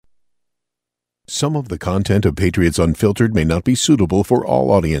Some of the content of Patriots Unfiltered may not be suitable for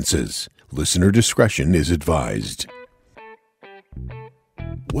all audiences. Listener discretion is advised.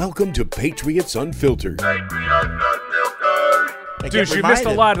 Welcome to Patriots Unfiltered. Dude, you missed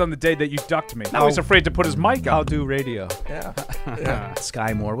a lot on the day that you ducked me. Now he's afraid to put his mic on. I'll do radio. Yeah.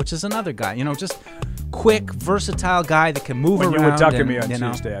 Sky Moore, which is another guy. You know, just quick, versatile guy that can move around. When you were ducking me on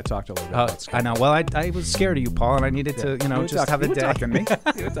Tuesday, I talked a little bit about Sky. I know. Well, I was scared of you, Paul, and I needed to, just have a day.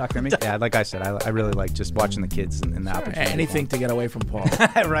 You were ducking me. Yeah, like I said, I really like just watching the kids and the opportunity. Anything to get away from Paul.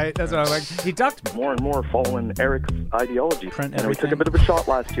 Right? That's what I like. He ducked me. More and more following Eric's ideology. Print and we took everything. a bit of a shot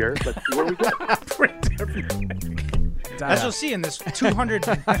last year. Let's see where we get. Print everything. As you'll see in this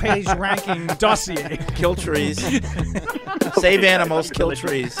 200-page ranking dossier. Kill trees. Save animals, kill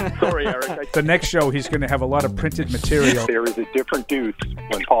trees. Sorry, Eric. The next show, he's going to have a lot of printed material. There is a different Deuce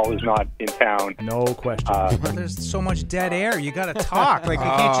when Paul is not in town. No question. Well, there's so much dead air. You got to talk. Like, you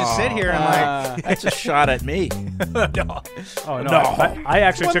can't just sit here and That's a shot at me. no. Oh, no. I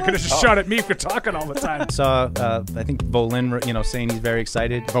actually took it as a shot at me for talking all the time. Saw, I think, Bolin, saying he's very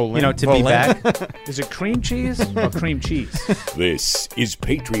excited, to be Bolin. back. Is it cream cheese or cream cheese? This is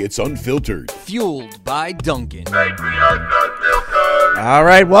Patriots Unfiltered. Fueled by Duncan. All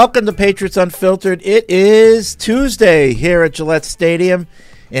right, welcome to Patriots Unfiltered. It is Tuesday here at Gillette Stadium,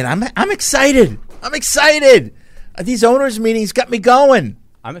 and I'm excited. I'm excited. These owners' meetings got me going.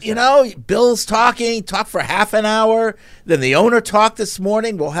 I'm excited. Bill's talk for half an hour. Then the owner talk this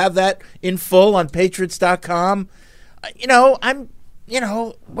morning. We'll have that in full on Patriots.com.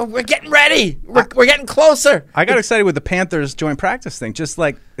 We're getting ready. We're getting closer. I got excited with the Panthers joint practice thing. Just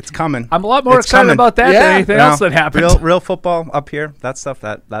like it's coming. I'm a lot more excited about that than anything else that happened. Real football up here. That stuff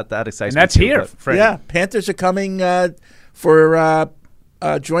that excites and me. that's too, here, Freddie. Yeah, Panthers are coming for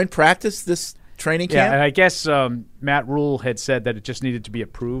joint practice this training camp. Yeah, and I guess Matt Rule had said that it just needed to be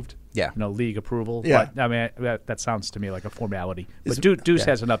approved. Yeah. League approval. Yeah. But, I mean, that sounds to me like a formality. But Deuce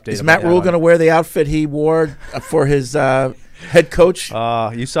has an update. Is Matt Rule going to wear the outfit he wore for his head coach?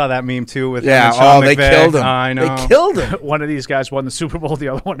 You saw that meme too with yeah. him and Sean They McVay. killed him. I know. They killed him. One of these guys won the Super Bowl. The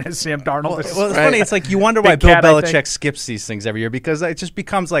other one has Sam Darnold. Well, it's funny. It's like you wonder why Big Bill cat, I Belichick think. skips these things every year because it just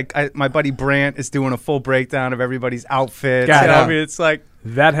becomes like my buddy Brant is doing a full breakdown of everybody's outfits. God, I mean, it's like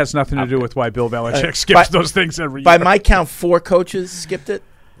that has nothing to do with why Bill Belichick skips those things every year. By my count, 4 coaches skipped it.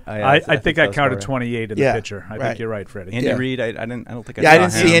 I think I counted right. 28 in the picture. I think you're right, Freddie. Andy Reid, I don't think I Yeah, saw I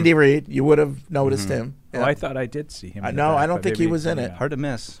didn't see him. Andy Reid. You would have noticed him. Oh, Yeah. I thought I did see him. No, I don't think he was in it. Hard to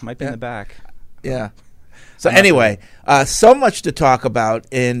miss. Might be in the back. Yeah. So anyway, so much to talk about,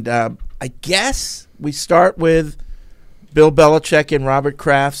 and I guess we start with Bill Belichick and Robert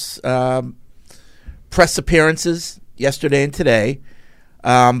Kraft's press appearances yesterday and today.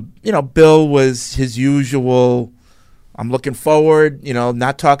 Bill was his usual. I'm looking forward.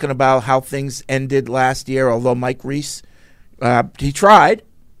 Not talking about how things ended last year. Although Mike Reese, he tried.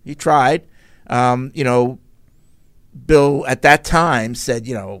 Bill at that time said,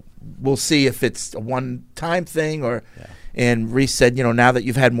 we'll see if it's a one-time thing or. Yeah. And Reese said, now that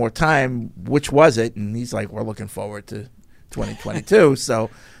you've had more time, which was it? And he's like, we're looking forward to 2022. So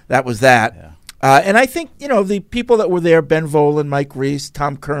that was that. Yeah. And I think, the people that were there, Ben Volen, Mike Reese,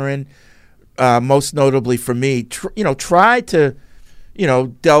 Tom Curran, most notably for me, tried to,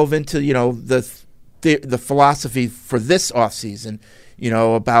 delve into, the philosophy for this offseason,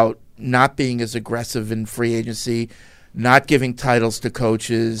 about not being as aggressive in free agency, not giving titles to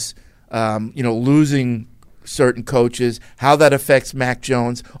coaches, losing certain coaches, how that affects Mac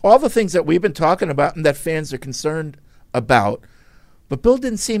Jones, all the things that we've been talking about and that fans are concerned about. But Bill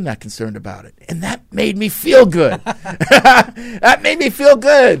didn't seem that concerned about it. And that made me feel good. That made me feel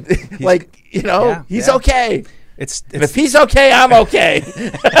good. He's okay. It's and if he's okay, I'm okay.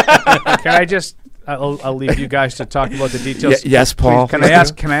 Can I just I'll leave you guys to talk about the details. Yes, Paul.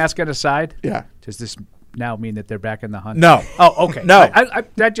 Please, can I ask an aside? Yeah. Does this now mean that they're back in the hunt? No. Oh, okay. No.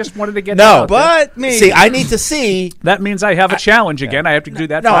 I just wanted to get no, that but me. See, I need to see. That means I have a challenge again. I have to do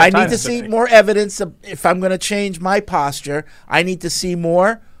that. No, 5 I times need to see more evidence. If I'm going to change my posture, I need to see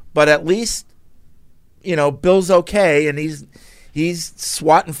more. But at least, Bill's okay, and he's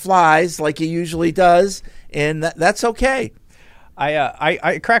swatting flies like he usually does, and that's okay.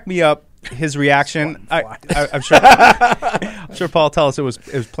 I cracked me up. His reaction, I'm sure Paul will tell us it was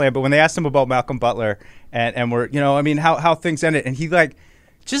planned, but when they asked him about Malcolm Butler and we're, how things ended, and he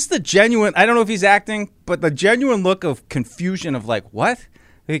just the genuine, I don't know if he's acting, but the genuine look of confusion of what?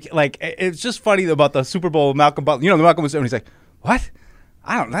 It's just funny about the Super Bowl with Malcolm Butler. The Malcolm was, and he's like, what?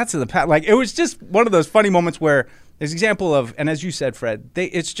 I don't know, that's in the past. It was just one of those funny moments where there's an example of, and as you said, Fred,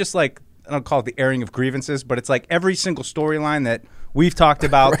 it's just I don't call it the airing of grievances, but it's like every single storyline that we've talked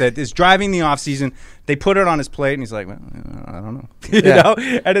about that is driving the offseason. They put it on his plate, and he's like, well, I don't know. you know?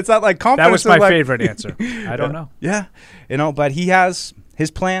 And it's not like confidence. That was my favorite answer. I don't know. Yeah. But he has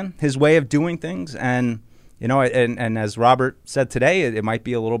his plan, his way of doing things, and and as Robert said today, it might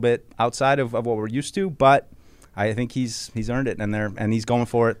be a little bit outside of what we're used to, but I think he's earned it, and he's going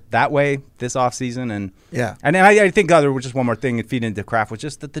for it that way this offseason. And I think just one more thing and feed into Kraft was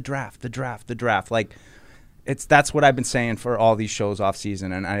just the draft. Like that's what I've been saying for all these shows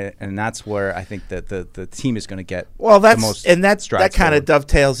offseason, and that's where I think that the team is going to get the most. And that kind of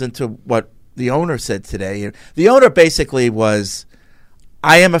dovetails into what the owner said today. The owner basically was,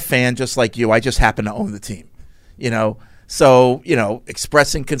 I am a fan just like you. I just happen to own the team, So,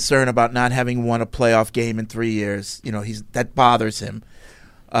 expressing concern about not having won a playoff game in 3 years, that bothers him.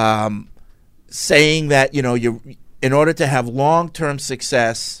 Saying that, in order to have long-term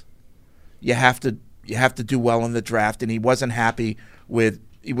success, you have to do well in the draft, and he was happy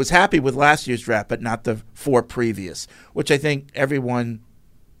with last year's draft, but not the 4 previous, which I think everyone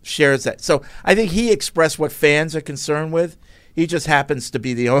shares that. So I think he expressed what fans are concerned with. He just happens to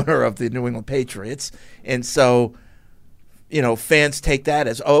be the owner of the New England Patriots, and so fans take that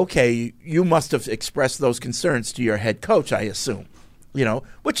as, okay, you must have expressed those concerns to your head coach, I assume,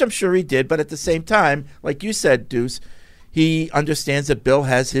 which I'm sure he did. But at the same time, like you said, Deuce, he understands that Bill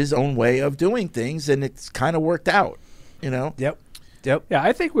has his own way of doing things, and it's kind of worked out, Yep. Yeah,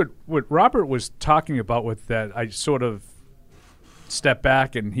 I think what Robert was talking about with that, I sort of stepped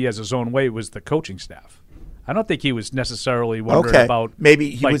back and he has his own way, was the coaching staff. I don't think he was necessarily wondering about maybe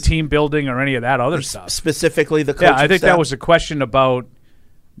he was team building or any of that other stuff. Specifically the coaching staff. Yeah, I think that was a question about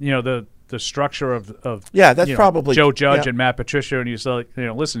the structure of that's probably Joe Judge and Matt Patricia, and you said,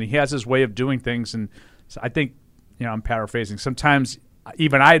 listen, he has his way of doing things, and so I think I'm paraphrasing. Sometimes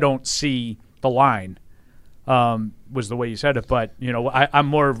even I don't see the line. Was the way you said it, but I'm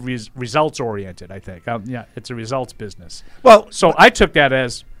more results oriented. I think it's a results business. Well, so I took that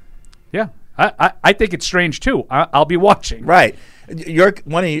as I think it's strange too. I'll be watching. Right.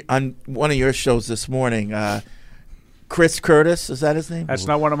 On one of your shows this morning, Chris Curtis, is that his name? That's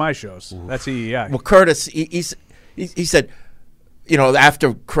not one of my shows. That's EEI. Well, Curtis, he said,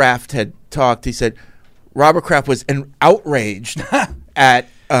 after Kraft had talked, he said Robert Kraft was outraged at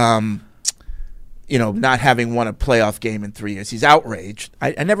not having won a playoff game in 3 years. He's outraged.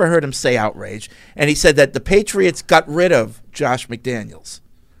 I never heard him say outraged. And he said that the Patriots got rid of Josh McDaniels.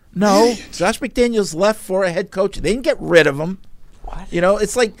 No, Josh McDaniels left for a head coach. They didn't get rid of him. What?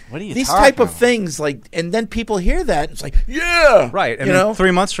 It's like these type of things, and then people hear that, and it's like, yeah. Right, and then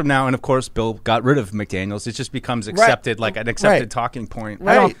 3 months from now, and of course, Bill got rid of McDaniels. It just becomes accepted, like an accepted talking point.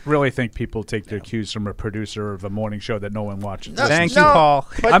 Right. I don't really think people take their cues from a producer of a morning show that no one watches. No, Thank you, Paul.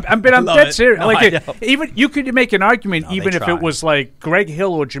 I'm dead serious. No, even you could make an argument, even if it was like Greg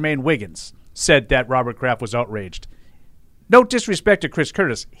Hill or Jermaine Wiggins said that Robert Kraft was outraged. No disrespect to Chris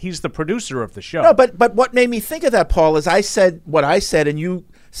Curtis. He's the producer of the show. No, but what made me think of that, Paul, is I said what I said, and you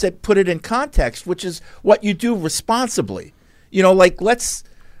said put it in context, which is what you do responsibly. Let's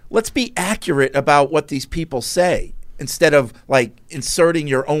be accurate about what these people say instead of inserting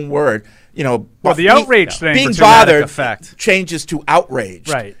your own word. Well, the outrage thing, being bothered changes to outrage.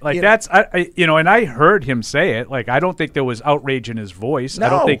 Right. That's and I heard him say it. I don't think there was outrage in his voice. No. I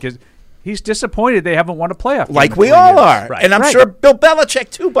don't think he's disappointed they haven't won a playoff game. Like we all are. Right. And I'm sure Bill Belichick,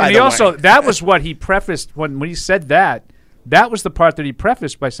 too, by the way. Also, that was what he prefaced when he said that. That was the part that he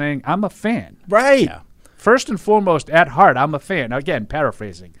prefaced by saying, I'm a fan. Right. Yeah. First and foremost, at heart, I'm a fan. Again,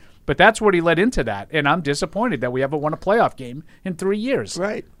 paraphrasing. But that's what he led into that. And I'm disappointed that we haven't won a playoff game in 3 years.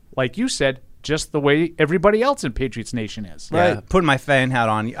 Right. Like you said, just the way everybody else in Patriots Nation is. Right. Yeah, putting my fan hat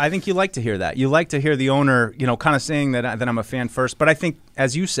on, I think you like to hear that. You like to hear the owner, kind of saying that I'm a fan first. But I think,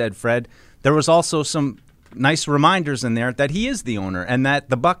 as you said, Fred, there was also some nice reminders in there that he is the owner and that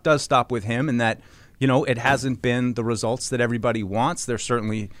the buck does stop with him and that, it hasn't been the results that everybody wants. There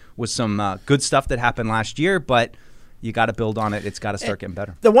certainly was some good stuff that happened last year, but you got to build on it. It's got to start getting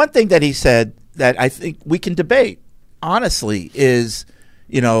better. The one thing that he said that I think we can debate, honestly, is,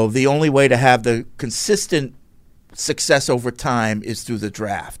 the only way to have the consistent success over time is through the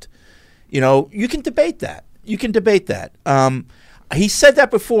draft. You can debate that. He said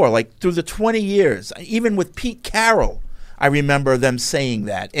that before, through the 20 years, even with Pete Carroll, I remember them saying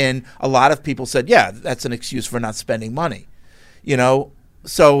that. And a lot of people said, yeah, that's an excuse for not spending money.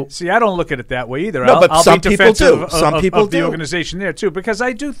 So see, I don't look at it that way either. No, but I'll some be people do. Some people do. The organization there, too, because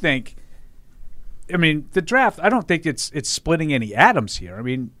I do think, the draft, I don't think it's splitting any atoms here.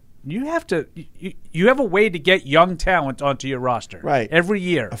 you have to you have a way to get young talent onto your roster. Right. Every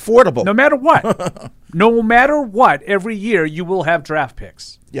year. Affordable. No matter what. No matter what, every year you will have draft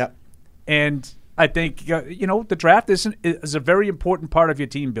picks. Yep. And I think, the draft is a very important part of your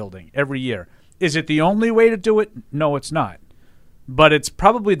team building every year. Is it the only way to do it? No, it's not. But it's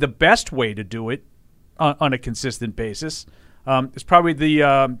probably the best way to do it on a consistent basis. It's probably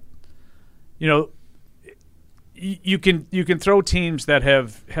the, you can throw teams that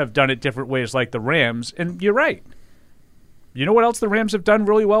have done it different ways, like the Rams, and you're right. You know what else the Rams have done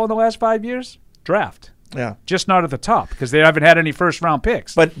really well in the last 5 years? Draft. Yeah. Just not at the top because they haven't had any first-round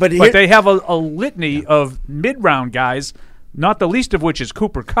picks. But they have a litany of mid-round guys, not the least of which is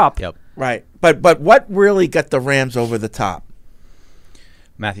Cooper Kupp. Yep. Right. But what really got the Rams over the top?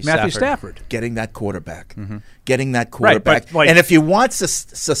 Matthew Stafford. Getting that quarterback. Mm-hmm. Getting that quarterback. Right, and if you want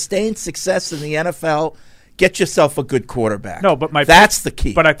sustained success in the NFL, get yourself a good quarterback. No, but that's the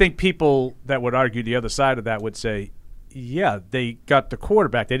key. But I think people that would argue the other side of that would say, yeah, they got the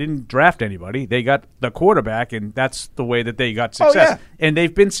quarterback. They didn't draft anybody. They got the quarterback, and that's the way that they got success. Oh, yeah. And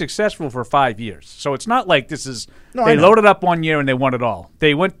they've been successful for 5 years. So it's not like this is they know. loaded up 1 year and they won it all.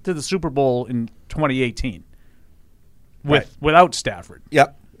 They went to the Super Bowl in 2018 without Stafford.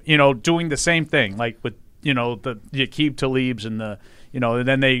 Yep. Doing the same thing, like with the Aqib Talibs and and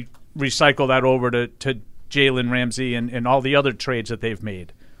then they recycle that over to Jalen Ramsey and all the other trades that they've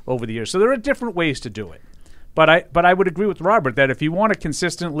made over the years. So there are different ways to do it. But I would agree with Robert that if you want to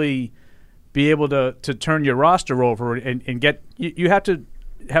consistently be able to turn your roster over and get you have to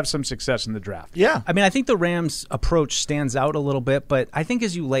have some success in the draft. Yeah. I mean, I think the Rams' approach stands out a little bit, but I think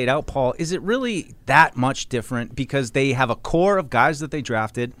as you laid out, Paul, is it really that much different? Because they have a core of guys that they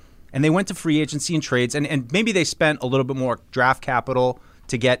drafted, and they went to free agency and trades, and maybe they spent a little bit more draft capital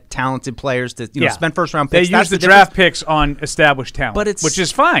to get talented players to spend first-round picks. They use the draft picks on established talent, which is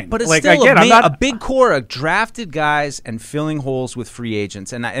fine. But it's like, still again, a big core of drafted guys and filling holes with free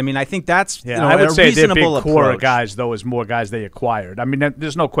agents. And I think that's I would say their big approach. core of guys, though, is more guys they acquired. I mean,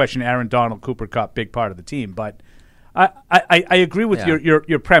 there's no question Aaron Donald, Cooper Kupp, big part of the team. But I agree with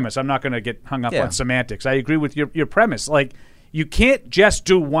your premise. I'm not going to get hung up on semantics. I agree with your premise. Like, you can't just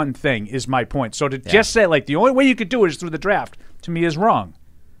do one thing is my point. So to just say, like, the only way you could do it is through the draft, to me is wrong.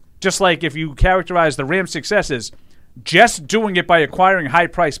 Just like if you characterize the Rams' success as just doing it by acquiring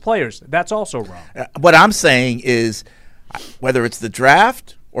high-priced players, that's also wrong. What I'm saying is whether it's the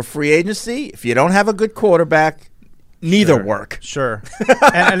draft or free agency, if you don't have a good quarterback, neither work. Sure.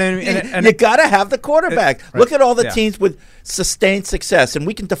 and you got to have the quarterback. Look at all the teams with sustained success, and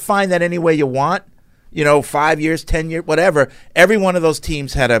we can define that any way you want. 5 years, 10 years, whatever. Every one of those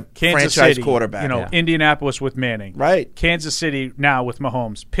teams had a Kansas franchise City, quarterback. Indianapolis with Manning. Right. Kansas City now with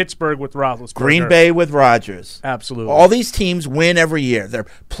Mahomes. Pittsburgh with Roethlisberger. Green Bay with Rodgers. Absolutely. All these teams win every year. They're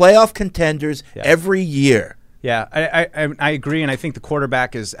playoff contenders every year. Yeah, I agree, and I think the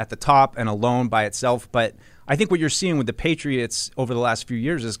quarterback is at the top and alone by itself. But I think what you're seeing with the Patriots over the last few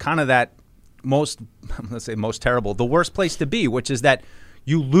years is kind of that most terrible, the worst place to be, which is that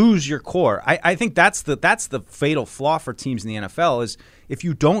you lose your core. I think that's the fatal flaw for teams in the NFL is if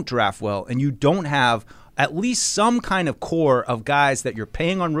you don't draft well and you don't have at least some kind of core of guys that you're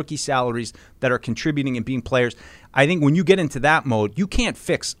paying on rookie salaries that are contributing and being players. I think when you get into that mode, you can't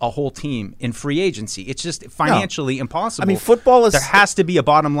fix a whole team in free agency. It's just financially impossible. I mean, football is... There has to be a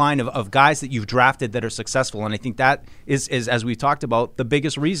bottom line of guys that you've drafted that are successful, and I think that is as we talked about, the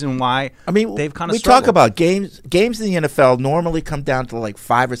biggest reason why they've kind of struggled. We talk about games in the NFL normally come down to like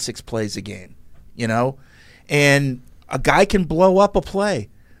 5 or 6 plays a game, and a guy can blow up a play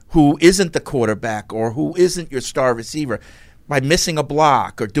who isn't the quarterback or who isn't your star receiver by missing a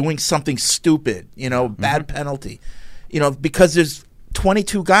block or doing something stupid, bad penalty, because there's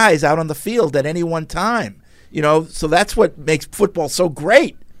 22 guys out on the field at any one time, so that's what makes football so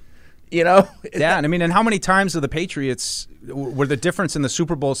great, Yeah, and how many times of the Patriots were the difference in the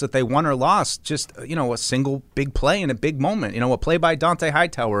Super Bowls that they won or lost just, a single big play in a big moment, a play by Dante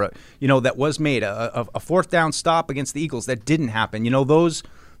Hightower, that was made, a fourth down stop against the Eagles that didn't happen,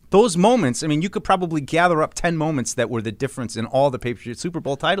 those moments, you could probably gather up 10 moments that were the difference in all the Patriots Super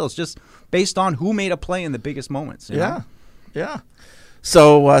Bowl titles just based on who made a play in the biggest moments. Yeah.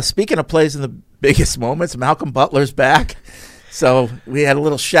 So speaking of plays in the biggest moments, Malcolm Butler's back. So we had a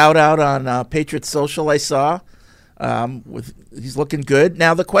little shout-out on Patriots Social I saw. He's looking good.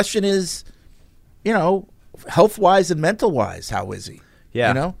 Now the question is, health-wise and mental-wise, how is he?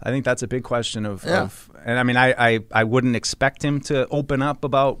 Yeah, I think that's a big question and I wouldn't expect him to open up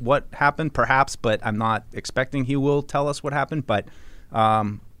about what happened, perhaps, but I'm not expecting he will tell us what happened. But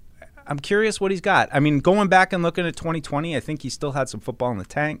I'm curious what he's got. I mean, going back and looking at 2020, I think he still had some football in the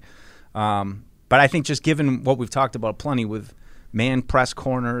tank. But I think just given what we've talked about plenty with man press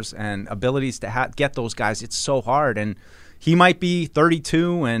corners and abilities to get those guys, it's so hard. And he might be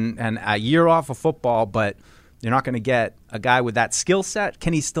 32 and a year off of football, but you're not going to get a guy with that skill set.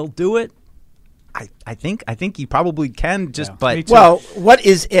 Can he still do it? I think he probably can. Well, what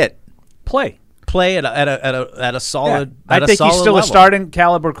is it? Play at a solid. Yeah. I think he's still level. a starting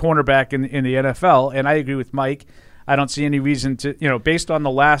caliber cornerback in the NFL, and I agree with Mike. I don't see any reason to, based on the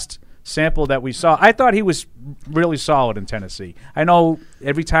last sample that we saw, I thought he was really solid in Tennessee. I know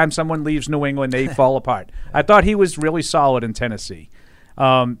every time someone leaves New England, they fall apart. I thought he was really solid in Tennessee.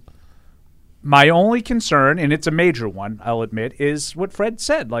 My only concern, and it's a major one, I'll admit, is what Fred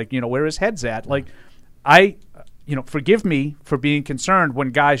said, where his head's at. Forgive me for being concerned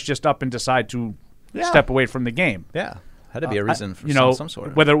when guys just up and decide to step away from the game. Yeah, had to be a reason for some sort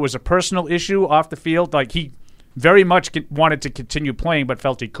of. Whether it was a personal issue off the field, he very much wanted to continue playing but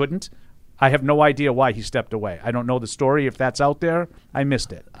felt he couldn't. I have no idea why he stepped away. I don't know the story. If that's out there, I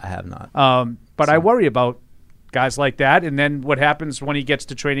missed it. I have not. But I worry about guys like that, and then what happens when he gets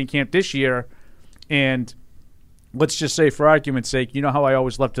to training camp this year, and let's just say, for argument's sake, you know how I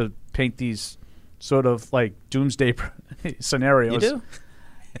always love to paint these sort of doomsday scenarios. You do?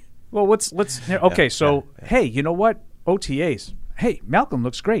 Well, hey, you know what? OTAs. Hey, Malcolm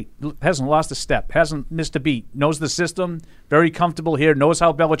looks great. Hasn't lost a step. Hasn't missed a beat. Knows the system. Very comfortable here. Knows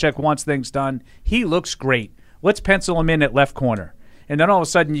how Belichick wants things done. He looks great. Let's pencil him in at left corner. And then all of a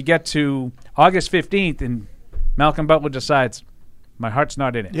sudden you get to August 15th and Malcolm Butler decides, my heart's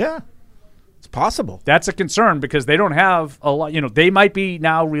not in it. Yeah, it's possible. That's a concern because they don't have a lot. They might be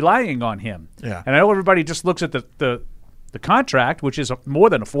now relying on him. Yeah. And I know everybody just looks at the contract, which is more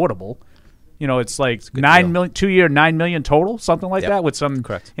than affordable. It's like $9 million, 2 year, $9 million total, something like that, with some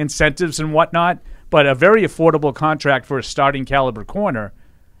incentives and whatnot. But a very affordable contract for a starting caliber corner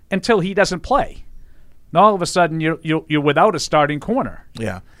until he doesn't play. Now all of a sudden you're without a starting corner.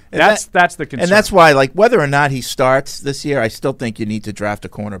 Yeah. That's the concern. And that's why, whether or not he starts this year, I still think you need to draft a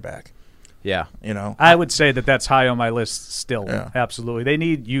cornerback. Yeah. I would say that's high on my list still. Yeah. Absolutely. They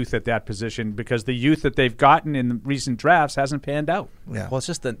need youth at that position because the youth that they've gotten in the recent drafts hasn't panned out. Yeah. Well, it's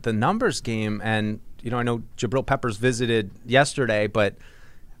just the numbers game, and I know Jabril Peppers visited yesterday, but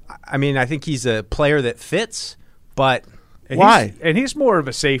I mean, I think he's a player that fits, but why? He's more of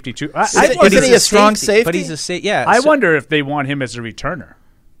a safety too. Isn't he a strong safety? But he's a safety. Yeah. I wonder if they want him as a returner.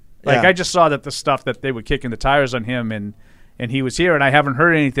 Yeah. I just saw that the stuff that they were kicking the tires on him, and he was here, and I haven't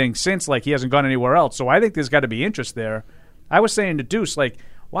heard anything since. He hasn't gone anywhere else. So I think there's got to be interest there. I was saying to Deuce,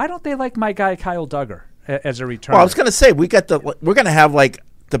 why don't they like my guy Kyle Duggar as a returner? Well, I was going to say we're going to have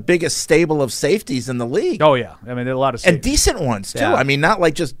the biggest stable of safeties in the league. Oh yeah, I mean there are a lot of safeties. And decent ones too. Yeah. I mean, not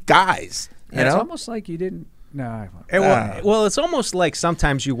just guys. It's almost like you didn't. No. Well, it's almost like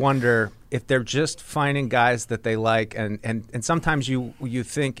sometimes you wonder if they're just finding guys that they like, and sometimes you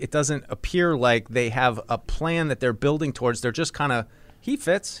think it doesn't appear like they have a plan that they're building towards. They're just kind of he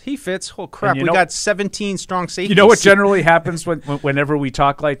fits. Oh crap, we got 17 strong safeties. You know what generally happens whenever we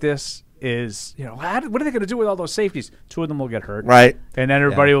talk like this is what are they going to do with all those safeties? 2 of them will get hurt, right? And then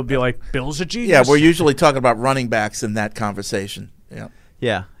everybody will be like, "Bill's a genius." Yeah, we're usually talking about running backs in that conversation.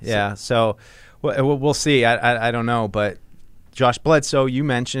 Yeah. So we'll see. I don't know, but Josh Bledsoe, you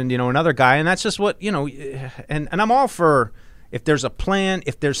mentioned, another guy, and that's just what and I'm all for if there's a plan,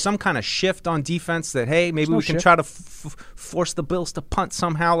 if there's some kind of shift on defense that hey, maybe we can try to force the Bills to punt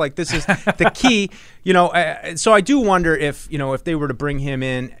somehow. This is the key, So I do wonder if if they were to bring him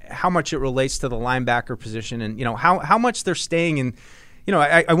in, how much it relates to the linebacker position, and how much they're staying in.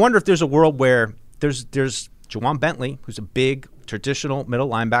 I wonder if there's a world where there's Jawan Bentley, who's a big traditional middle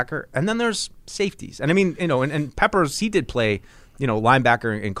linebacker, and then there's safeties. And I mean, and Peppers, he did play,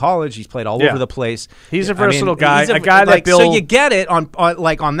 linebacker in college. He's played all over the place. He's a versatile guy. A guy that Bill. So you get it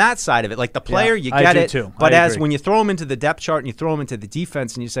on that side of it. The player, you get it. Too. But when you throw him into the depth chart and you throw him into the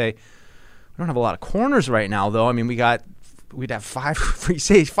defense, and you say, we don't have a lot of corners right now, though. I mean, we'd have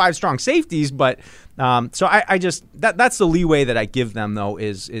 5 strong safeties, but so I just that's the leeway that I give them, though.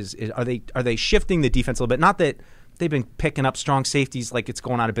 Is are they shifting the defense a little bit? Not that they've been picking up strong safeties like it's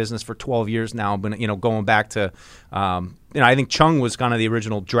going out of business for 12 years now. But going back to I think Chung was kind of the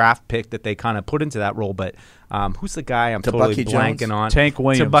original draft pick that they kind of put into that role. But who's the guy I'm totally blanking on? Tank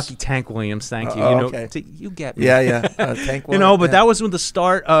Williams. Tank Williams. Thank you. Okay. You get me. Yeah. Tank Williams. But that was with the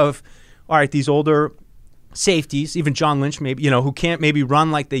start of all right. These older safeties, even John Lynch, maybe who can't maybe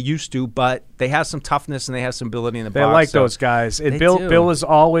run like they used to, but they have some toughness and they have some ability in the They box. like those guys. And Bill do. has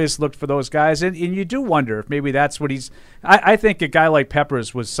always looked for those guys, and you do wonder if maybe that's what he's. I think a guy like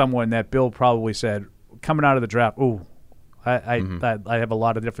Peppers was someone that Bill probably said coming out of the draft. Ooh, I have a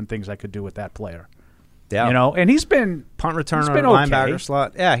lot of different things I could do with that player. Yeah. And he's been punt returner, he's been linebacker okay.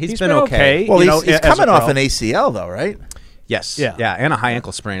 slot. Yeah, he's been okay. Well, he's as coming a off pro. an ACL though, right? Yes. Yeah. and a high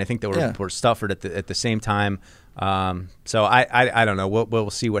ankle sprain. I think they were Stafford at the same time. So I don't know. We'll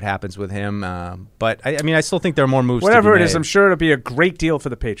see what happens with him. But I still think there are more moves. Whatever to it be is, made. I'm sure it'll be a great deal for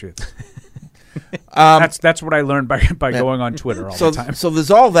the Patriots. That's what I learned by going on Twitter all the time. So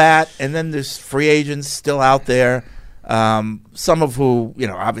there's all that, and then there's free agents still out there. Some of who,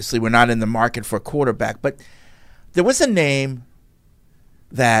 obviously we're not in the market for a quarterback, but there was a name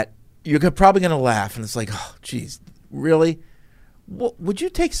that you're probably going to laugh, and it's like, oh, geez, really? Would you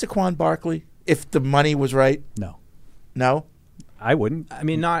take Saquon Barkley if the money was right? No? I wouldn't. I'm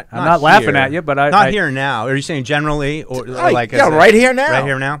not laughing here. at you, but not here now. Are you saying generally or like? Right here now. Right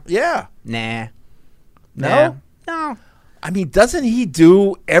here now. Yeah. Nah. No? No. I mean, doesn't he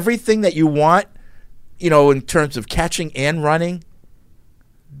do everything that you want, in terms of catching and running?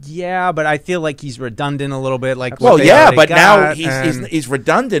 Yeah, but I feel like he's redundant a little bit. Like, well, what they yeah, already but now got, he's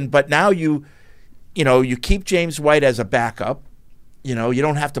redundant. But now you keep James White as a backup. You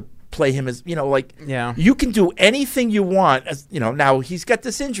don't have to play him as you can do anything you want. Now he's got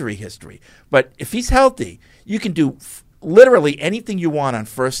this injury history, but if he's healthy, you can do literally anything you want on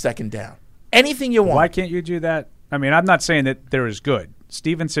first, second down. Anything you want. Why can't you do that? I mean, I'm not saying that they're as good.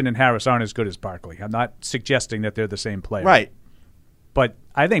 Stevenson and Harris aren't as good as Barkley. I'm not suggesting that they're the same player. Right. But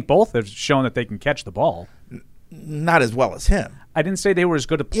I think both have shown that they can catch the ball. Not as well as him. I didn't say they were as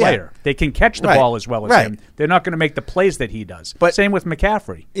good a player. They can catch the ball as well as him. They're not going to make the plays that he does. But same with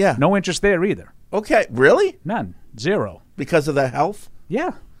McCaffrey. Yeah. No interest there either. Okay. Really? None. Zero. Because of the health?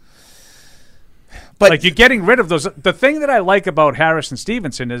 Yeah. But like, you're getting rid of those. The thing that I like about Harris and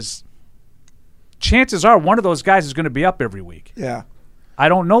Stevenson is chances are one of those guys is going to be up every week. Yeah. I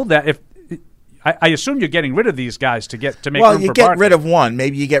don't know that. If I assume you're getting rid of these guys to make room for Well, you get Barkley. rid of one.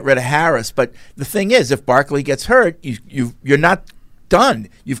 Maybe you get rid of Harris. But the thing is, if Barkley gets hurt, you're not done.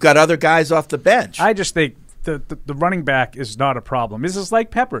 You've got other guys off the bench. I just think the running back is not a problem. This is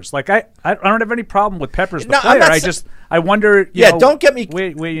like Peppers. Like I don't have any problem with Peppers the player. I wonder. Don't get me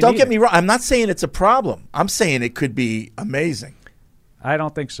don't get me wrong. I'm not saying it's a problem. I'm saying it could be amazing. I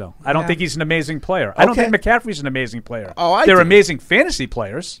don't think so. I don't think he's an amazing player. I don't think McCaffrey's an amazing player. Oh, They're do. amazing fantasy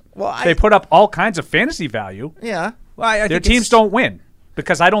players. Well, they put up all kinds of fantasy value. Yeah. Well, I their think teams don't win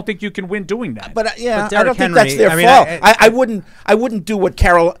because I don't think you can win doing that. But I Derrick don't think Henry, that's their I mean, fault. I wouldn't do what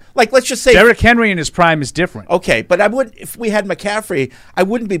Carol. Like, let's just say Derrick Henry in his prime is different. Okay, but I would if we had McCaffrey, I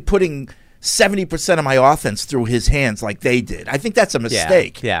wouldn't be putting 70% of my offense through his hands like they did. I think that's a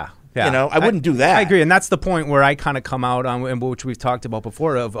mistake. Yeah. I wouldn't do that. I agree, and that's the point where I kind of come out on, and which we've talked about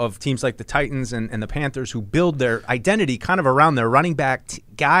before, of teams like the Titans and the Panthers who build their identity kind of around their running back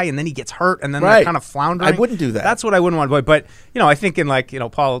guy, and then he gets hurt, and then they're kind of floundering. I wouldn't do that. That's what I wouldn't want to do. But I think in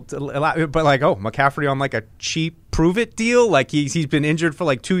Paul, but McCaffrey on like a cheap prove it deal, like he's been injured for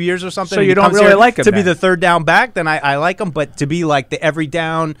like 2 years or something. So you don't really like him to be then. the third down back? Then I like him, but to be like the every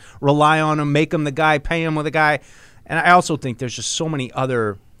down, rely on him, make him the guy, pay him with a guy, and I also think there's just so many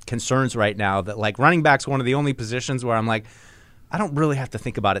other concerns right now that like running back's one of the only positions where I'm like, I don't really have to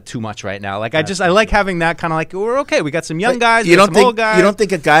think about it too much right now. Like I like having that kind of like, we're okay. We got some young guys, You don't old guys. You don't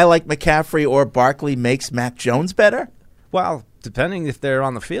think a guy like McCaffrey or Barkley makes Mac Jones better? Well, depending if they're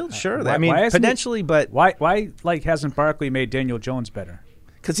on the field, sure. Why- I mean, why hasn't potentially, but Why hasn't Barkley made Daniel Jones better?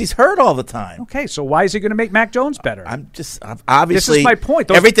 Because he's hurt all the time. Okay, so why is he going to make Mac Jones better? Obviously. This is my point.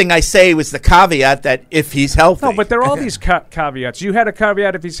 Everything I say was the caveat that if he's healthy. No, but there are all these caveats. You had a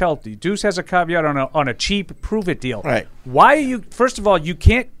caveat if he's healthy. Deuce has a caveat on a cheap prove it deal. Right. Why are you? First of all, you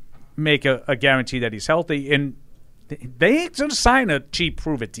can't make a guarantee that he's healthy, and they ain't going to sign a cheap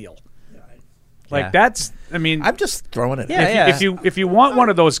prove it deal. Like that's. I mean, I'm just throwing it. If you want one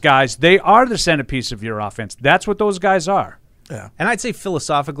of those guys, they are the centerpiece of your offense. That's what those guys are. Yeah. And I'd say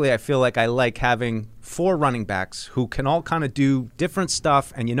philosophically, I feel like I like having 4 running backs who can all kind of do different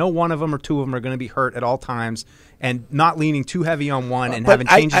stuff, and one of them or 2 of them are going to be hurt at all times, and not leaning too heavy on one and having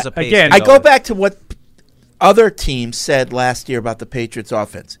changes of pace. again, I go back to what other teams said last year about the Patriots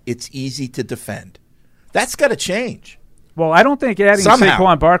offense. It's easy to defend. That's got to change. Well, I don't think adding Somehow.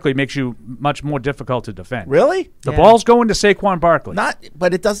 Saquon Barkley makes you much more difficult to defend. Really? The ball's going to Saquon Barkley.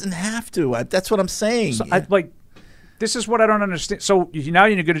 But it doesn't have to. That's what I'm saying. So this is what I don't understand. So now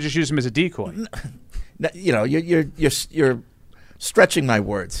you're going to just use him as a decoy. You're stretching my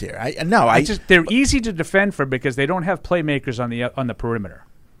words here. They're easy to defend for because they don't have playmakers on the perimeter.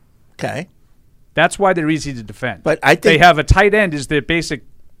 Okay. That's why they're easy to defend. But I think they have a tight end is their basic.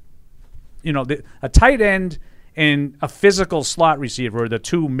 A tight end and a physical slot receiver are the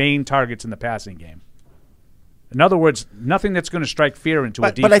two main targets in the passing game. In other words, nothing that's going to strike fear into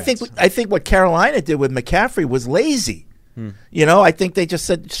a defense. But I think what Carolina did with McCaffrey was lazy. I think they just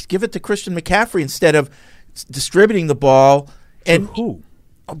said just give it to Christian McCaffrey instead of distributing the ball. And who?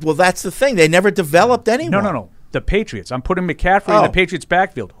 Well, that's the thing. They never developed anyone. No. The Patriots. I'm putting McCaffrey in the Patriots'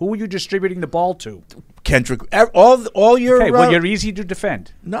 backfield. Who are you distributing the ball to? Kendrick. All your. Okay, well, you're easy to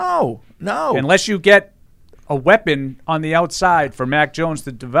defend. No. Unless you get a weapon on the outside for Mac Jones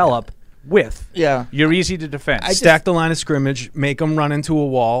to develop with. Yeah. You're easy to defend. Stack the line of scrimmage, make them run into a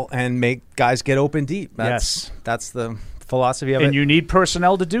wall, and make guys get open deep. Yes. That's the philosophy of it. And you need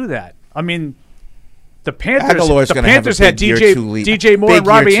personnel to do that. I mean, the Panthers had DJ Moore and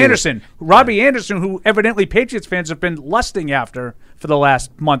Robbie Anderson. Robbie Anderson, who evidently Patriots fans have been lusting after for the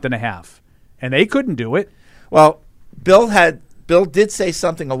last month and a half. And they couldn't do it. Well, Bill did say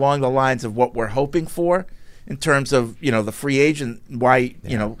something along the lines of what we're hoping for in terms of, the free agent, why,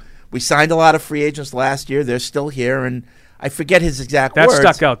 we signed a lot of free agents last year. They're still here, and I forget his exact words.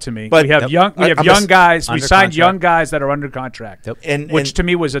 That stuck out to me. But we have young guys. We signed young guys that are under contract, which to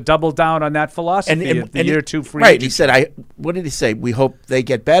me was a double down on that philosophy of the year two free agents. He said, what did he say? We hope they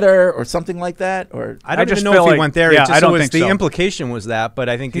get better or something like that? Or I don't just even know if feel he went there. I don't think the so. implication was that, but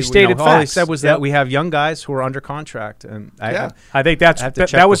I think he stated all he facts. said was that we have young guys who are under contract, and I think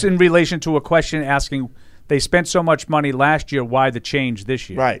that was in relation to a question asking they spent so much money last year, why the change this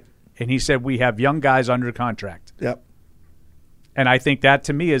year? Right. And he said we have young guys under contract. Yep. And I think that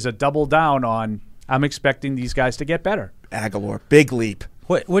to me is a double down on I'm expecting these guys to get better. Aguilar, big leap.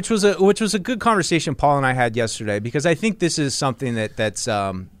 Which was a good conversation Paul and I had yesterday, because I think this is something that's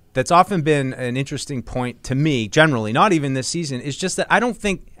often been an interesting point to me generally, not even this season. It's just that I don't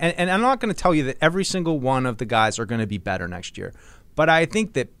think, and I'm not going to tell you that every single one of the guys are going to be better next year, but I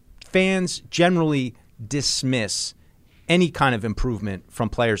think that fans generally dismiss any kind of improvement from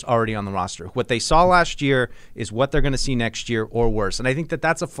players already on the roster. What they saw last year is what they're going to see next year or worse. And I think that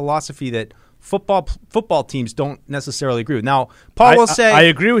that's a philosophy that football teams don't necessarily agree with. Now, Paul will say... I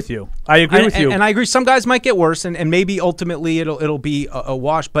agree with you. And I agree. Some guys might get worse, and maybe ultimately it'll be a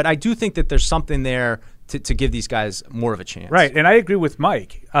wash. But I do think that there's something there to give these guys more of a chance. Right, and I agree with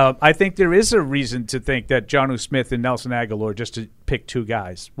Mike. I think there is a reason to think that Jonnu Smith and Nelson Aguilar, just to pick two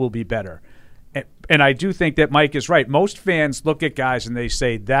guys, will be better. And I do think that Mike is right. Most fans look at guys and they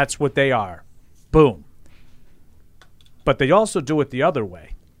say, that's what they are. Boom. But they also do it the other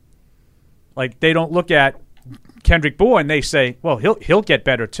way. Like, they don't look at Kendrick Bourne, they say, well, he'll get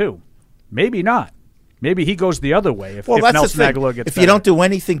better too. Maybe not. Maybe he goes the other way if Nelson Aguilar gets better. If you don't do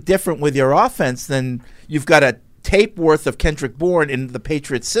anything different with your offense, then you've got a tape worth of Kendrick Bourne in the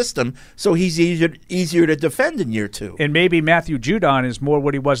Patriots system, so he's easier to defend in year two. And maybe Matthew Judon is more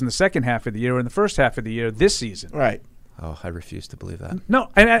what he was in the second half of the year or in the first half of the year this season. Right. Oh, I refuse to believe that. No,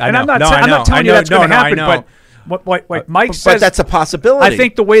 and I'm not telling you that's going to happen, but what Mike says... But that's a possibility. I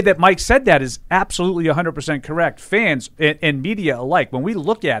think the way that Mike said that is absolutely 100% correct. Fans and media alike, when we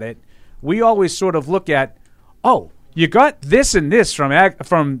look at it, we always sort of look at, oh, you got this and this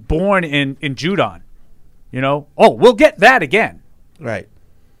from Bourne and Judon. We'll get that again. Right.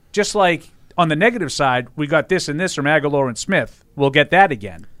 Just like on the negative side, we got this and this from Aguilar and Smith. We'll get that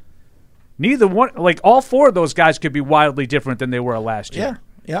again. Neither one, like all four of those guys could be wildly different than they were last year.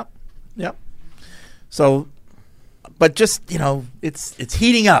 Yeah. So, but just, it's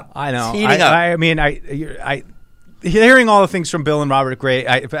heating up. I know. It's heating up. I mean, I hearing all the things from Bill and Robert Gray,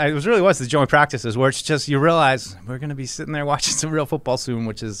 it was the joint practices where it's just you realize we're going to be sitting there watching some real football soon,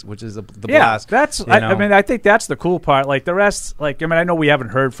 which is the blast. That's. I think that's the cool part. Like the rest, I know we haven't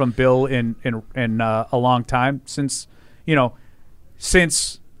heard from Bill in a long time since the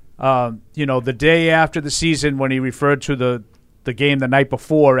day after the season when he referred to the game the night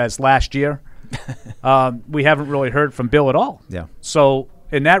before as last year. We haven't really heard from Bill at all. Yeah. So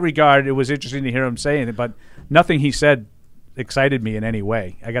in that regard, it was interesting to hear him saying it, but nothing he said excited me in any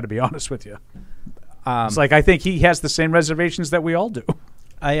way. I got to be honest with you. It's like I think he has the same reservations that we all do.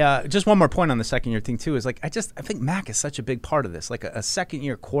 I just one more point on the second year thing too is I think Mac is such a big part of this, like a second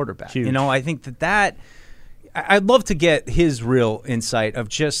year quarterback. Huge. I think that I'd love to get his real insight of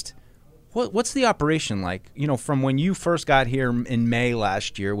just what's the operation like. From when you first got here in May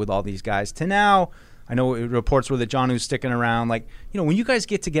last year with all these guys to now. I know reports were that Jonnu's sticking around. When you guys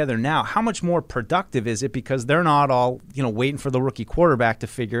get together now, how much more productive is it? Because they're not all, waiting for the rookie quarterback to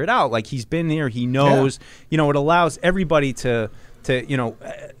figure it out. Like, he's been here. He knows. Yeah. It allows everybody to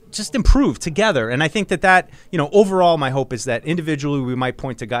just improve together. And I think that overall, my hope is that individually we might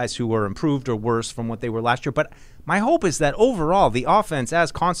point to guys who were improved or worse from what they were last year. But my hope is that overall, the offense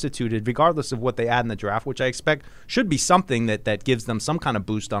as constituted, regardless of what they add in the draft, which I expect should be something that gives them some kind of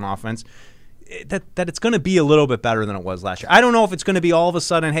boost on offense, that it's going to be a little bit better than it was last year. I don't know if it's going to be all of a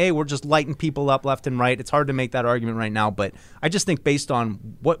sudden, hey, we're just lighting people up left and right. It's hard to make that argument right now. But I just think based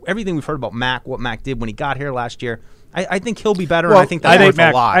on everything we've heard about Mac, what Mac did when he got here last year, I think he'll be better, and I think that's worth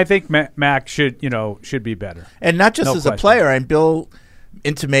a lot. I think Mac should be better, and not just as a player. And Bill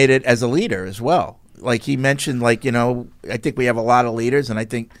intimated as a leader as well. Like he mentioned, I think we have a lot of leaders, and I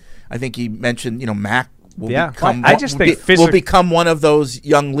think he mentioned, Mac will will become one of those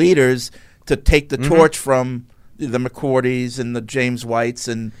young leaders to take the torch from the McCourties and the James Whites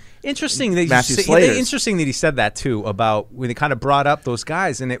and. Interesting that he said that too about when he kind of brought up those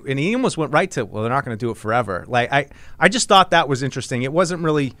guys, and he almost went right to, well, they're not going to do it forever. Like I just thought that was interesting. He wasn't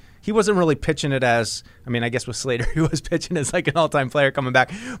really pitching it as, I guess with Slater he was pitching as like an all-time player coming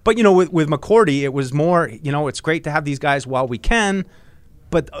back. But with McCourty it was more, it's great to have these guys while we can,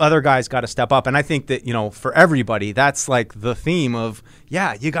 but other guys got to step up. And I think that, for everybody, that's like the theme of,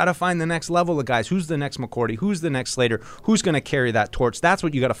 you got to find the next level of guys. Who's the next McCourty? Who's the next Slater? Who's going to carry that torch? That's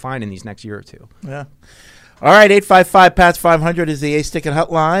what you got to find in these next year or two. Yeah. All right, 855-PATS-500 is the Ace Ticket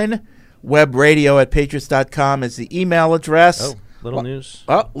hotline. Web radio at patriots.com is the email address. Oh, little news.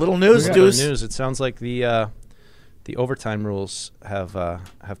 Oh, little news, Deuce. News. It sounds like the overtime rules have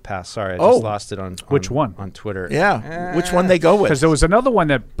passed. Sorry, I just lost it on which one on Twitter. Yeah, which one they go with? Because there was another one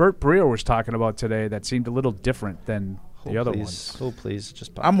that Bert Breer was talking about today that seemed a little different than the other ones. Oh, please,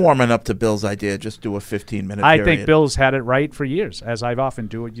 just pop I'm warming up to Bill's idea. Just do a 15-minute. I think Bill's had it right for years, as I've often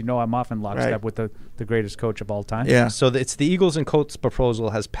do it. I'm often lockstep with the greatest coach of all time. Yeah. So it's the Eagles and Colts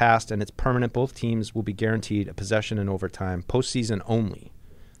proposal has passed, and it's permanent. Both teams will be guaranteed a possession in overtime, postseason only.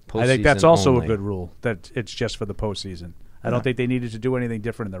 I think that's also a good rule, that it's just for the postseason. I don't think they needed to do anything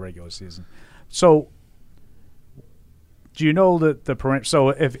different in the regular season. So, do you know the so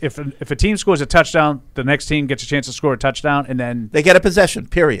if a team scores a touchdown, the next team gets a chance to score a touchdown, and then they get a possession.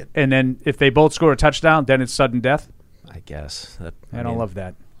 Period. And then if they both score a touchdown, then it's sudden death. I guess. I don't love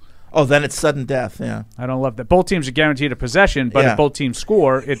that. Oh, then it's sudden death, yeah. I don't love that. Both teams are guaranteed a possession, but if both teams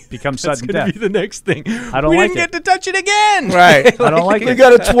score, it becomes sudden death. That's going to be the next thing. I don't like it. We didn't get to touch it again. Right. I don't like it. We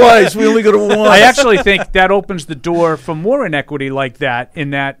got it twice. We only got it once. I actually think that opens the door for more inequity like that, in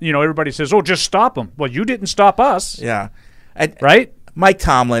that, everybody says, oh, just stop them. Well, you didn't stop us. Yeah. Right? Mike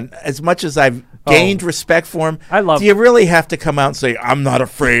Tomlin, as much as I've gained respect for him, do you really have to come out and say, I'm not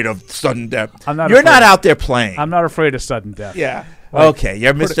afraid of sudden death? You're not out there playing. I'm not afraid of sudden death. Yeah. Okay,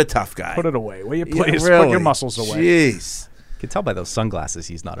 you're Mr. Tough Guy. Put it away. Will you please put your muscles away? Jeez. You can tell by those sunglasses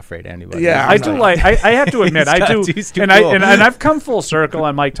he's not afraid of anybody. Yeah, I do like. I have to admit, I do, and I've come full circle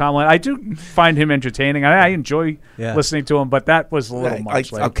on Mike Tomlin. I do find him entertaining. I enjoy listening to him, but that was a little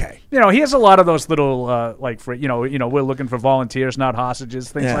much. Okay, he has a lot of those little we're looking for volunteers, not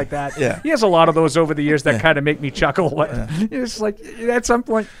hostages, things like that. Yeah. He has a lot of those over the years that kind of make me chuckle. It's like at some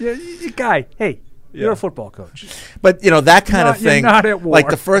point, guy, hey. You're a football coach. But, that kind of thing, you're not at war. like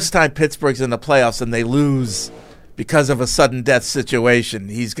the first time Pittsburgh's in the playoffs and they lose because of a sudden death situation,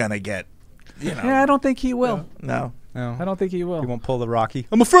 he's going to get, Yeah, I don't think he will. No. I don't think he will. He won't pull the Rocky.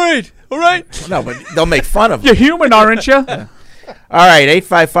 I'm afraid. All right. No, but they'll make fun of him. You're human, aren't you? All right,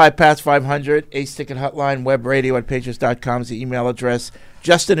 855-PATS-500, Ace Ticket Hotline, web radio at patriots.com is the email address.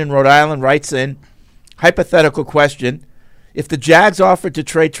 Justin in Rhode Island writes in, hypothetical question. If the Jags offered to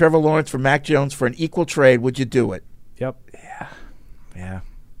trade Trevor Lawrence for Mac Jones for an equal trade, would you do it? Yep. Yeah,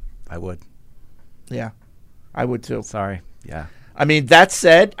 I would. Yeah, I would too. Sorry. Yeah. That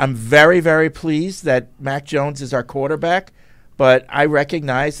said, I'm very, very pleased that Mac Jones is our quarterback, but I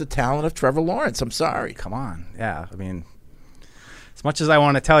recognize the talent of Trevor Lawrence. I'm sorry. Come on. Yeah, as much as I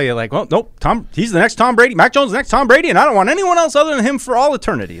want to tell you, nope, he's the next Tom Brady. Mac Jones is the next Tom Brady, and I don't want anyone else other than him for all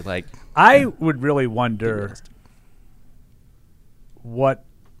eternity. I would really wonder what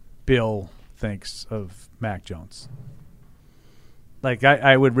Bill thinks of Mac Jones.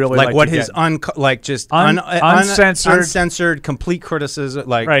 I would really like what to his uncensored, complete criticism,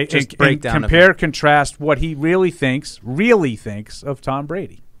 just breakdown. And compare, contrast what he really thinks of Tom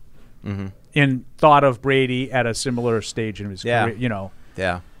Brady, in thought of Brady at a similar stage in his career.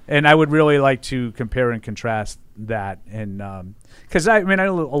 Yeah. And I would really like to compare and contrast that, and because I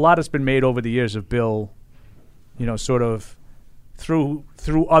know a lot has been made over the years of Bill, sort of through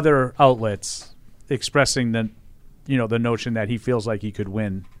other outlets expressing the notion that he feels like he could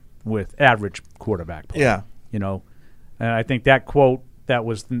win with average quarterback play. Yeah. And I think that quote that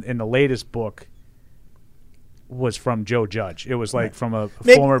was in the latest book was from Joe Judge. It was like from a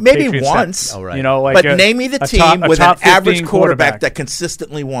Maybe, former maybe Patriots once. Oh, right. You know, like But name me the team with an average quarterback that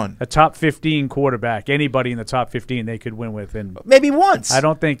consistently won. A top 15 quarterback. Anybody in the top 15 they could win with. And Maybe once. I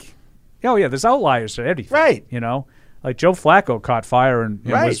don't think. Oh yeah, there's outliers to anything. Right. You know, like Joe Flacco caught fire and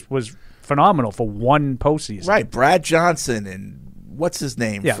Right. was phenomenal for one postseason. Right. Brad Johnson and what's his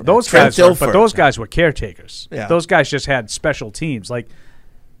name? Yeah, those Trent guys. But Dilfer. those guys were caretakers. Yeah. Those guys just had special teams, like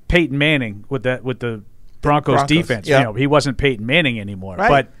Peyton Manning with the Broncos defense. yeah. You know, he wasn't Peyton Manning anymore. Right.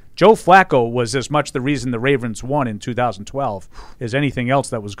 But Joe Flacco was as much the reason the Ravens won in 2012 as anything else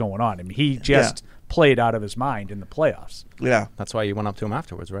that was going on. I mean, he just played out of his mind in the playoffs. Yeah. That's why you went up to him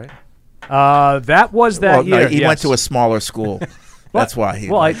afterwards, right? That was that Well, no, year. he yes. went to a smaller school. That's why he.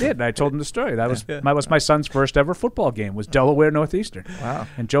 Well, I did. I told him the story. That was my son's first ever football game. Was Delaware Northeastern. Wow.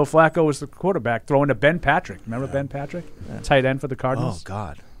 And Joe Flacco was the quarterback throwing to Ben Patrick. Remember Ben Patrick, tight end for the Cardinals? Oh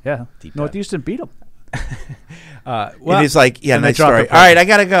God. Yeah. Deep Northeastern beat him. and he's like, yeah, and they nice dropped story. the All right, I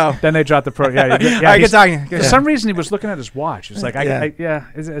gotta go. Then they dropped the pro. Yeah, I he's- get talking. For some reason, he was looking at his watch. It's like,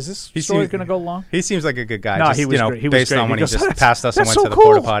 is this He story seems- going to go long? He seems like a good guy. No, just, he was you know, great. He was based great. on when He he goes, just passed us and "That's went so to the cool."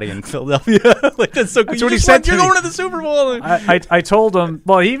 porta potty in Philadelphia. Like that's so cool. That's You what he just said went- to You're me. going to the Super Bowl. I told him.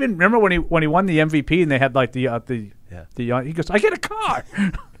 Well, he even remember when he won the MVP and they had like the he goes, I get a car.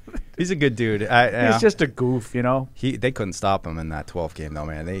 He's a good dude. He's just a goof, you know. They couldn't stop him in that 12 game though,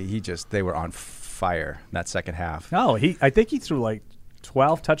 man. They were on fire that second half. No, I think he threw like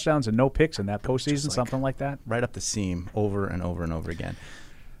 12 touchdowns and no picks in that postseason, something like that. Right up the seam, over and over and over again.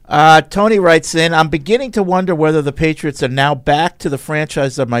 Tony writes in, I'm beginning to wonder whether the Patriots are now back to the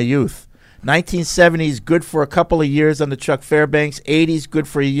franchise of my youth. 1970s, good for a couple of years under Chuck Fairbanks. 80s, good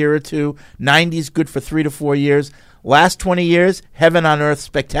for a year or two. 90s, good for 3 to 4 years. Last 20 years, heaven on earth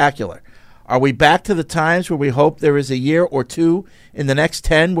spectacular. Are we back to the times where we hope there is a year or two in the next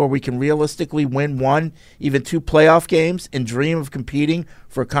 10 where we can realistically win 1, even 2 playoff games and dream of competing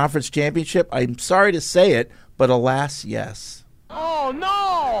for a conference championship? I'm sorry to say it, but alas, yes. Oh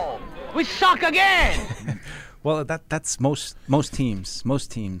no! We suck again! Well, that's most teams.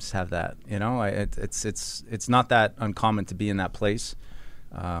 Most teams have that. You know, it's not that uncommon to be in that place.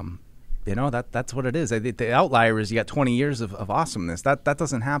 You know, that's what it is. The outlier is you got 20 years of awesomeness. That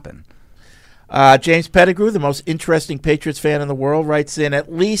doesn't happen. James Pettigrew, the most interesting Patriots fan in the world, writes in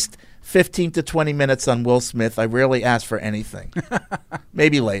at least 15 to 20 minutes on Will Smith. I rarely ask for anything.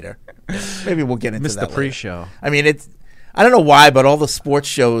 Maybe later. Maybe we'll get into Missed that the pre-show. I mean, I don't know why, but all the sports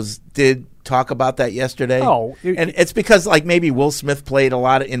shows did talk about that yesterday. Oh, and it's because like maybe Will Smith played a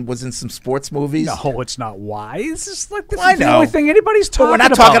lot and was in some sports movies. No, it's not why. It's just like this Well, I is the know. only thing anybody's talking But we're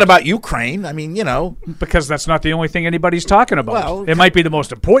not about. talking about Ukraine. I mean, you know. Because that's not the only thing anybody's talking about. Well, it might be the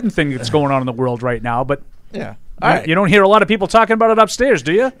most important thing that's going on in the world right now, but Yeah. All right. you don't hear a lot of people talking about it upstairs,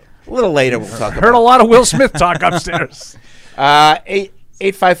 do you? A little later we'll talk about Heard a lot of Will Smith talk upstairs.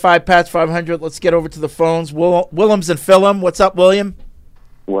 855-PATS-500. Let's get over to the phones. Willems and Philem. What's up, William?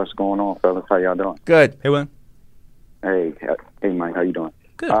 What's going on, fellas? How y'all doing? Good. Hey, William. Hey, Mike. How you doing?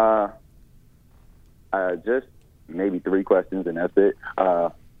 Good. Just maybe 3 questions, and that's it.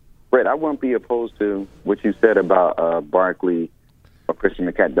 Brett, I wouldn't be opposed to what you said about Barkley or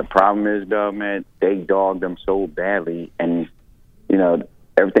Christian McCaffrey. The problem is, though, man, they dogged them so badly, and you know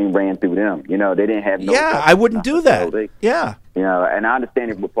everything ran through them. You know they didn't have no. Yeah, I wouldn't do that. So Yeah. you know, and I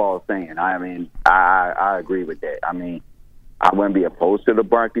understand what Paul's saying. I mean, I agree with that. I mean, I wouldn't be opposed to the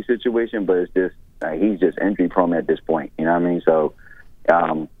Barkley situation, but it's just he's just injury prone at this point. You know what I mean? So,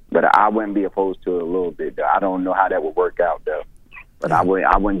 but I wouldn't be opposed to it a little bit. Though. I don't know how that would work out though. But I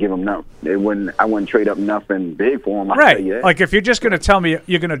wouldn't give him nothing. I wouldn't trade up nothing big for him. I'll tell you that. Like if you're just going to tell me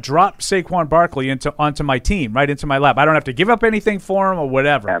you're going to drop Saquon Barkley onto my team, right into my lap, I don't have to give up anything for him or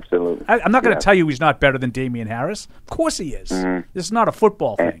whatever. Absolutely. I'm not going to tell you he's not better than Damian Harris. Of course he is. Mm-hmm. This is not a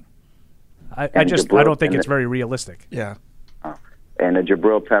football thing. I don't think it's very realistic. Yeah. And the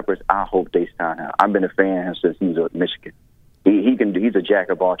Jabril Peppers, I hope they sign him. I've been a fan of him since he was at Michigan. He can do. He's a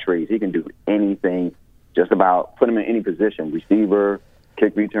jack of all trades. He can do anything. Just about put him in any position: receiver,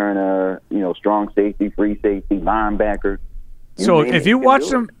 kick returner, strong safety, free safety, linebacker. So if you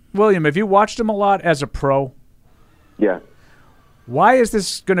watched him, William, if you watched him a lot as a pro, yeah. Why is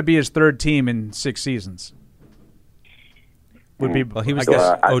this going to be his 3rd team in 6 seasons? Would be Well, he was I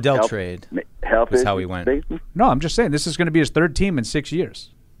guess. the Odell trade. Health was how he went. No, I'm just saying this is going to be his 3rd team in 6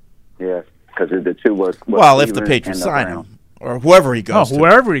 years. Yeah, because the 2 was Well, if the Cleveland Patriots and sign Browns. him or whoever he goes to.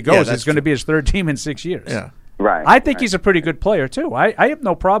 Wherever he Yeah, goes, that's it's going to true. be his 3rd team in 6 years. Yeah. Right. I think he's a pretty good player, too. I have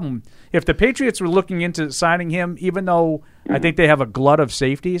no problem. If the Patriots were looking into signing him, even though I think they have a glut of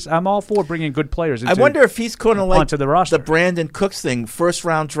safeties, I'm all for bringing good players into I wonder if he's kind of like onto the roster. the Brandon Cooks thing,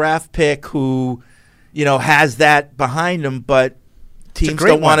 1st-round draft pick who, has that behind him, but teams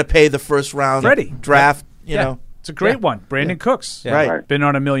don't want to pay the first round draft. You know, it's a great one. Brandon Cooks, right? Been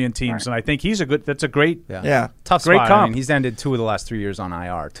on a million teams, and I think he's that's a great, tough great spot. comp. I mean, he's ended 2 of the last 3 years on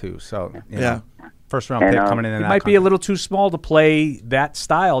IR too. So you know, first round pick coming in. He might be a little too small to play that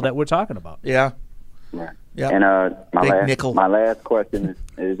style that we're talking about. Yeah. Yeah. And my last question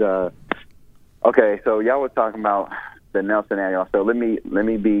is okay, so y'all were talking about the Nelson Aguilar. So let me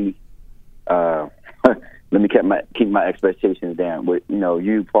be let me keep my expectations down. With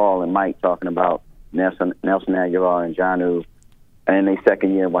you, Paul, and Mike talking about Nelson Aguilar and Jonnu and their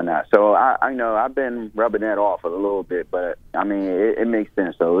second year and whatnot. So I know I've been rubbing that off a little bit, but I mean it makes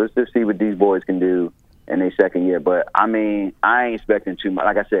sense. So let's just see what these boys can do in their second year. But I mean, I ain't expecting too much.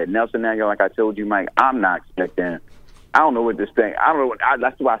 Like I said, Nelson Aguilar, like I told you, Mike, I'm not expecting. I don't know what this thing. I don't know.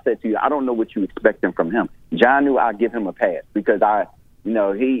 That's why I said to you, I don't know what you expecting from him. Jonnu, I'll give him a pass because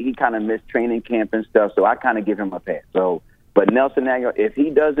he kind of missed training camp and stuff, so I kind of give him a pass. So, but Nelson Aguilar, if he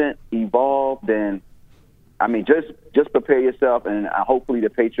doesn't evolve, then I mean, just prepare yourself, and hopefully the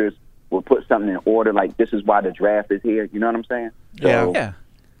Patriots will put something in order. Like this is why the draft is here. You know what I'm saying? So,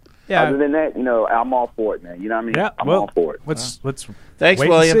 yeah. Other than that, I'm all for it, man. You know what I mean? Yeah, I'm all for it. Let's thanks, wait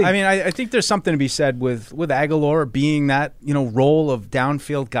William. and see. I mean, I think there's something to be said with Aguilar being that role of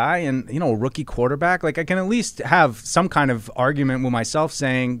downfield guy and a rookie quarterback. Like I can at least have some kind of argument with myself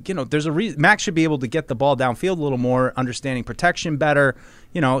saying there's a reason Max should be able to get the ball downfield a little more, understanding protection better.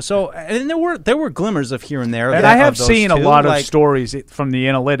 So and there were glimmers of here and there. And I have those seen a two. lot of stories from the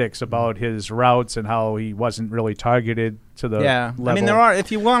analytics about his routes and how he wasn't really targeted to the level. I mean, there are.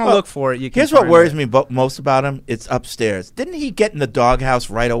 If you want to look for it, you can. Here's what worries me most about him. It's upstairs. Didn't he get in the doghouse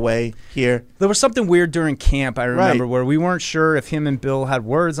right away here? There was something weird during camp. I remember where we weren't sure if him and Bill had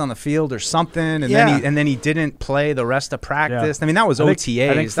words on the field or something, and then he didn't play the rest of practice. Yeah. I mean, that was OTAs.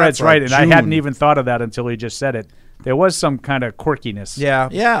 I think Fred's right, and I hadn't even thought of that until he just said it. There was some kind of quirkiness.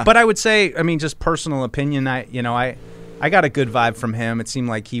 Yeah. But I would say, I mean, just personal opinion. I got a good vibe from him. It seemed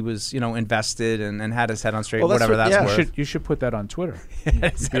like he was, invested and had his head on straight. Whatever that's worth. You should put that on Twitter.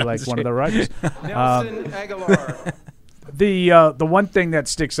 Be like one of the writers. Nelson Aguilar. The one thing that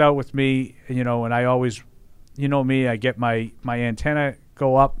sticks out with me, and I always, me, I get my antenna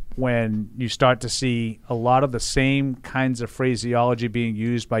go up when you start to see a lot of the same kinds of phraseology being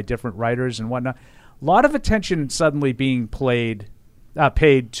used by different writers and whatnot. A lot of attention suddenly being paid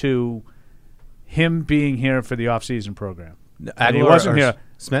to him being here for the off-season program. And he wasn't here.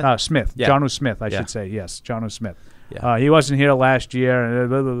 Smith. Yeah. Jonnu Smith, I should say. Yes, Jonnu Smith. Yeah. He wasn't here last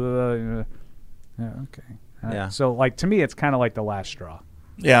year. Okay. So, to me, it's kind of like the last straw.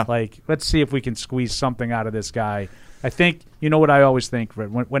 Yeah. Let's see if we can squeeze something out of this guy. I think, what I always think,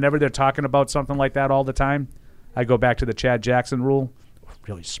 whenever they're talking about something like that all the time, I go back to the Chad Jackson rule.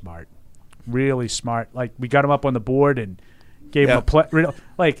 Really smart. We got him up on the board and gave him a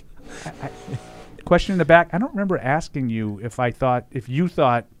play. Question in the back. I don't remember asking you if you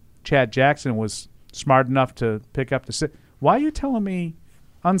thought Chad Jackson was smart enough to pick up the. Why are you telling me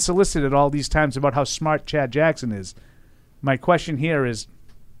unsolicited all these times about how smart Chad Jackson is? My question here is,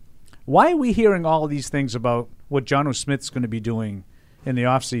 why are we hearing all of these things about what Jonnu Smith's going to be doing in the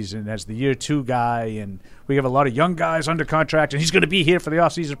offseason as the year 2 guy, and we have a lot of young guys under contract, and he's going to be here for the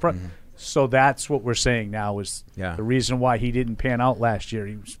offseason. So that's what we're saying now is the reason why he didn't pan out last year.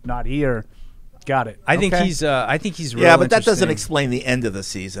 He was not here. Got it. I think he's real but that doesn't explain the end of the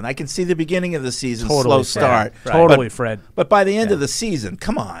season. I can see the beginning of the season, slow start. Right. Totally, Fred. But by the end of the season,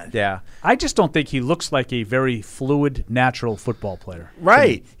 come on. Yeah. I just don't think he looks like a very fluid, natural football player.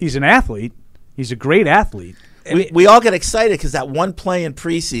 Right. He's an athlete. He's a great athlete. We all get excited because that one play in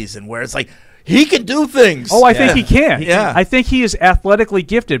preseason where it's like, he can do things. Oh, I think he can. Yeah. I think he is athletically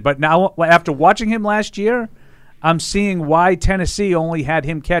gifted. But now, after watching him last year, I'm seeing why Tennessee only had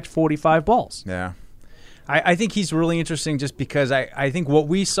him catch 45 balls. Yeah. I think he's really interesting just because I think what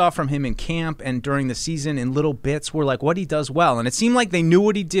we saw from him in camp and during the season in little bits were like what he does well. And it seemed like they knew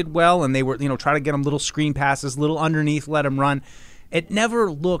what he did well, and they were, trying to get him little screen passes, little underneath, let him run. It never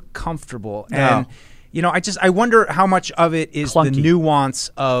looked comfortable. No. And I wonder how much of it is Clunky. The nuance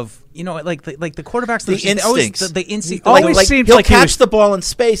of the quarterbacks, the instincts. The instinct. Always seems he'll like catch the ball in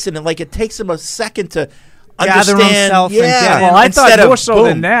space, and it takes him a second to gather understand. himself. And get Well, I thought more so boom.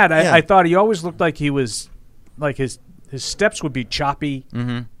 than that. I thought he always looked like he was his steps would be choppy.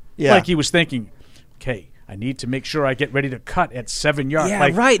 Mm-hmm. Yeah. Like he was thinking, okay, I need to make sure I get ready to cut at 7 yards. Yeah,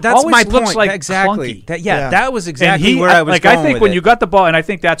 right. That's my point. Looks like exactly. Clunky. That was exactly where I was going I think with when it. you got the ball, and I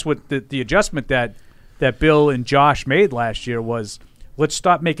think that's what the adjustment that Bill and Josh made last year was, let's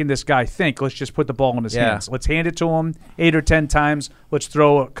stop making this guy think. Let's just put the ball in his hands. Let's hand it to him 8 or 10 times. Let's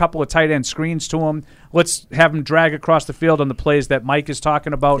throw a couple of tight end screens to him. let's have him drag across the field on the plays that Mike is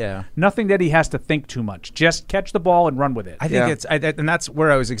talking about. Yeah. Nothing that he has to think too much. Just catch the ball and run with it. I think and that's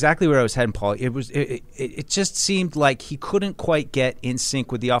where I was heading, Paul. It just seemed like he couldn't quite get in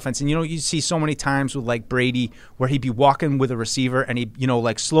sync with the offense. And you see so many times with like Brady where he'd be walking with a receiver and he'd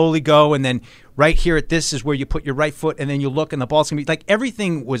like slowly go, and then right here at this is where you put your right foot, and then you look and the ball's gonna be like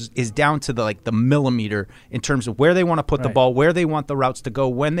everything is down to the millimeter in terms of where they want to put the ball, where they want the routes to go,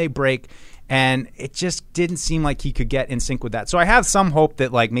 when they break. And it just didn't seem like he could get in sync with that. So I have some hope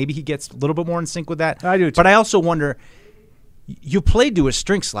that like maybe he gets a little bit more in sync with that. I do too. But I also wonder, you played to his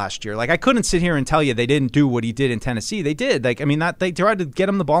strengths last year. Like I couldn't sit here and tell you they didn't do what he did in Tennessee. They did. Like they tried to get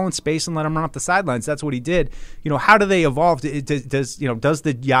him the ball in space and let him run up the sidelines. That's what he did. How do they evolve? Does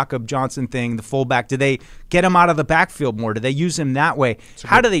the Jakob Johnson thing, the fullback? Do they get him out of the backfield more? Do they use him that way?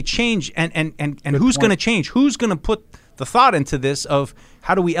 How do they change? And who's going to change? Who's going to put the thought into this of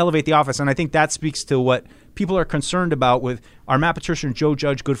how do we elevate the offense? And I think that speaks to what people are concerned about with our Matt Patricia and Joe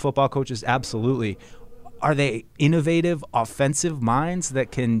Judge, good football coaches. Absolutely. Are they innovative offensive minds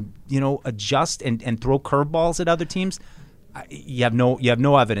that can, adjust and throw curveballs at other teams? You have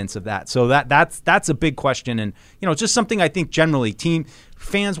no evidence of that. So that's a big question, and just something I think generally team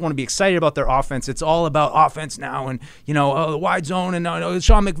fans want to be excited about their offense. It's all about offense now, and the wide zone and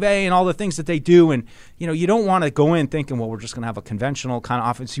Sean McVay and all the things that they do, and you don't want to go in thinking, well, we're just going to have a conventional kind of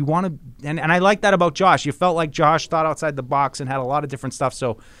offense. You want to, and I like that about Josh. You felt like Josh thought outside the box and had a lot of different stuff.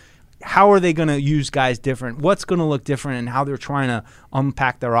 So how are they going to use guys different? What's going to look different, and how they're trying to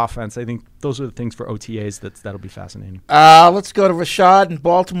unpack their offense? I think those are the things for OTAs that'll be fascinating. Let's go to Rashad in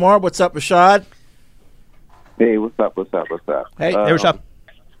Baltimore. What's up, Rashad? Hey, what's up? Hey, Rashad.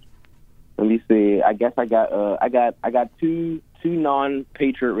 Let me see. I guess I got two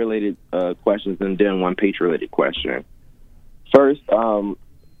non-Patriot related questions and then one Patriot related question. First, for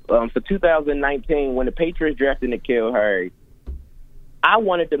 2019, when the Patriots drafted N'Keal Harry, I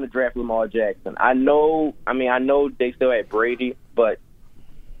wanted them to draft Lamar Jackson. I know they still had Brady, but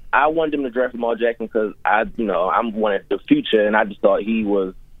I wanted them to draft Lamar Jackson because I'm wanted the future, and I just thought he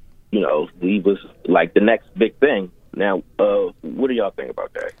was like the next big thing. Now, what do y'all think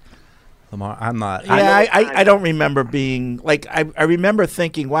about that? Lamar, I'm not. Yeah, I don't remember being like I remember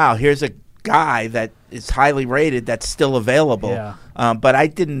thinking, wow, here's a guy that is highly rated that's still available. Yeah. But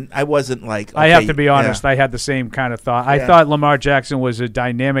I wasn't like. Okay, I have to be honest. I had the same kind of thought. I thought Lamar Jackson was a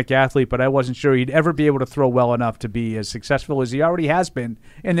dynamic athlete, but I wasn't sure he'd ever be able to throw well enough to be as successful as he already has been.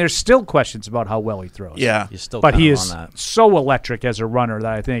 And there's still questions about how well he throws. Yeah, but he is so electric as a runner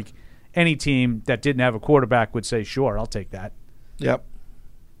that I think any team that didn't have a quarterback would say, "Sure, I'll take that." Yep.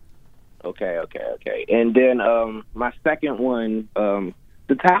 Okay. And then my second one,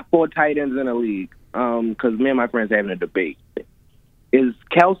 the top 4 tight ends in the league, because me and my friends are having a debate, is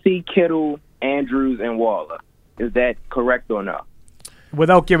Kelsey, Kittle, Andrews, and Waller. Is that correct or no?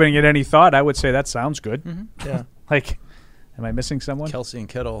 Without giving it any thought, I would say that sounds good. Mm-hmm. Yeah. Am I missing someone? Kelsey and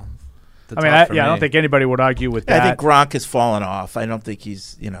Kittle. I don't think anybody would argue with that. I think Gronk has fallen off. I don't think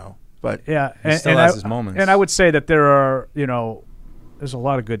he's, but yeah, he still has his moments. And I would say that there are, there's a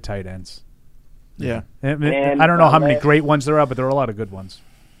lot of good tight ends. Yeah. And I don't know how many great ones there are, but there are a lot of good ones.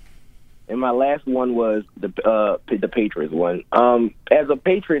 And my last one was the Patriots one. As a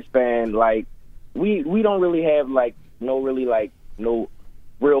Patriots fan, we don't really have no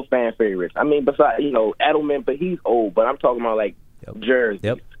real fan favorites. I mean, besides Edelman, but he's old. But I'm talking about jerseys.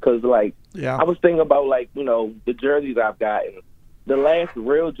 Yep. Because I was thinking about the jerseys I've gotten. The last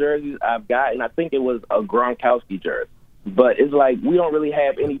real jerseys I've gotten, I think it was a Gronkowski jersey. But it's we don't really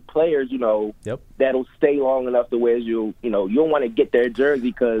have any players, that'll stay long enough to where you don't want to get their jersey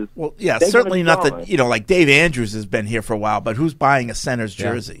because certainly not that like Dave Andrews has been here for a while, but who's buying a center's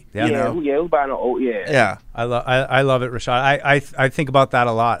jersey? Who's buying an old yeah. I love it, Rashad. I think about that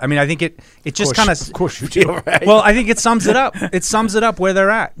a lot. I mean, I think it just kind of course you do. Right? Well, I think it sums it up. It sums it up where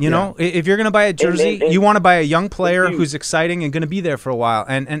they're at. Know, if you're going to buy a jersey, you want to buy a young player who's exciting and going to be there for a while.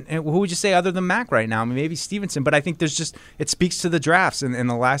 And who would you say other than Mac right now? I mean, maybe Stevenson, but I think there's just it speaks to the drafts and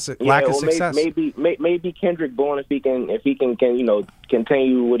the lack of success. Maybe Kendrick Bourne if he can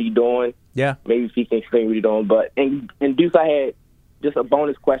continue what he's doing. Yeah, maybe if he can continue what he's doing. But and Deuce, I had just a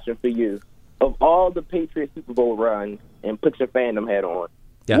bonus question for you. Of all the Patriots Super Bowl runs, and put your fandom hat on,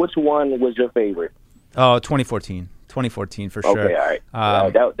 which one was your favorite? Oh, 2014. 2014 for sure. Okay, all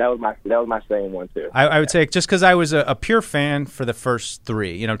right. That was my same one too. I would say just because I was a pure fan for the first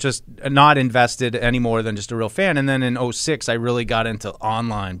 3, just not invested any more than just a real fan. And then in 2006, I really got into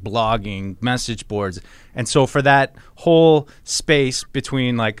online blogging, message boards, and so for that whole space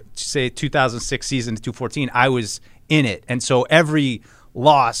between say 2006 season to 2014, I was in it, and so every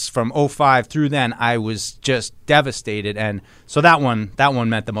loss from 05 through then, I was just devastated. And so that one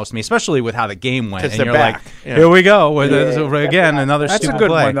meant the most to me, especially with how the game went. And you're back. like, here we go. Again, another That's stupid a good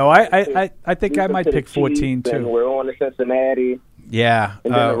play. one, though. I think I might pick 14, Then too. we're on to Cincinnati. Yeah.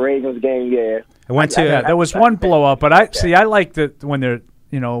 And then the Ravens game, I went to there was one blowout, but I like that when they're,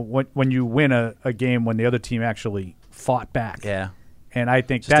 when you win a game when the other team actually fought back. Yeah. And I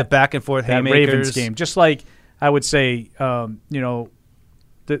think just a back and forth that haymakers. Ravens game, just like I would say, the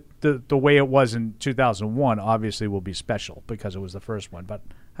way it was in 2001 obviously will be special because it was the first one. But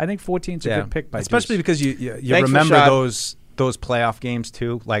I think 14's a good pick, especially because you Thanks remember those playoff games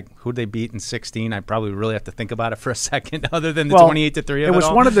too. Like who they beat in 16. I probably really have to think about it for a second, other than the 28-3. It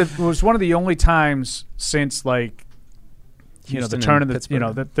was one of the only times since like Houston the turn of the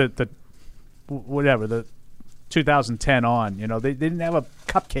the 2010 on. They didn't have a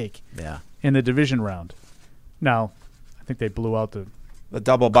cupcake. In the division round. Now, I think they blew out the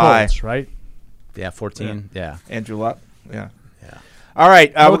double bye, Colts, right? Yeah, 14. Yeah. Andrew Luck. Yeah. All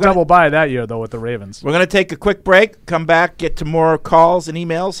right. We're double bye that year, though, with the Ravens. We're going to take a quick break, come back, get to more calls and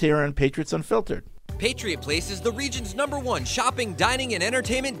emails here on Patriots Unfiltered. Patriot Place is the region's #1 shopping, dining, and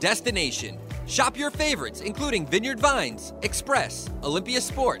entertainment destination. Shop your favorites, including Vineyard Vines, Express, Olympia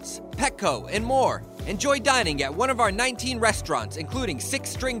Sports, Petco, and more. Enjoy dining at one of our 19 restaurants, including 6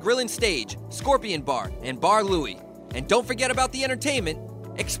 String Grill and Stage, Scorpion Bar, and Bar Louie. And don't forget about the entertainment.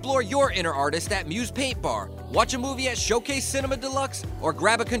 Explore your inner artist at Muse Paint Bar, watch a movie at Showcase Cinema Deluxe, or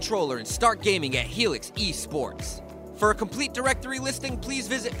grab a controller and start gaming at Helix eSports. For a complete directory listing, please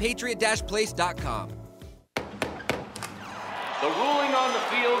visit patriot-place.com. The ruling on the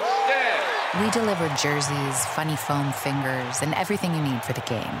field stands. We deliver jerseys, funny foam fingers, and everything you need for the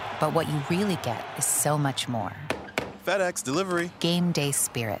game. But what you really get is so much more. FedEx Delivery. Game day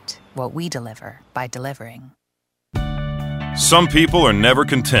spirit. What we deliver by delivering. Some people are never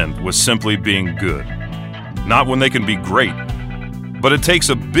content with simply being good. Not when they can be great. But it takes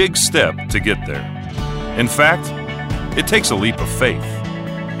a big step to get there. In fact, it takes a leap of faith,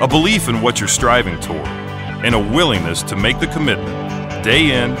 a belief in what you're striving toward, and a willingness to make the commitment, day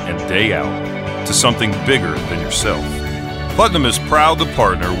in and day out, to something bigger than yourself. Putnam is proud to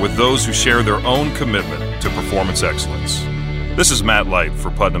partner with those who share their own commitment to performance excellence. This is Matt Light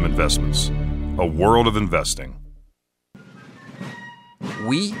for Putnam Investments, a world of investing.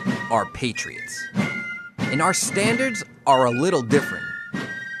 We are Patriots, and our standards are a little different.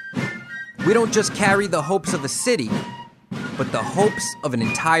 We don't just carry the hopes of a city, but the hopes of an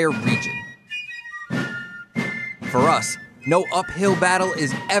entire region. For us, no uphill battle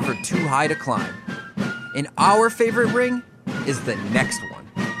is ever too high to climb. And our favorite ring is the next one.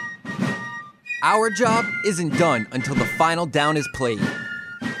 Our job isn't done until the final down is played.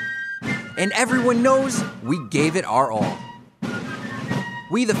 And everyone knows we gave it our all.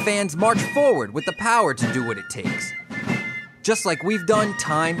 We the fans march forward with the power to do what it takes. Just like we've done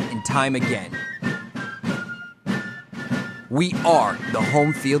time and time again. We are the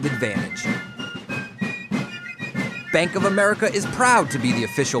home field advantage. Bank of America is proud to be the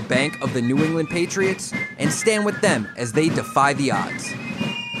official bank of the New England Patriots and stand with them as they defy the odds.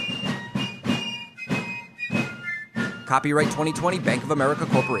 Copyright 2020 Bank of America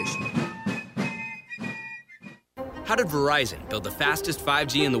Corporation. How did Verizon build the fastest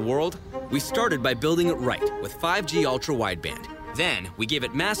 5G in the world? We started by building it right with 5G Ultra Wideband. Then we gave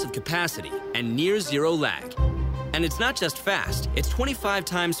it massive capacity and near zero lag. And it's not just fast, it's 25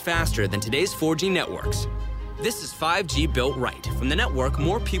 times faster than today's 4G networks. This is 5G built right from the network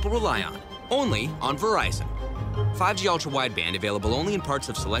more people rely on, only on Verizon. 5G Ultra Wideband available only in parts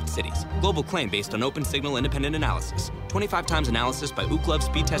of select cities. Global claim based on open signal independent analysis. 25 times analysis by Ookla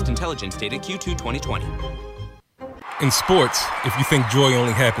Speed Test Intelligence data Q2 2020. In sports, if you think joy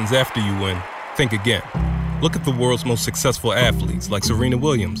only happens after you win, think again. Look at the world's most successful athletes like Serena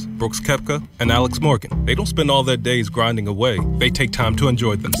Williams, Brooks Koepka, and Alex Morgan. They don't spend all their days grinding away. They take time to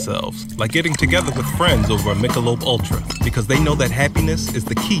enjoy themselves, like getting together with friends over a Michelob Ultra, because they know that happiness is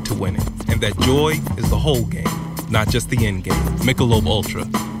the key to winning, and that joy is the whole game, not just the end game. Michelob Ultra.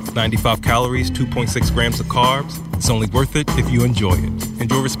 95 calories, 2.6 grams of carbs. It's only worth it if you enjoy it.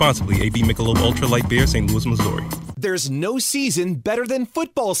 Enjoy responsibly. AB Michelob Ultra Light Beer, St. Louis, Missouri. There's no season better than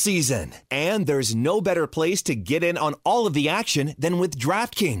football season. And there's no better place to get in on all of the action than with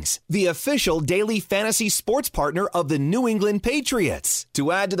DraftKings, the official daily fantasy sports partner of the New England Patriots.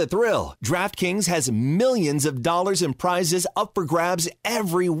 To add to the thrill, DraftKings has millions of dollars in prizes up for grabs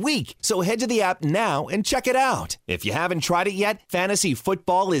every week. So head to the app now and check it out. If you haven't tried it yet, fantasy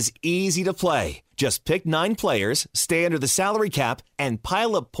football is easy to play. Just pick 9 players, stay under the salary cap, and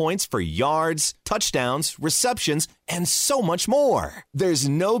pile up points for yards, touchdowns, receptions, and so much more. There's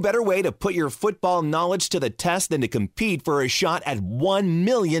no better way to put your football knowledge to the test than to compete for a shot at $1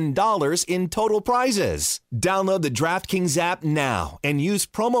 million in total prizes. Download the DraftKings app now and use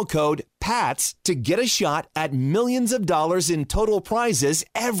promo code PATS to get a shot at millions of dollars in total prizes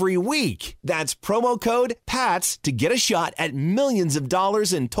every week. That's promo code PATS to get a shot at millions of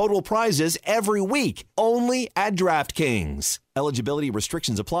dollars in total prizes every week, only at DraftKings. Eligibility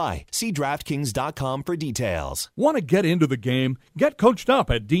restrictions apply. See DraftKings.com for details. Want to get into the game? Get coached up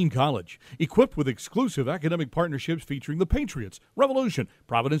at Dean College. Equipped with exclusive academic partnerships featuring the Patriots, Revolution,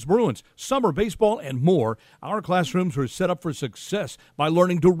 Providence Bruins, summer baseball, and more, our classrooms are set up for success by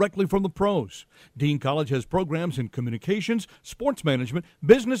learning directly from the pros. Dean College has programs in communications, sports management,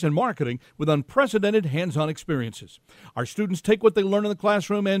 business, and marketing with unprecedented hands-on experiences. Our students take what they learn in the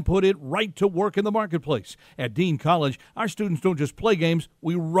classroom and put it right to work in the marketplace. At Dean College, our students don't just play games,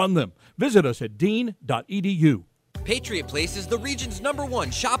 we run them. Visit us at dean.edu. Patriot Place is the region's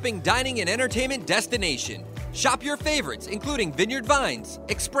 #1 shopping, dining, and entertainment destination. Shop your favorites, including Vineyard Vines,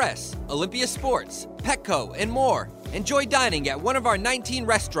 Express, Olympia Sports, Petco, and more. Enjoy dining at one of our 19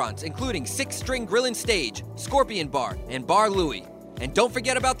 restaurants, including 6 String Grill and Stage, Scorpion Bar, and Bar Louie. And don't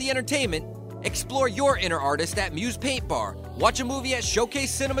forget about the entertainment. Explore your inner artist at Muse Paint Bar, watch a movie at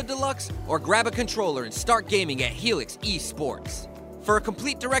Showcase Cinema Deluxe, or grab a controller and start gaming at Helix Esports. For a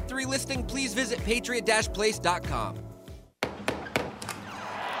complete directory listing, please visit patriot-place.com. The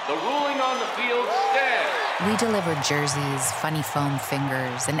ruling on the field stands. We deliver jerseys, funny foam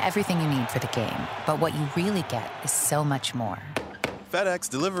fingers, and everything you need for the game. But what you really get is so much more. FedEx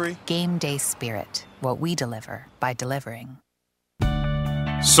Delivery. Game day spirit. What we deliver by delivering.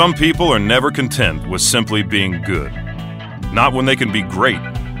 Some people are never content with simply being good. Not when they can be great.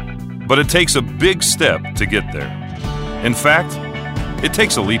 But it takes a big step to get there. In fact, it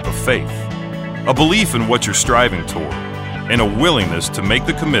takes a leap of faith, a belief in what you're striving toward, and a willingness to make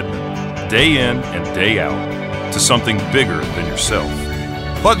the commitment, day in and day out, to something bigger than yourself.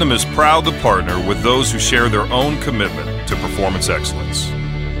 Putnam is proud to partner with those who share their own commitment to performance excellence.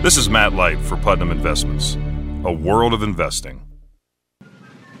 This is Matt Light for Putnam Investments, a world of investing.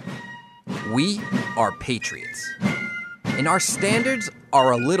 We are Patriots, and our standards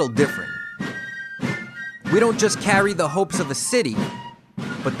are a little different. We don't just carry the hopes of a city,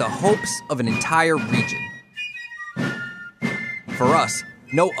 but the hopes of an entire region. For us,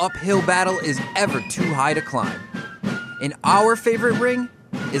 no uphill battle is ever too high to climb. And our favorite ring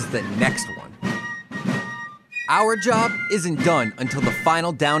is the next one. Our job isn't done until the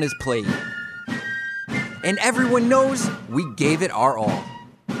final down is played. And everyone knows we gave it our all.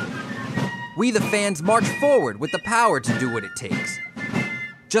 We, the fans, march forward with the power to do what it takes.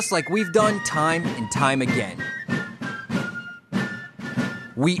 Just like we've done time and time again.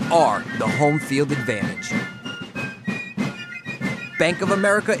 We are the home field advantage. Bank of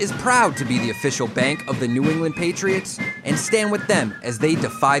America is proud to be the official bank of the New England Patriots and stand with them as they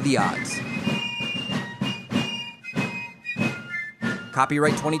defy the odds.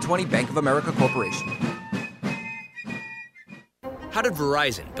 Copyright 2020 Bank of America Corporation. How did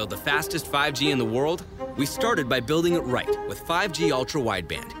Verizon build the fastest 5G in the world? We started by building it right with 5G Ultra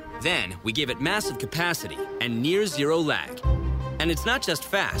Wideband. Then we gave it massive capacity and near zero lag. And it's not just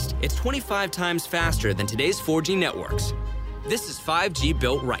fast, it's 25 times faster than today's 4G networks. This is 5G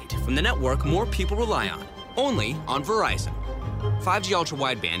built right from the network more people rely on, only on Verizon. 5G Ultra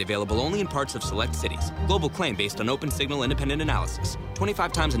Wideband available only in parts of select cities. Global claim based on open signal independent analysis.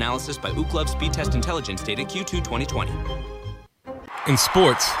 25 times analysis by Ookla Speed Test Intelligence data Q2 2020. In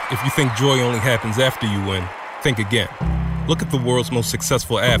sports, if you think joy only happens after you win, think again. Look at the world's most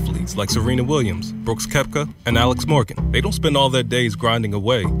successful athletes like Serena Williams, Brooks Koepka, and Alex Morgan. They don't spend all their days grinding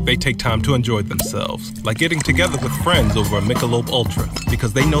away. They take time to enjoy themselves, like getting together with friends over a Michelob Ultra,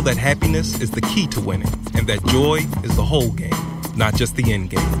 because they know that happiness is the key to winning, and that joy is the whole game, not just the end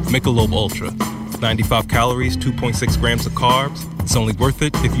game. Michelob Ultra. 95 calories, 2.6 grams of carbs. It's only worth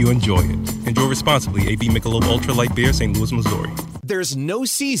it if you enjoy it. Enjoy responsibly. AB Michelob Ultra Light Beer, St. Louis, Missouri. There's no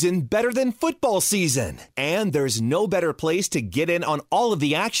season better than football season. And there's no better place to get in on all of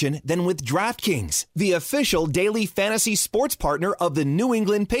the action than with DraftKings, the official daily fantasy sports partner of the New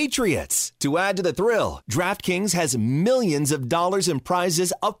England Patriots. To add to the thrill, DraftKings has millions of dollars in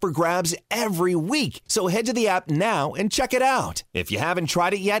prizes up for grabs every week. So head to the app now and check it out. If you haven't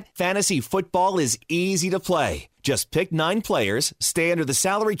tried it yet, fantasy football is easy to play. Just pick 9 players, stay under the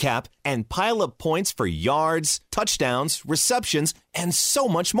salary cap, and pile up points for yards, touchdowns, receptions, and so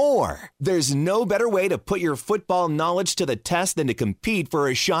much more. There's no better way to put your football knowledge to the test than to compete for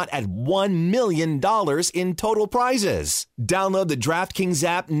a shot at $1 million in total prizes. Download the DraftKings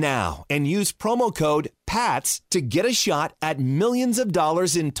app now and use promo code PATS to get a shot at millions of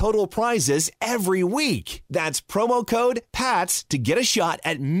dollars in total prizes every week. That's promo code PATS to get a shot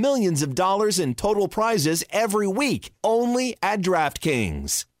at millions of dollars in total prizes every week, only at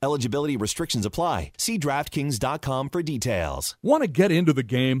DraftKings. Eligibility restrictions apply. See DraftKings.com for details. Want to get into the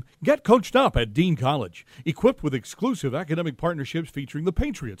game? Get coached up at Dean College. Equipped with exclusive academic partnerships featuring the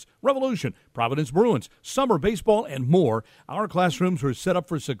Patriots, Revolution, Providence Bruins, summer baseball, and more, our classrooms are set up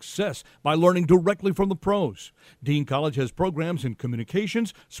for success by learning directly from the pros. Dean College has programs in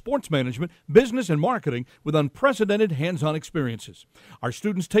communications, sports management, business, and marketing with unprecedented hands-on experiences. Our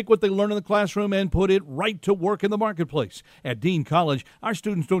students take what they learn in the classroom and put it right to work in the marketplace. At Dean College, our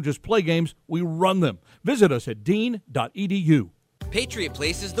students don't just play games, we run them. Visit us at dean.edu. Patriot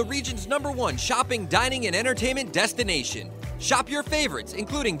Place is the region's #1 shopping, dining, and entertainment destination. Shop your favorites,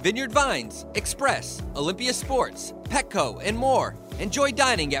 including Vineyard Vines, Express, Olympia Sports, Petco, and more. Enjoy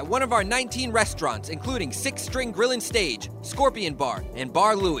dining at one of our 19 restaurants, including 6 String Grill and Stage, Scorpion Bar, and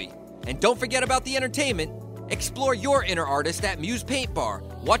Bar Louie. And don't forget about the entertainment. Explore your inner artist at Muse Paint Bar,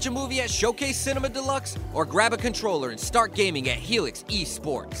 watch a movie at Showcase Cinema Deluxe, or grab a controller and start gaming at Helix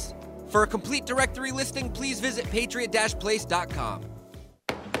eSports. For a complete directory listing, please visit patriot-place.com.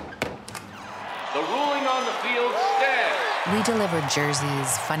 The ruling on the field stands. We deliver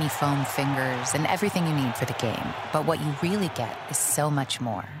jerseys, funny foam fingers, and everything you need for the game. But what you really get is so much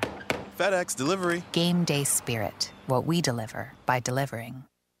more. FedEx Delivery. Game day spirit. What we deliver by delivering.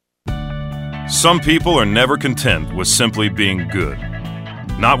 Some people are never content with simply being good.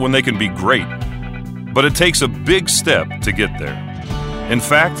 Not when they can be great. But it takes a big step to get there. In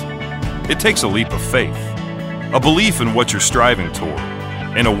fact, it takes a leap of faith, a belief in what you're striving toward,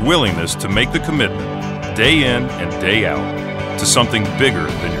 and a willingness to make the commitment, day in and day out, to something bigger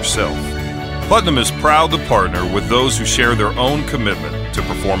than yourself. Putnam is proud to partner with those who share their own commitment to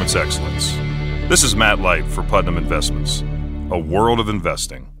performance excellence. This is Matt Light for Putnam Investments, a world of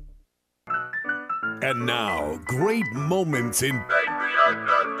investing. And now, great moments in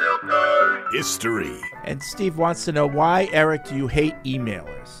history. And Steve wants to know, why, Eric, do you hate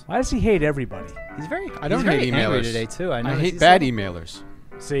emailers? Why does he hate everybody? He's very. I don't he's very hate angry emailers today too. I hate bad emailers.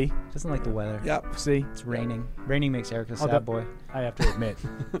 See, doesn't like the weather. Yep. See, it's raining. Raining makes Eric a sad boy. I have to admit,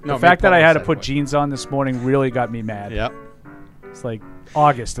 No, the fact that I had to sad put boy. jeans on this morning really got me mad. Yep. It's like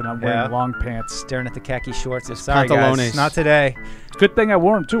August and I'm wearing long pants, staring at the khaki shorts. Sorry, pantalones. guys, not today. Good thing I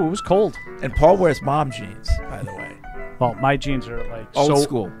wore them too. It was cold. And Paul wears mom jeans, by the way. Well, my jeans are like Old so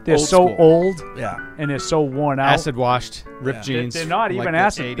school. They're Old so school. old, Yeah. and they're so worn out. Acid washed, ripped jeans. They're not from, even like, the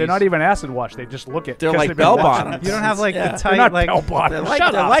acid. They're 80s. not even acid washed. They just look it. They're 'cause like they've been bell washing bottoms. them. You don't have like Yeah. the tight They're not like. bell bottoms.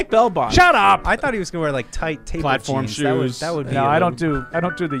 They're like bell bottoms. Shut up! I thought he was gonna wear like tight tapered Platform jeans. shoes. That would be. No, a I don't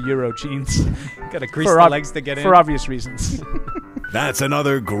little- do the Euro jeans. Gotta grease For the ob- legs to get in. for obvious reasons. That's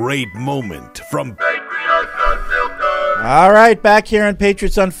another great moment from All right, back here on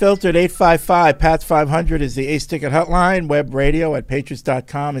Patriots Unfiltered, 855-PATS-500 is the Ace Ticket hotline. Web radio at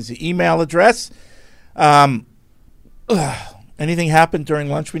patriots.com is the email address. Anything happened during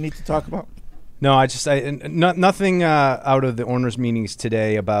lunch we need to talk about? No, nothing out of the owners' meetings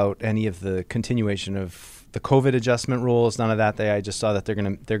today about any of the continuation of the COVID adjustment rules. None of that. I just saw that they're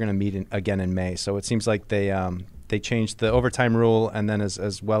gonna meet again in May. So it seems like they changed the overtime rule, and then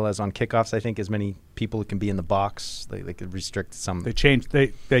as well as on kickoffs, I think as many people can be in the box. They could restrict some. They changed.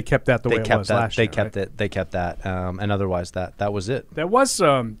 They kept that the way it was last year. They kept that, and otherwise that was it. There was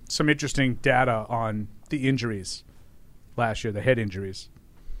some interesting data on the injuries last year, the head injuries.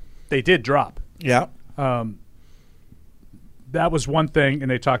 They did drop. Yeah. That was one thing,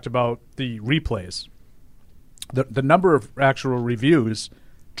 and they talked about the replays. The number of actual reviews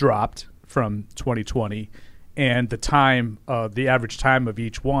dropped from 2020, and the average time of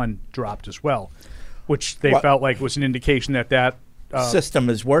each one dropped as well, which they felt like was an indication that system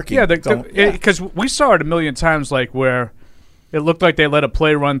is working. Yeah, because we saw it a million times, like where it looked like they let a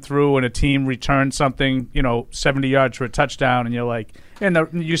play run through and a team returned something, 70 yards for a touchdown, and you're like,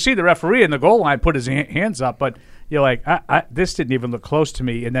 you see the referee in the goal line put his hands up, but you're like, this didn't even look close to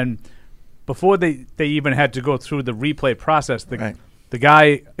me. And then before they even had to go through the replay process, the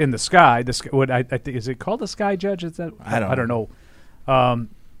guy in the sky, is it called the sky judge? Is that I don't know.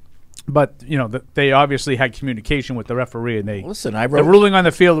 But they obviously had communication with the referee, and the ruling on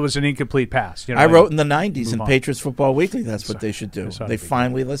the field was an incomplete pass. I wrote in the 90s in Patriots Football Weekly that's what they should do. They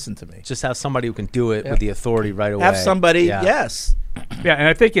finally listened to me. Just have somebody who can do it with the authority right away. Have somebody, yes. Yeah, and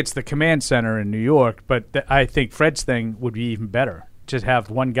I think it's the command center in New York, but I think Fred's thing would be even better. Just have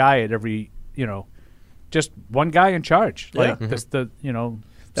one guy at every, just one guy in charge. Yeah. Like the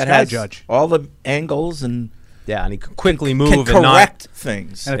that sky has judge. all the angles and and he can quickly move can and correct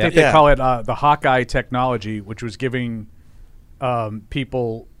things. And I think they call it the Hawkeye technology, which was giving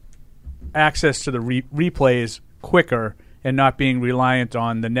people access to the replays quicker and not being reliant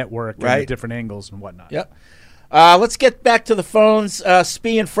on the network and the different angles and whatnot. Yep. Let's get back to the phones.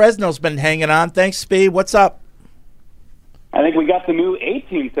 Spee in Fresno's been hanging on. Thanks, Spee. What's up? I think we got the new A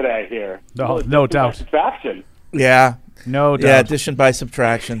team today here. No doubt. Subtraction. Yeah. No doubt. Yeah, addition by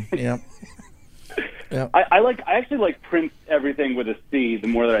subtraction. Yeah. Yeah. I actually like Prince everything with a C. The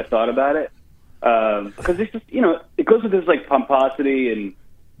more that I thought about it, because it's just it goes with his like pomposity and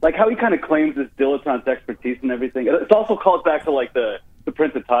like how he kind of claims this dilettante expertise and everything. It also calls back to like the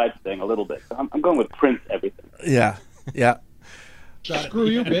Prince of Tides thing a little bit. So I'm going with Prince everything. Yeah. Yeah. Screw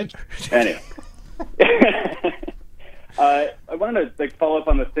you, bitch. Anyway. I wanted to follow up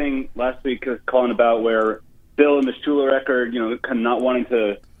on the thing last week, calling about where Bill and the Schuler record, kind of not wanting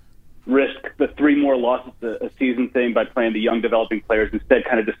to risk the 3 more losses a season thing by playing the young developing players, instead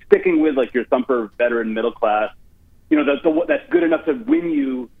kind of just sticking with like your thumper veteran middle class, that's good enough to win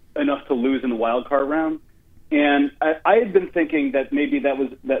you enough to lose in the wild card round. And I had been thinking that maybe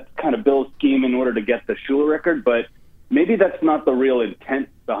that's kind of Bill's scheme in order to get the Schuler record, but maybe that's not the real intent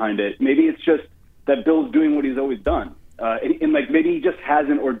behind it. Maybe it's just that Bill's doing what he's always done. And maybe he just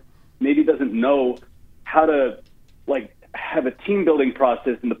hasn't, or maybe doesn't know how to have a team building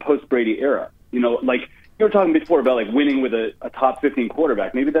process in the post Brady era. Like you were talking before about like winning with a top 15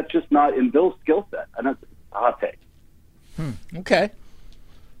 quarterback. Maybe that's just not in Bill's skill set. I don't. It's a hot take. Okay.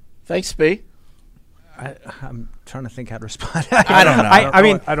 Thanks, Spee. I'm trying to think how to respond. I don't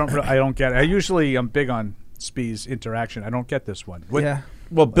know. I don't get it. I usually am big on Spee's interaction. I don't get this one.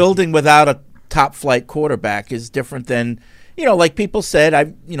 Well, building without a top flight quarterback is different than, like people said.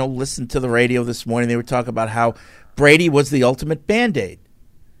 I listened to the radio this morning. They were talking about how Brady was the ultimate Band-Aid.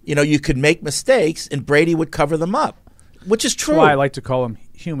 You could make mistakes and Brady would cover them up, which is true. That's why I like to call him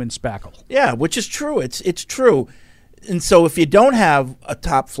human spackle. Yeah, which is true. It's true. And so if you don't have a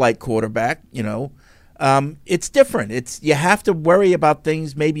top flight quarterback, it's different. You have to worry about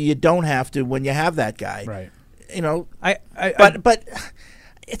things maybe you don't have to when you have that guy. Right. But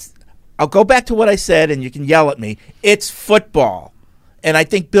it's. I'll go back to what I said, and you can yell at me. It's football, and I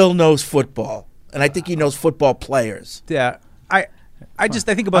think Bill knows football, and I think he knows football players. Yeah, I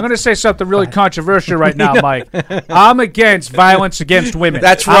think about. I'm going to say something really controversial right now, Mike. I'm against violence against women.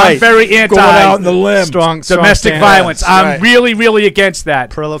 That's right. I'm very anti going out on the limb. Domestic violence. I'm really, really against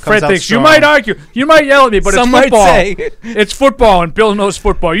that. Fred thinks you might argue, you might yell at me, but Some it's football. might say. It's football, and Bill knows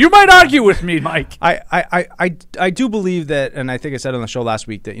football. You might argue with me, Mike. I do believe that, and I think I said on the show last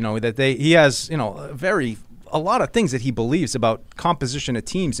week that he has a lot of things that he believes about composition of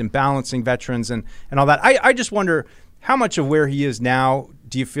teams and balancing veterans and all that. I just wonder how much of where he is now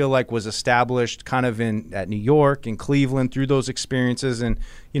do you feel like was established kind of at New York and Cleveland through those experiences, and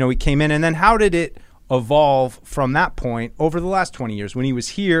he came in, and then how did it evolve from that point over the last 20 years? When he was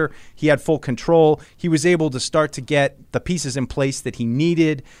here, he had full control. He was able to start to get the pieces in place that he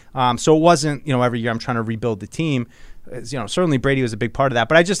needed. So it wasn't, every year I'm trying to rebuild the team. Certainly Brady was a big part of that.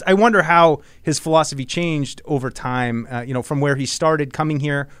 But I wonder how his philosophy changed over time, from where he started coming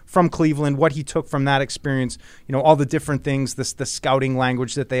here from Cleveland, what he took from that experience, all the different things, the scouting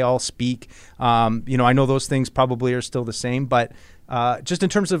language that they all speak. I know those things probably are still the same, but just in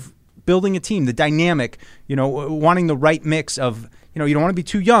terms of building a team, the dynamic, wanting the right mix of, you don't want to be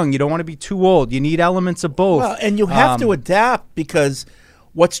too young, you don't want to be too old, you need elements of both. Well, and you have to adapt because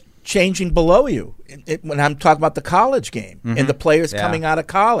what's changing below you. When I'm talking about the college game and the players coming out of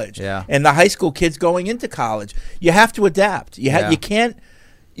college and the high school kids going into college, you have to adapt. You can't,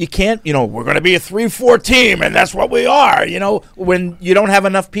 we're going to be a 3-4 team and that's what we are, when you don't have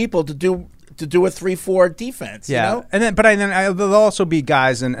enough people to do a 3-4 defense. And then there'll also be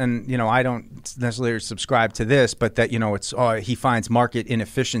guys, and I don't necessarily subscribe to this, but that it's he finds market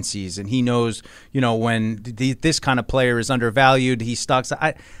inefficiencies, and he knows when this kind of player is undervalued, he stocks.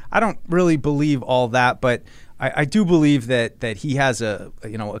 I don't really believe all that, but I do believe that he has a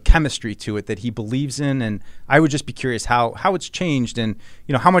chemistry to it that he believes in, and I would just be curious how it's changed, and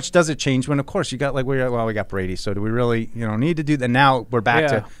how much does it change when, of course, you got we got Brady, so do we really need to do that? Now we're back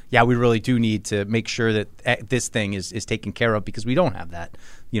to we really do need to make sure that this thing is taken care of because we don't have that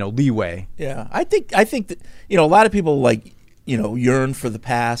leeway. Yeah, I think that a lot of people yearn for the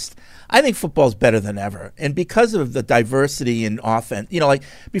past. I think football's better than ever, and because of the diversity in offense, like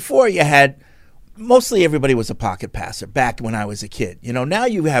before you had mostly everybody was a pocket passer back when I was a kid. Now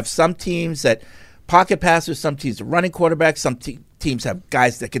you have some teams that pocket passers, some teams are running quarterbacks, some teams have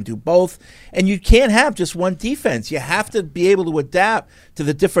guys that can do both, and you can't have just one defense. You have to be able to adapt to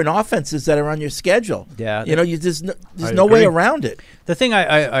the different offenses that are on your schedule. Yeah, there's no way around it. The thing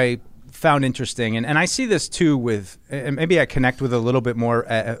I found interesting, and I see this too with, and maybe I connect with a little bit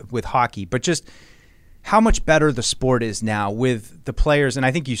more with hockey, but just how much better the sport is now with the players, and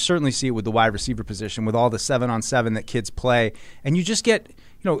I think you certainly see it with the wide receiver position, with all the 7-on-7 that kids play, and you just get,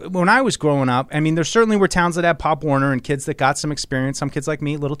 when I was growing up, I mean, there certainly were towns that had Pop Warner and kids that got some experience. Some kids like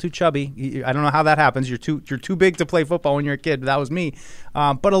me, a little too chubby. I don't know how that happens. You're too big to play football when you're a kid. That was me.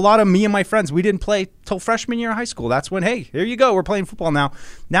 But a lot of me and my friends, we didn't play till freshman year of high school. That's when, hey, here you go. We're playing football now.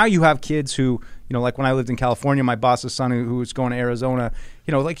 Now you have kids who, like when I lived in California, my boss's son who was going to Arizona,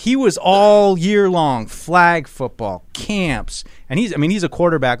 like he was all year long, flag football, camps. And he's a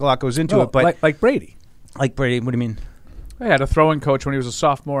quarterback. A lot goes into it. But like Brady. Like Brady, what do you mean? I had a throwing coach when he was a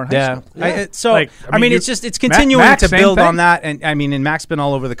sophomore in high school. It's continuing to build on that. And and Mac's been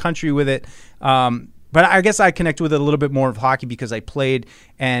all over the country with it. But I guess I connect with it a little bit more of hockey because I played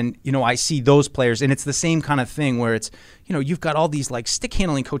and, I see those players. And it's the same kind of thing where it's, you've got all these like stick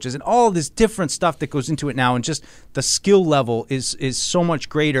handling coaches and all this different stuff that goes into it now. And just the skill level is so much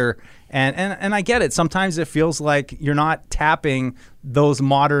greater. And I get it. Sometimes it feels like you're not tapping those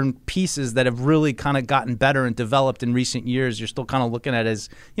modern pieces that have really kind of gotten better and developed in recent years. You're still kind of looking at it as,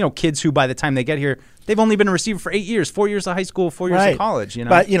 kids who by the time they get here, they've only been a receiver for 8 years, 4 years of high school, 4 years of college.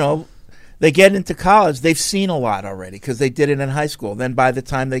 But, they get into college, they've seen a lot already because they did it in high school. Then by the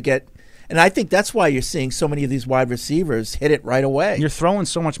time they get – and I think that's why you're seeing so many of these wide receivers hit it right away. You're throwing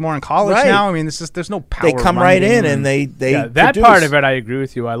so much more in college now. I mean, there's no power. They come right in and they that produce. Part of it, I agree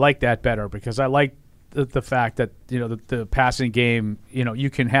with you. I like that better because I like the fact that, the passing game, you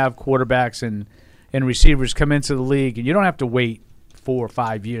can have quarterbacks and receivers come into the league and you don't have to wait 4 or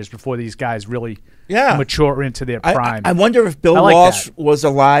 5 years before these guys really mature into their prime. I wonder if Bill Walsh was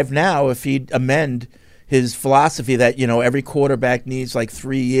alive now, if he'd amend his philosophy that, every quarterback needs like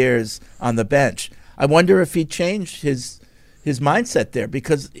 3 years on the bench. I wonder if he changed his mindset there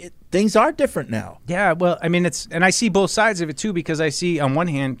because things are different now. Yeah, well, and I see both sides of it too because I see on one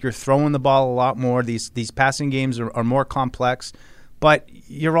hand you're throwing the ball a lot more. These passing games are more complex, but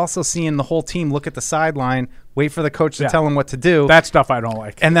you're also seeing the whole team look at the sideline, wait for the coach to tell them what to do. That stuff I don't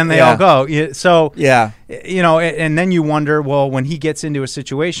like. And then they all go. So, and then you wonder, well, when he gets into a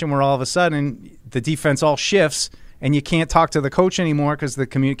situation where all of a sudden the defense all shifts and you can't talk to the coach anymore because the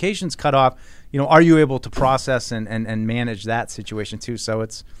communication's cut off, are you able to process and manage that situation too? So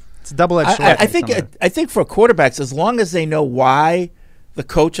it's a double-edged sword. I think for quarterbacks, as long as they know why the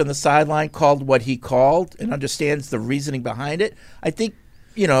coach on the sideline called what he called and understands the reasoning behind it, I think,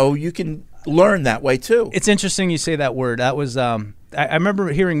 you can learn that way too. It's interesting you say that word. That was I remember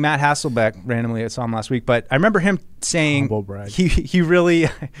hearing Matt Hasselbeck randomly. I saw him last week, but I remember him saying he really,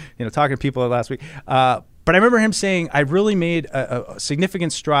 talking to people last week. But I remember him saying, I really made a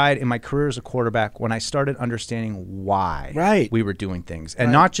significant stride in my career as a quarterback when I started understanding why we were doing things.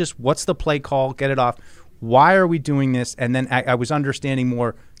 And not just what's the play call, get it off. Why are we doing this? And then I was understanding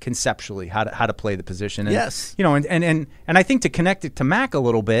more conceptually how to play the position. And, yes. And I think to connect it to Mac a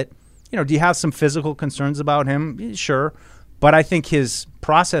little bit, do you have some physical concerns about him? Sure. But I think his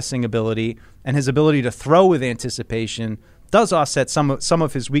processing ability and his ability to throw with anticipation does offset some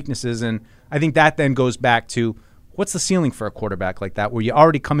of his weaknesses. And I think that then goes back to what's the ceiling for a quarterback like that, where you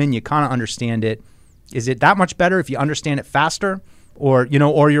already come in, you kind of understand it. Is it that much better if you understand it faster, or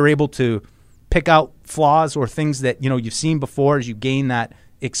you're able to pick out flaws or things that you've seen before as you gain that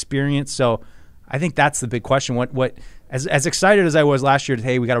experience? So I think that's the big question. What as excited as I was last year,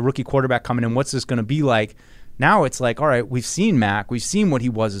 hey, we got a rookie quarterback coming in. What's this going to be like? Now it's like, all right, we've seen Mac, we've seen what he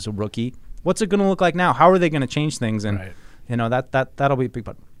was as a rookie. What's it going to look like now? How are they going to change things? And that'll be a big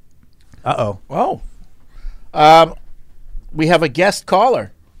part. We have a guest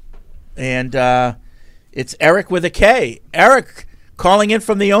caller, and it's Eric with a K. Eric, calling in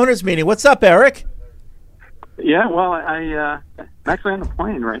from the owners' meeting. What's up, Eric? Yeah, well, I'm actually on a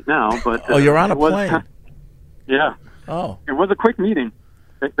plane right now, but you're on a plane. Yeah. Oh, it was a quick meeting.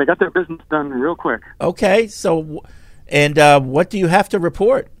 They got their business done real quick. Okay, so, and what do you have to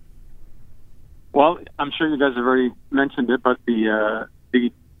report? Well, I'm sure you guys have already mentioned it, but the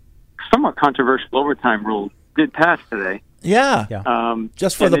somewhat controversial overtime rule did pass today. Yeah.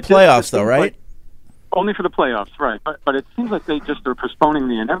 Just for the playoffs, though, right? Only for the playoffs, right. But it seems like they just are postponing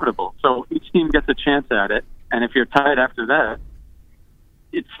the inevitable. So each team gets a chance at it, and if you're tied after that,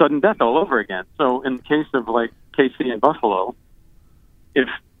 it's sudden death all over again. So in the case of, like, KC and Buffalo, if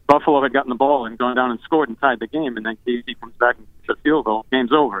Buffalo had gotten the ball and gone down and scored and tied the game, and then KC comes back and kicks a field goal,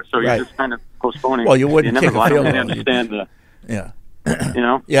 game's over. So you're just kind of postponing. Well, you wouldn't kick a field goal. I don't understand the. Yeah. You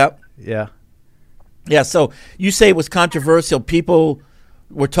know. Yep. Yeah. Yeah. So you say it was controversial. People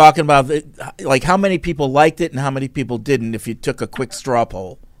were talking about it, like how many people liked it and how many people didn't. If you took a quick straw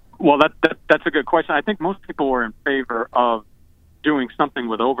poll. Well, that's a good question. I think most people were in favor of doing something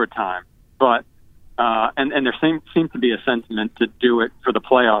with overtime, but and there seemed to be a sentiment to do it for the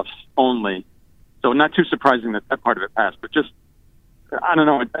playoffs only. So not too surprising that part of it passed, but just I don't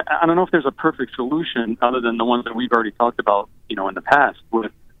know. I don't know if there's a perfect solution other than the ones that we've already talked about, in the past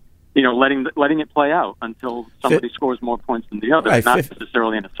with, letting it play out until somebody scores more points than the other, right, not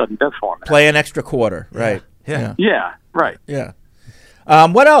necessarily in a sudden death format. Play an extra quarter, right? Yeah. Right. Yeah.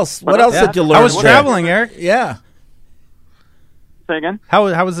 What else? What else did you learn? I was traveling, Eric. Yeah. Say again? How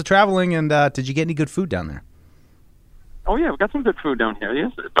was the traveling, and did you get any good food down there? Oh yeah, we got some good food down here.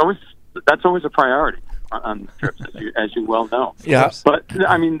 Yes, that's always a priority on trips, as you well know. Yeah. But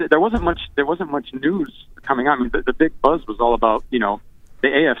I mean, there wasn't much news coming out. I mean, the big buzz was all about the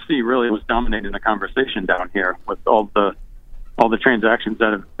AFC really was dominating the conversation down here with all the transactions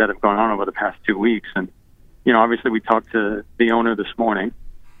that have gone on over the past 2 weeks, and obviously we talked to the owner this morning.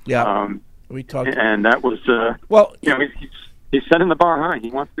 Yeah. We talked, and that was he's setting the bar high. He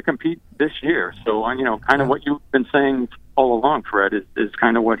wants to compete this year. So, kind of what you've been saying all along, Fred, is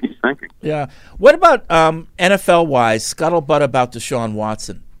kind of what he's thinking. Yeah. What about NFL-wise, scuttlebutt about Deshaun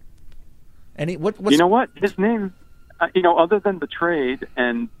Watson? You know what? His name, other than the trade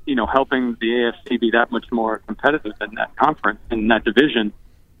and, helping the AFC be that much more competitive in that conference, in that division,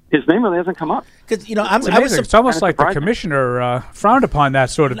 his name really hasn't come up. Because it's almost like the commissioner frowned upon that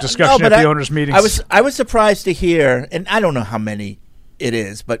sort of discussion at the owners' meetings. I was surprised to hear, and I don't know how many it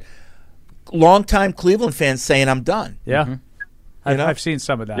is, but longtime Cleveland fans saying I'm done. Yeah, mm-hmm. I've seen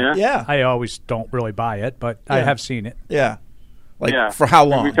some of that. Yeah. I always don't really buy it, but I have seen it. Yeah, for how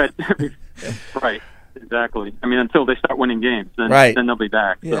long? Right. Exactly. I mean, until they start winning games, then they'll be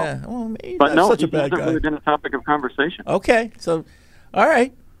back. Yeah. So. Well, but no, such a it bad hasn't guy. really been a topic of conversation. Okay. So, all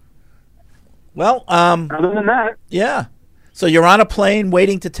right. Well, other than that, yeah. So you're on a plane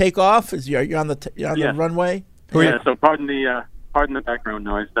waiting to take off. You're on the runway. Yeah. So pardon the background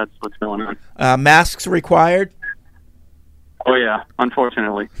noise. That's what's going on. Masks required. Oh yeah,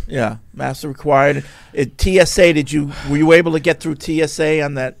 unfortunately. Yeah, masks required. TSA. Were you able to get through TSA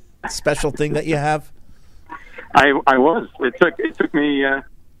on that special thing that you have? I was. It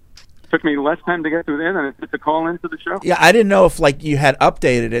took me less time to get through there than it took to call into the show. Yeah, I didn't know if you had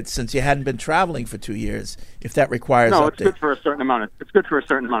updated it since you hadn't been traveling for 2 years. If that requires no, update. it's good for a certain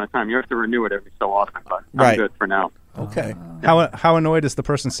amount of time. You have to renew it every so often, but I'm good for now. Okay. How annoyed is the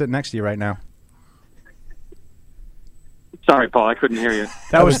person sitting next to you right now? Sorry, Paul, I couldn't hear you.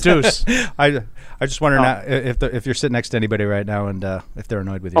 That was Deuce. I just wonder now if you're sitting next to anybody right now and if they're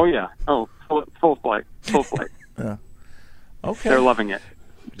annoyed with you. Oh yeah. Oh, full flight. Yeah. Okay. They're loving it.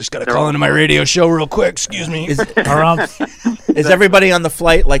 Just got to call into my radio show real quick. Excuse me. Is everybody on the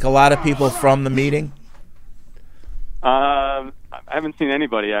flight like a lot of people from the meeting? I haven't seen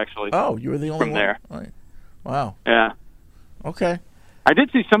anybody actually. Oh, you were the only from one? there. Right. Wow. Yeah. Okay. I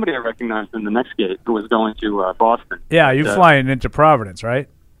did see somebody I recognized in the next gate who was going to Boston. Yeah, you're flying into Providence, right?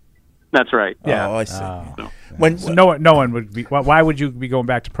 That's right. Yeah. Oh, I see. So no one would be. Why would you be going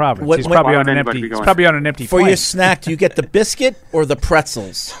back to Providence? He's probably on an empty. He's probably on an empty. For plane. your snack, do you get the biscuit or the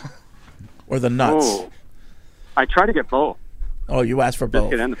pretzels, or the nuts? Oh, I try to get both. Oh, you asked for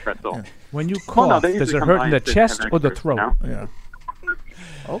both. Biscuit and the pretzel. Yeah. When you cough, does it hurt in the chest or the throat? No? Yeah.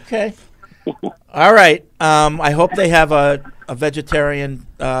 Okay. All right. I hope they have a vegetarian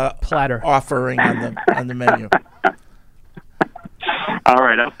platter offering on the menu. All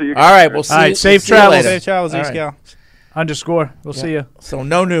right, I'll see you guys. All right, we'll see. All right, safe see travels. Safe travels, right. _ We'll see you. So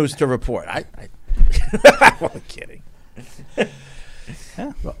no news to report. I'm kidding.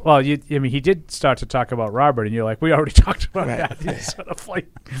 Well, I mean, he did start to talk about Robert, and you're like, we already talked about that. Sort of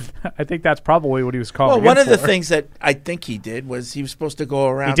I think that's probably what he was calling. Well, one of the things that I think he did was he was supposed to go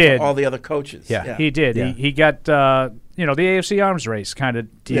around to all the other coaches. Yeah, he did. Yeah. He got the AFC arms race kind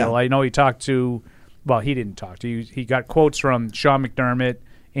of deal. Yeah. I know he talked to. Well, he didn't talk to you. He got quotes from Sean McDermott,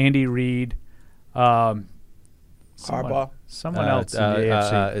 Andy Reid, Harbaugh, someone else in the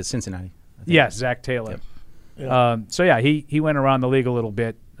AFC. Cincinnati. Yeah, Zach Taylor. Yep. So he went around the league a little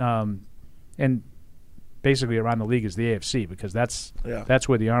bit, and basically around the league is the AFC because that's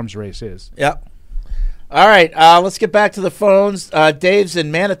where the arms race is. Yep. All right, let's get back to the phones. Dave's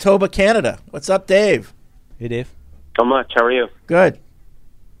in Manitoba, Canada. What's up, Dave? Hey, Dave. Not much. How are you? Good.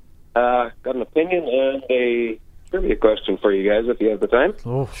 Got an opinion and a trivia question for you guys if you have the time.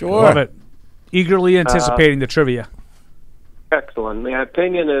 Oh, sure. Love it. Eagerly anticipating the trivia. Excellent. My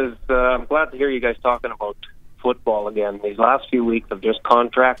opinion is I'm glad to hear you guys talking about football again. These last few weeks of just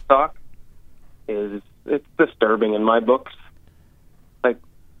contract talk it's disturbing in my books. Like,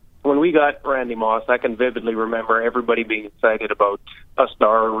 when we got Randy Moss, I can vividly remember everybody being excited about a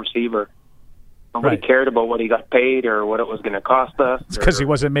star receiver. Nobody cared about what he got paid or what it was going to cost us. It's because he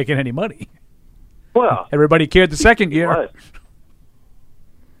wasn't making any money. Well, everybody cared the second year.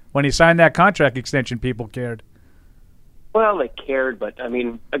 When he signed that contract extension, people cared. Well, they cared, but, I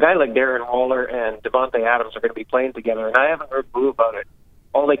mean, a guy like Darren Waller and Devontae Adams are going to be playing together, and I haven't heard boo about it.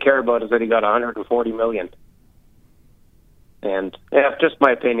 All they care about is that he got $140 million. And, yeah, just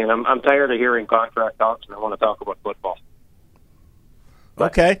my opinion. I'm tired of hearing contract talks, and I want to talk about football.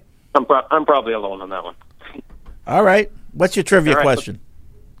 But okay. I'm probably alone on that one. All right. What's your trivia question?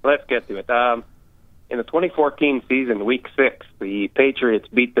 Let's get to it. In the 2014 season, Week 6, the Patriots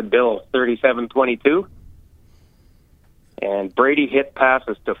beat the Bills 37-22. And Brady hit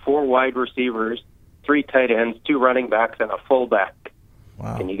passes to 4 wide receivers, 3 tight ends, 2 running backs, and a fullback.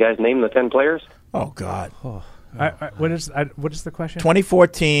 Wow. Can you guys name the 10 players? Oh, God. What is the question?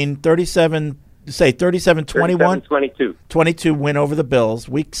 2014, 37, say 37-21? 22. 22 win over the Bills.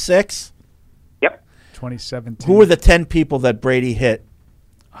 Week 6? Yep. 2017. Who were the 10 people that Brady hit?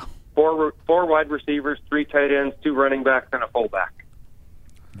 4 wide receivers, 3 tight ends, 2 running backs, and a fullback.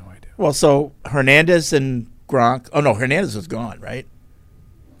 Well, so Hernandez and Gronk. Oh, no, Hernandez was gone, right?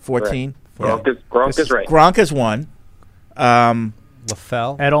 14? Gronk is right. Gronk is 1.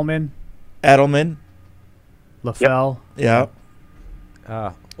 LaFell. Edelman. LaFell. Yeah.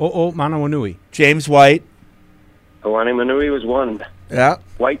 Manawinui. James White. Manawinui was 1. Yeah.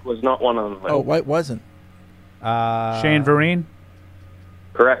 White was not one on the list. Oh, White wasn't. Shane Vereen.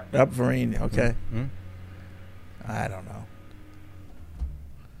 Correct. Yep, Vereen. Okay. Mm-hmm. I don't know.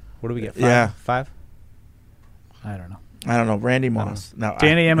 What do we get? 5? Yeah. 5? I don't know. Randy Moss. No.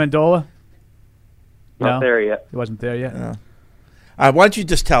 Danny Amendola? Not there yet. He wasn't there yet? No. Why don't you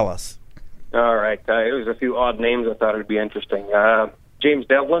just tell us? All right. It was a few odd names I thought it would be interesting. James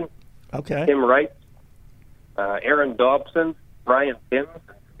Devlin. Okay. Tim Wright. Aaron Dobson. Brian Timms.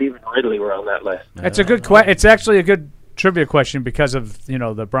 And Stephen Ridley were on that list. It's a good It's actually a good trivia question because of,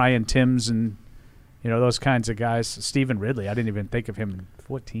 the Brian Timms and, those kinds of guys. Stephen Ridley. I didn't even think of him in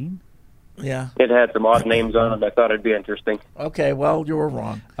 14. Yeah. It had some odd names on it. I thought it'd be interesting. Okay, well, you were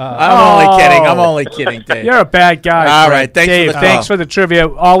wrong. I'm only kidding, Dave. You're a bad guy. All right, thanks Dave, for the thanks for the trivia.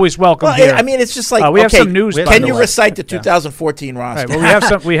 Always welcome here. I mean, it's just like, we have some news. Can you recite the 2014 roster? Right, well,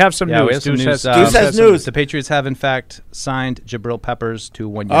 we have some news. We have some news. Deuce has news. The Patriots have, in fact, signed Jabril Peppers to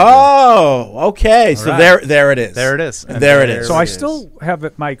 1 year. Oh, okay. So there it is. There it is. There it is. So I still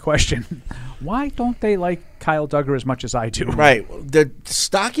have my question. Why don't they like Kyle Duggar as much as I do? Right. They're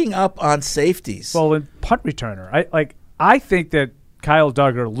stocking up on safeties. Well, in punt returner. I think that Kyle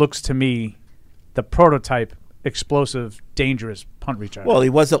Duggar looks to me the prototype explosive, dangerous punt returner. Well, he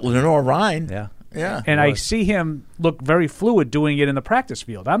was at Lenore Ryan. Yeah. And I see him look very fluid doing it in the practice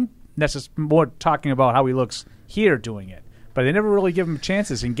field. I'm more talking about how he looks here doing it. But they never really give him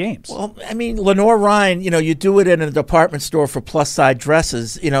chances in games. Well, I mean, Lenore Ryan, you do it in a department store for plus-side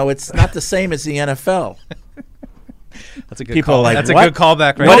dresses. It's not the same as the NFL. That's a good call. That's a good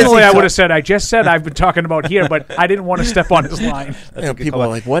callback. Right? Normally, I would have said, I just said I've been talking about here, but I didn't want to step on his line. People are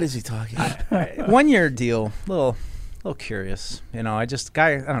like, what is he talking about? 1 year deal. Little curious. I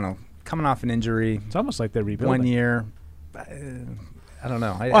don't know, coming off an injury. It's almost like they're rebuilding. 1 year. I don't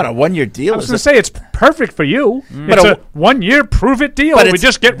know. On a 1 year deal? I was going to say it's perfect for you. But it's a 1 year prove it deal. We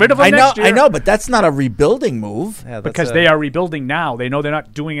just get rid of them next year. I know, but that's not a rebuilding move. Yeah, because they are rebuilding now. They know they're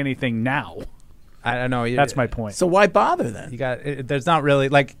not doing anything now. I know. That's my point. So why bother then? There's not really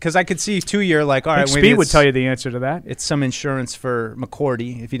because I could see 2 year all right. Speed would tell you the answer to that. It's some insurance for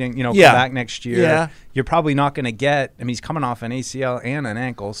McCourty if he didn't come back next year. Yeah. You're probably not going to get. I mean, he's coming off an ACL and an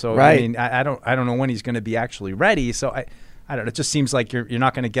ankle, so right. I mean, I don't know when he's going to be actually ready. So I don't know. It just seems like you're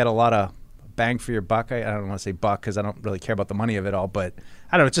not going to get a lot of bang for your buck. I don't want to say buck because I don't really care about the money of it all, but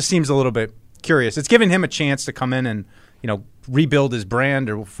I don't know. It just seems a little bit curious. It's giving him a chance to come in and rebuild his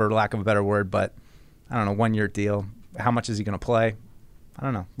brand, or for lack of a better word, but. I don't know, 1 year deal. How much is he going to play? I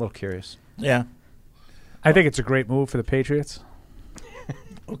don't know. A little curious. Yeah. I think it's a great move for the Patriots.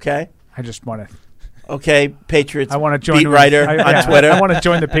 Okay. I just want to. Okay, Patriots. I want to join beat writer on Twitter. I want to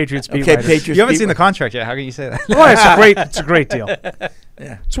join the Patriots beat okay, writers. Patriots. You haven't seen the contract yet. How can you say that? Well, it's a great deal.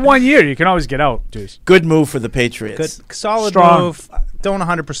 Yeah. It's 1 year. You can always get out, Deuce. Good move for the Patriots. Good, solid Strong move. Don't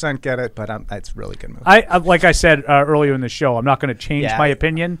 100% get it, but it's a really good move. I like I said earlier in the show, I'm not going to change my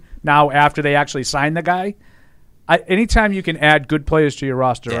opinion now after they actually sign the guy. anytime you can add good players to your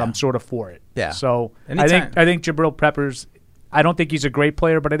roster, I'm sort of for it. Yeah. So Anytime. I think Jabril Peppers. I don't think he's a great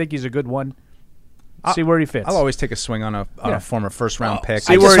player, but I think he's a good one. See where he fits. I'll always take a swing on a former first-round pick.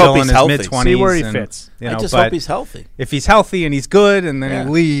 I just hope he's healthy. Mid-20s. See where he fits. I just hope he's healthy. If he's healthy and he's good, and then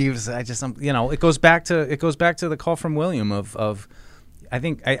he leaves, it goes back to the call from William of I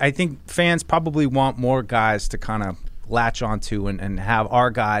think fans probably want more guys to kind of latch onto and have our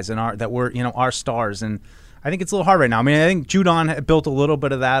guys and our stars, and I think it's a little hard right now. I mean, I think Judon built a little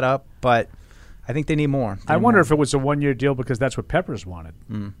bit of that up, but I think they need more. I wonder if it was a 1-year deal because that's what Peppers wanted.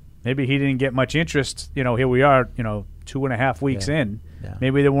 Maybe he didn't get much interest. Here we are, 2.5 weeks in. Yeah.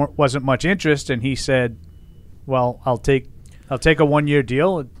 Maybe there wasn't much interest, and he said, "Well, I'll take a 1-year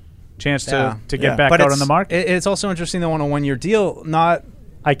deal, a chance to get back out on the market." It's also interesting though on a 1-year deal.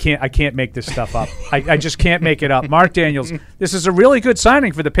 I can't make this stuff up. I just can't make it up. Mark Daniels, this is a really good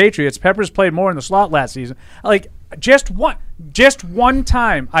signing for the Patriots. Peppers played more in the slot last season. Just one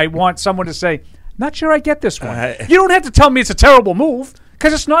time, I want someone to say, "Not sure I get this one." You don't have to tell me it's a terrible move.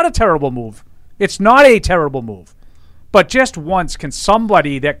 Because it's not a terrible move. It's not a terrible move. But just once, can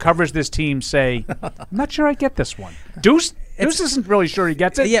somebody that covers this team say, "I'm not sure I get this one"? Deuce isn't really sure he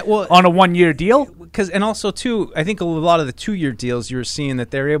gets it on a 1-year deal. And also, too, I think a lot of the 2-year deals you're seeing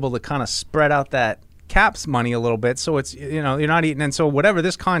that they're able to kind of spread out that caps money a little bit. So it's you're not eating. And so whatever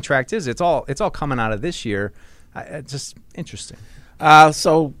this contract is, it's all coming out of this year. Just interesting.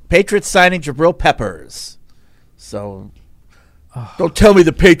 So Patriots signing Jabril Peppers. So... Don't tell me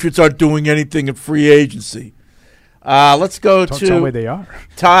the Patriots aren't doing anything in free agency. Let's go Don't to tell me they are.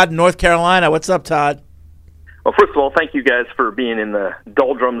 Todd, North Carolina. What's up, Todd? Well, first of all, thank you guys for being in the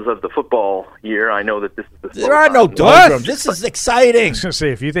doldrums of the football year. I know that this is the There are no doldrums. This is exciting. I was going to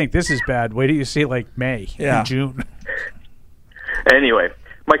say, if you think this is bad, wait till you see it like May and June. Anyway,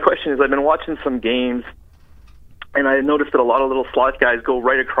 my question is, I've been watching some games, and I noticed that a lot of little slot guys go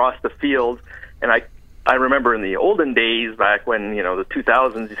right across the field, and I remember in the olden days, back when, the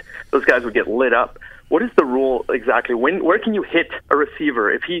 2000s, those guys would get lit up. What is the rule exactly? Where can you hit a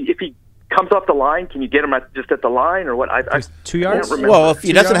receiver? If he comes off the line, can you get him just at the line or what? 2 yards? Well, if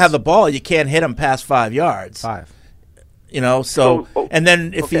he doesn't have the ball, you can't hit him past 5 yards. 5. And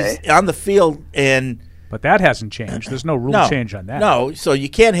then if he's on the field and... But that hasn't changed. There's no rule change on that. No, so you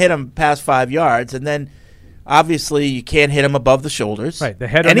can't hit him past 5 yards, and then... Obviously, you can't hit him above the shoulders. Right, the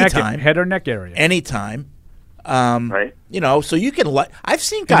head or neck area. Anytime. Right. So you can I've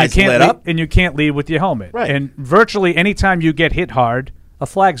seen guys lit up. And you can't lead with your helmet. Right. And virtually anytime you get hit hard, a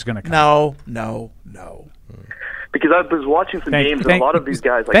flag's going to come. No. Because I was watching some games, and a lot of these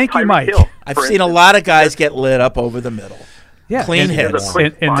guys, like thank you, Mike. Hill, I've seen a lot of guys get lit up over the middle. Yeah. Clean hits.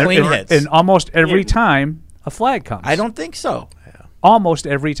 Clean hits. And almost every time, a flag comes. I don't think so. Almost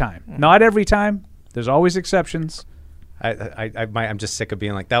every time. Not every time. There's always exceptions. I'm just sick of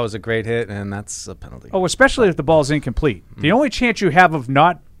being like, that was a great hit, and that's a penalty. Oh, especially if the ball's incomplete. The only chance you have of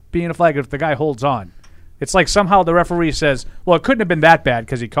not being a flag is if the guy holds on. It's like somehow the referee says, well, it couldn't have been that bad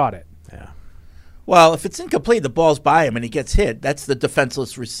because he caught it. Yeah. Well, if it's incomplete, the ball's by him and he gets hit. That's the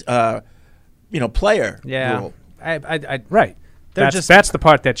defenseless, player rule. Right. That's the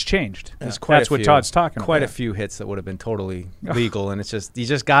part that's changed. There's That's what Todd's talking about. Quite a few hits that would have been totally legal, and it's just you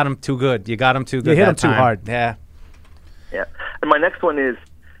just got him too good. You got him too good. You hit him time. too hard. Yeah. Yeah. And my next one is,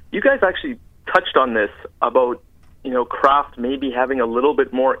 you guys actually touched on this about, Kraft maybe having a little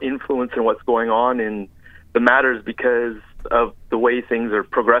bit more influence in what's going on in the matters because of the way things are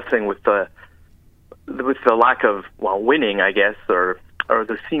progressing with the lack of winning, I guess, or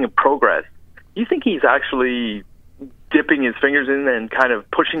the seeing of progress. Do you think he's actually dipping his fingers in and kind of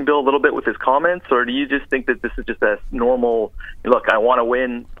pushing Bill a little bit with his comments, or do you just think that this is just a normal, look, I want to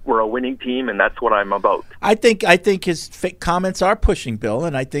win, we're a winning team, and that's what I'm about? I think his comments are pushing Bill,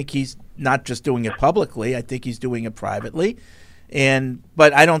 and I think he's not just doing it publicly. I think he's doing it privately,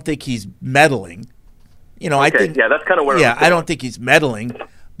 but I don't think he's meddling. I think that's kind of where. I don't think he's meddling,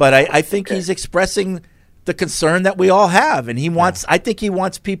 but I think he's expressing the concern that we all have, and he wants. I think he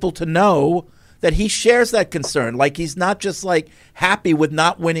wants people to know that he shares that concern. Like, he's not just happy with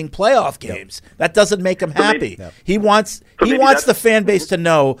not winning playoff games. Yep. That doesn't make him happy. He wants the fan base to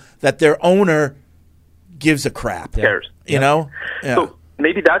know that their owner gives a crap. Cares. Yeah. So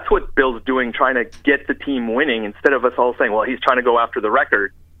maybe that's what Bill's doing, trying to get the team winning instead of us all saying, well, he's trying to go after the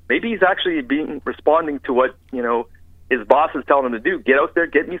record. Maybe he's actually responding to what, his boss is telling him to do. Get out there,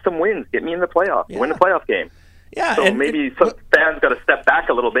 get me some wins, get me in the playoffs, win the playoff game. Yeah. So maybe some fans got to step back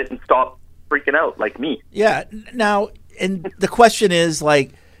a little bit and stop freaking out like me. Yeah. Now, and the question is,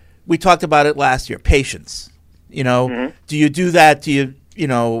 we talked about it last year, patience. Do you do that? Do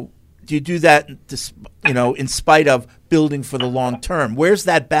do you do that, in spite of building for the long term? Where's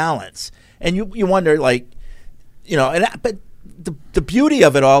that balance? And you wonder, but the beauty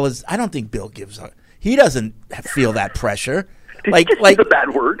of it all is I don't think Bill gives a. He doesn't feel that pressure. Like a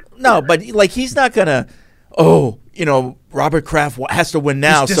bad word. No, but he's not gonna. Robert Kraft has to win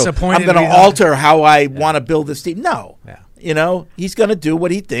now, so I'm going to alter how I want to build this team. No, he's going to do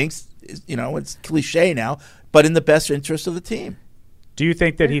what he thinks. It's cliche now, but in the best interest of the team. Do you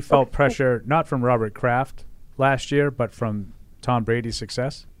think that he felt pressure not from Robert Kraft last year, but from Tom Brady's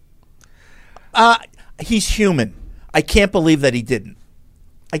success? He's human. I can't believe that he didn't.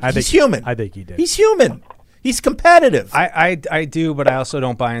 He's human. I think he did. He's human. He's competitive. I do, but I also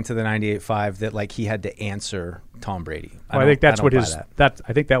don't buy into the 98.5 that he had to answer Tom Brady. I think that's what his I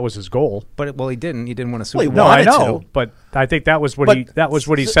think that was his goal. But he didn't. He didn't win a Super Bowl. No, I know, but I think that was what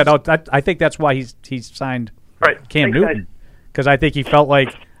he set out. I think that's why he signed Cam Newton, because I think he felt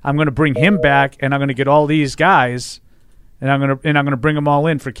like I'm going to bring him back and I'm going to get all these guys and I'm going to bring them all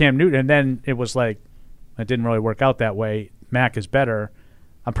in for Cam Newton. And then it was like it didn't really work out that way. Mac is better.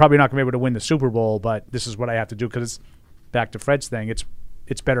 I'm probably not going to be able to win the Super Bowl, but this is what I have to do because back to Fred's thing.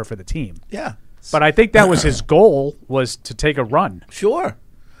 It's better for the team. Yeah. But I think that was his goal, was to take a run. Sure.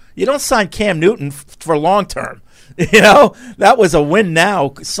 You don't sign Cam Newton for long term. That was a win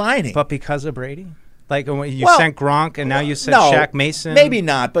now signing. But because of Brady? You sent Gronk and now you sent Shaq Mason? Maybe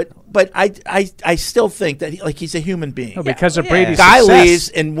not, but I still think that he's a human being. No, because of Brady's guy success. Leaves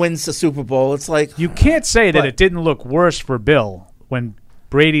and wins the Super Bowl. It's like you can't say that it didn't look worse for Bill when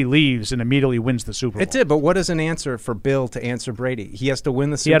Brady leaves and immediately wins the Super Bowl. It did, but what is an answer for Bill to answer Brady? He has to win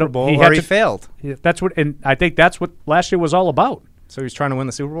the Super Bowl or he failed. And I think that's what last year was all about. So he's trying to win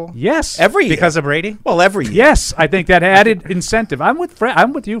the Super Bowl? Yes. Every year. Because of Brady? Well, every year. Yes, I think that added incentive. I'm with Fred.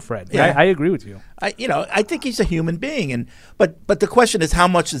 I'm with you, Fred. Yeah. I agree with you. I think he's a human being, but the question is how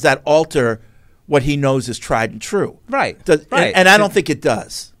much does that alter what he knows is tried and true? Right. Right. And I don't think it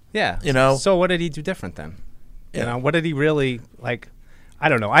does. Yeah. So what did he do different then? Yeah. What did he really I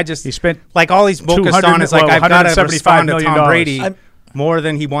don't know. He spent all he's focused on is I've got to respond to Tom Brady more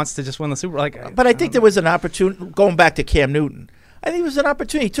than he wants to just win the Super Bowl. But I think there was an opportunity going back to Cam Newton. I think it was an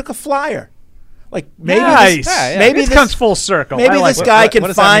opportunity. He took a flyer. Maybe this comes full circle. Maybe this guy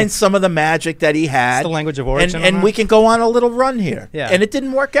can find some of the magic that he had. It's the language of origin, and we can go on a little run here. Yeah. And it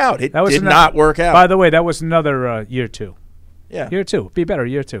didn't work out. It did not work out. By the way, that was another year two. Yeah. Year two. Be better,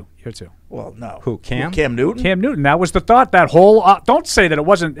 year two. Well, no. Who, Cam? Cam Newton? Cam Newton. That was the thought. That whole don't say that it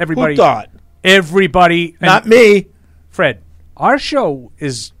wasn't everybody. Who thought? Everybody. Not me. Fred, our show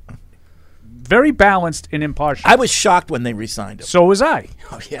is very balanced and impartial. I was shocked when they re-signed him. So was I.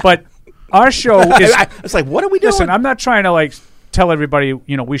 Oh, yeah. But our show is... It's like, what are we doing? Listen, I'm not trying to tell everybody,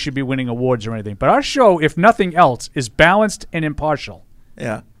 we should be winning awards or anything. But our show, if nothing else, is balanced and impartial.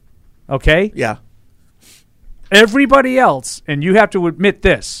 Yeah. Okay? Yeah. Everybody else, and you have to admit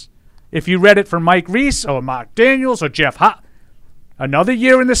this, if you read it from Mike Reese or Mark Daniels or Jeff another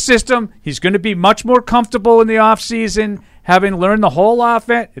year in the system, he's going to be much more comfortable in the offseason, having learned the whole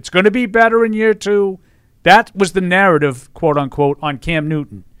offense. It's going to be better in year two. That was the narrative, quote unquote, on Cam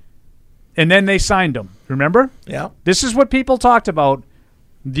Newton. And then they signed him. Remember? Yeah. This is what people talked about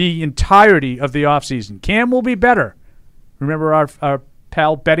the entirety of the offseason. Cam will be better. Remember our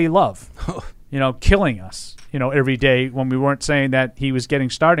pal Betty Love, killing us, every day when we weren't saying that he was getting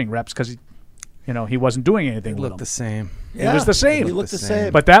starting reps because he wasn't doing anything with them. Looked the same. Yeah, it was the same. He looked the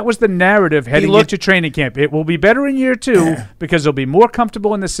same. But that was the narrative heading into training camp. It will be better in year two because he'll be more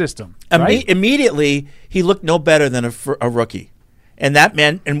comfortable in the system. Right? Immediately, he looked no better than a rookie. And that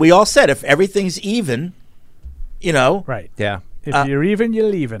meant, and we all said, if everything's even, Right. Yeah. If you're even, you're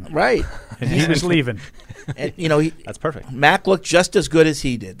leaving. Right. And he was leaving. And, that's perfect. Mac looked just as good as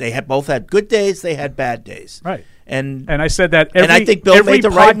he did. They had both had good days. They had bad days. Right. And I said that and I think Bill made the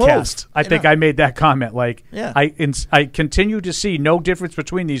right move. I think I made that comment. Yeah. I continue to see no difference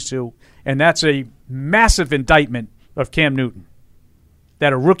between these two, and that's a massive indictment of Cam Newton.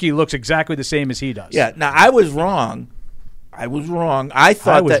 That a rookie looks exactly the same as he does. Yeah. Now I was wrong. I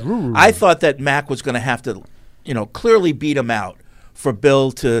thought that Mac was going to have to, clearly beat him out for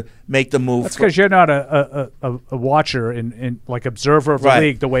Bill to make the move. That's because you're not a watcher and observer of the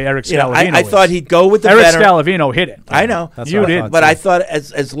league the way Eric Scalavino I thought he'd go with the Eric veteran. Scalavino hit it. I know. You did. But I thought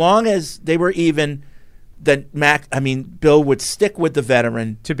as long as they were even, that Bill would stick with the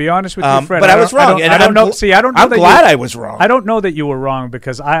veteran. To be honest with you, Fred, but I was wrong. I don't know. See, I don't know. I'm glad I was wrong. I don't know that you were wrong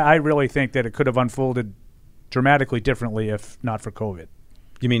because I really think that it could have unfolded dramatically differently if not for COVID.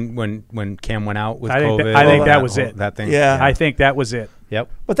 You mean when Cam went out with COVID? I think that was it. That thing. Yeah. I think that was it. Yep.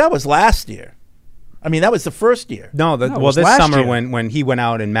 But that was last year. I mean, that was the first year. No, it well, was this last summer year. when he went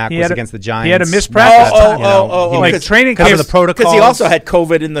out and Mac He was had a- against the Giants. he had a missed practice. Like training because camp of the protocols. Because he also had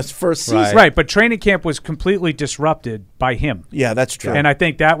COVID in the first season. Right, but training camp was completely disrupted by him. Yeah, that's true. And I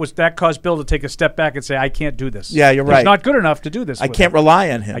think that caused Bill to take a step back and say, I can't do this. Yeah, you're He's right. not good enough to do this. I with can't him. rely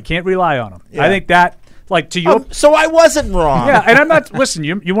on him. I can't rely on him. Yeah. I think that, like, to your... So I wasn't wrong. Yeah, and I'm not... Listen,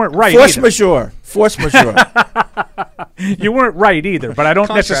 you weren't right Force either. majeure. Force majeure. You weren't right either, but I don't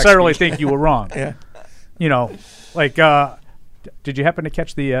Contract necessarily speech. think you were wrong. Yeah. You know, like, did you happen to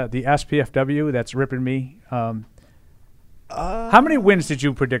catch the SPFW that's ripping me? How many wins did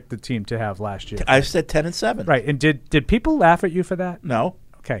you predict the team to have last year? I said 10-7. Right, and did people laugh at you for that? No.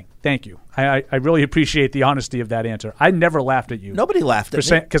 Okay, thank you. I really appreciate the honesty of that answer. I never laughed at you. Nobody laughed at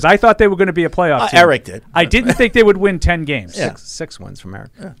me. Because I thought they were going to be a playoff team. Eric did. I didn't think they would win 10 games. Yeah. Six wins from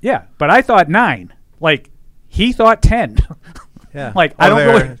Eric. Yeah, but I thought 9. Like, he thought 10. Yeah. Like, Oh, I don't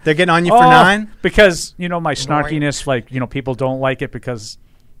they're- really... they're getting on you for 9? Because, my snarkiness, like, people don't like it because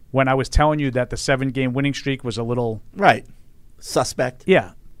when I was telling you that the 7-game winning streak was a little... Right. Suspect.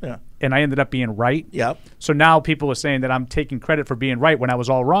 Yeah. Yeah. And I ended up being right. Yep. So now people are saying that I'm taking credit for being right when I was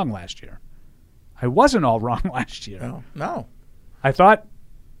all wrong last year. I wasn't all wrong last year. No. I thought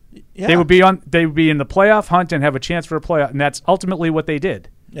Yeah. they would be in the playoff hunt and have a chance for a playoff, and that's ultimately what they did.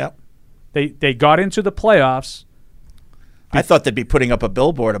 Yep. They got into the playoffs. I thought they'd be putting up a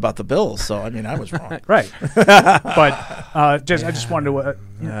billboard about the Bills, so I mean I was wrong. Right. But I just wanted to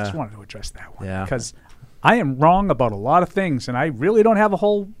just wanted to address that one because I am wrong about a lot of things, and I really don't have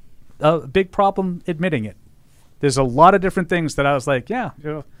a big problem admitting it. There's a lot of different things that I was like, I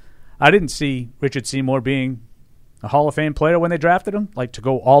didn't see Richard Seymour being a Hall of Fame player when they drafted him, like to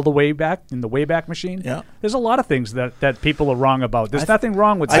go all the way back in the Wayback Machine. Yeah. There's a lot of things that people are wrong about. There's nothing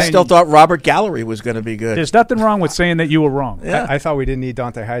wrong with I saying still thought Robert Gallery was going to be good. there's nothing wrong with saying that you were wrong. Yeah. I thought we didn't need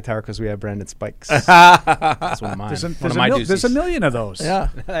Dante Hightower because we had Brandon Spikes. That's one of mine. There's a million of those. Yeah.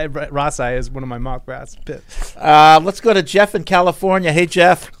 Rossai is one of my mock drafts. Let's go to Jeff in California. Hey,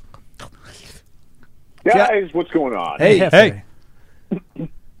 Jeff. Guys, what's going on? Hey.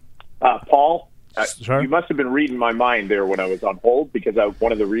 Paul, Sure. you must have been reading my mind there when I was on hold because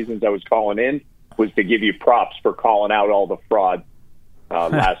one of the reasons I was calling in was to give you props for calling out all the fraud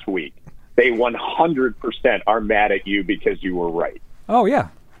last week. They 100% are mad at you because you were right. Oh, yeah.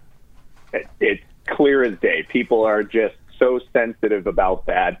 It's clear as day. People are just so sensitive about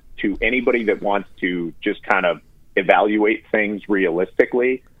that. To anybody that wants to just kind of evaluate things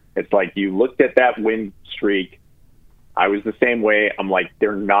realistically, it's like you looked at that win streak. I was the same way. I'm like,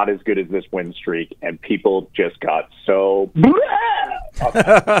 they're not as good as this win streak, and people just got so.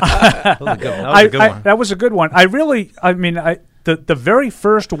 That was a good one. That was a good one. The very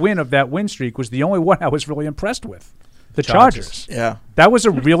first win of that win streak was the only one I was really impressed with. The Chargers. Yeah. That was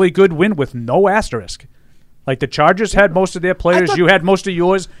a really good win with no asterisk. Like, the Chargers had most of their players. You had most of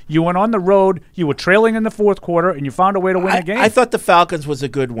yours. You went on the road. You were trailing in the fourth quarter, and you found a way to win the game. I thought the Falcons was a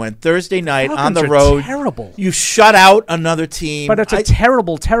good win. Thursday night Falcons on the are road. terrible. You shut out another team. But it's a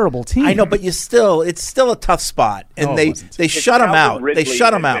terrible, terrible team. I know, but it's still a tough spot. And they shut them out. They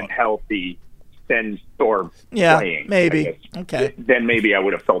shut them out. Healthy, playing. Maybe. I guess. Okay. Then maybe I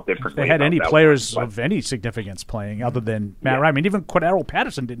would have felt differently. If they had about any that players one, of any significance playing other than Matt Ryan. I mean, even Cordero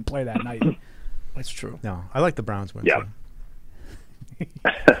Patterson didn't play that night. That's true. No, I like the Browns win. Yeah.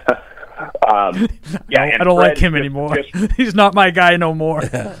 I don't like him anymore. He's not my guy no more.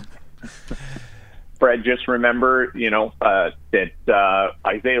 Fred, just remember, that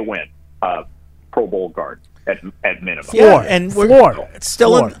Isaiah Wynn, Pro Bowl guard at minimum. Yeah, and it's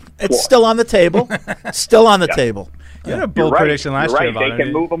still on the table. Still on the table. You had a bold prediction last year about They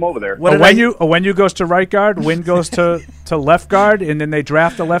can move him over there. When goes to right guard, Wynn goes to left guard, and then they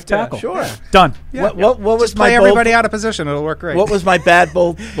draft a left tackle. Sure. Done. What was Just my play bold- everybody out of position. It'll work great. What was my bad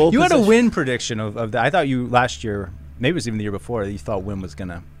bold You had a position? win prediction of that. I thought you last year, maybe it was even the year before, that you thought Wynn was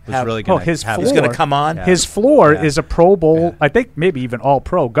really going to his floor, He's gonna come on? Yeah. His floor is a Pro Bowl, I think maybe even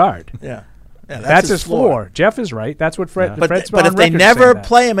all-pro guard. Yeah. That's his floor. Jeff is right. That's what Fred. Fred's But on if they record never saying that.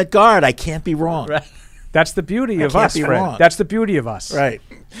 play him at guard, I can't be wrong. Right. That's the beauty of can't us, be Fred. wrong. That's the beauty of us. Right.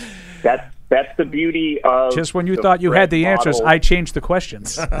 That's the beauty of Just when you the thought you Fred had the answers, model. I changed the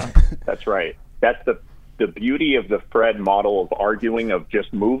questions. That's right. That's the beauty of the Fred model of arguing of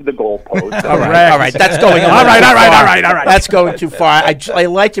just move the goalpost. All right. That's going. All right. That's going too far. I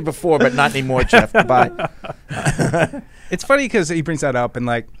liked you before, but not anymore, Jeff. Goodbye. It's funny because he brings that up and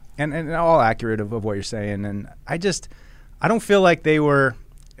all accurate of what you're saying, and I don't feel like they were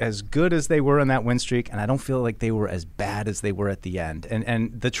as good as they were in that win streak, and I don't feel like they were as bad as they were at the end.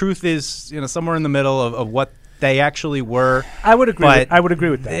 And the truth is, somewhere in the middle of what They actually were. I would agree. I would agree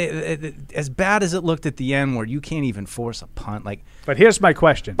with that. As bad as it looked at the end, where you can't even force a punt, like. But here's my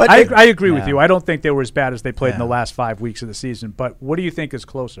question. But I agree with you. I don't think they were as bad as they played in the last 5 weeks of the season. But what do you think is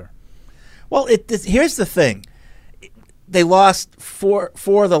closer? Well, here's the thing. They lost four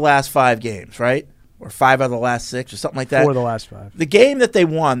of the last 5 games, right? Or 5 out of the last 6 or something like that. 4 of the last 5. The game that they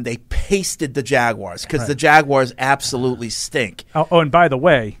won, they pasted the Jaguars because the Jaguars absolutely stink. Oh, and by the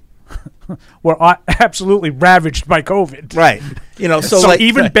way, were absolutely ravaged by COVID. Right. So like,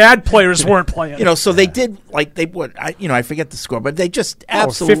 even bad players weren't playing. So they did like they would. I forget the score, but they just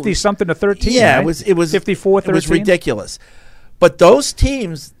absolutely 50-something to 13. Yeah, right? it was 54-13. It was ridiculous. But those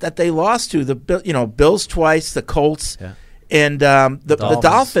teams that they lost to, Bills twice, the Colts, and the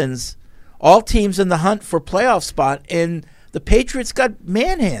Dolphins, all teams in the hunt for playoff spot, and the Patriots got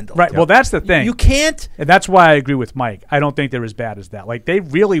manhandled. Right. Well, that's the thing. You can't. And that's why I agree with Mike. I don't think they're as bad as that. Like, they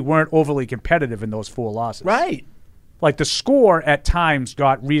really weren't overly competitive in those 4 losses. Right. Like, the score at times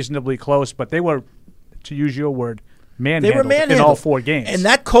got reasonably close, but they were, to use your word, manhandled in all 4 games. And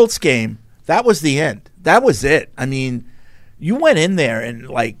that Colts game, that was the end. That was it. I mean, you went in there and,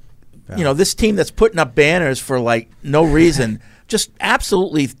 like, this team that's putting up banners for, like, no reason, just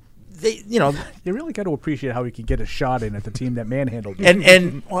absolutely – you really got to appreciate how he can get a shot in at the team that manhandled you.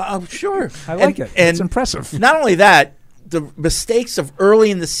 And well, sure. I like it. And it's impressive. Not only that, the mistakes of early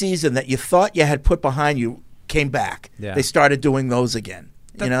in the season that you thought you had put behind you came back. Yeah. They started doing those again.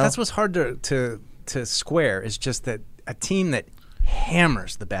 That's what's hard to square is just that a team that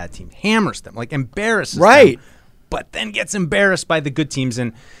hammers the bad team, hammers them, like embarrasses them, but then gets embarrassed by the good teams.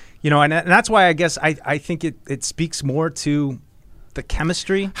 And, and that's why I guess I think it speaks more to the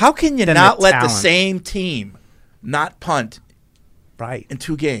chemistry. How can you not let the same team not punt in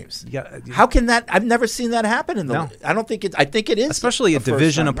 2 games? How can that? I've never seen that happen in the. I don't think it. I think it is, especially a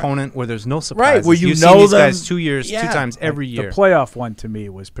division opponent where there's no surprises. Right, where you You've know seen these them, guys 2 years, 2 times every year. The playoff one to me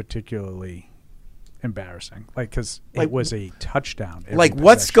was particularly embarrassing, because it was a touchdown. Like,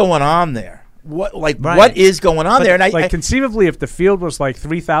 what's going on there? What is going on there? And conceivably, if the field was like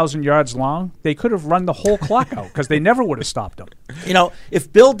 3,000 yards long, they could have run the whole clock out because they never would have stopped them.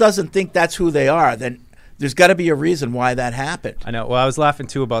 If Bill doesn't think that's who they are, then there's got to be a reason why that happened. I know. Well, I was laughing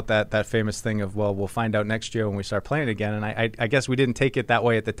too about that famous thing of, well, we'll find out next year when we start playing again. And I guess we didn't take it that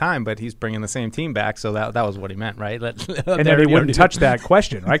way at the time, but he's bringing the same team back, so that was what he meant, right? And then he wouldn't touch that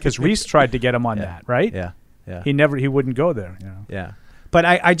question, right? Because Reese tried to get him on that, right? Yeah. He wouldn't go there. Yeah. But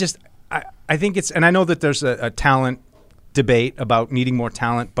I think it's, and I know that there's a talent debate about needing more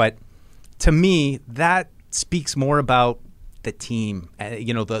talent, but to me, that speaks more about the team,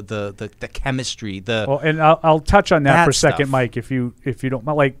 the chemistry. And I'll touch on that for a second, stuff. Mike, if you don't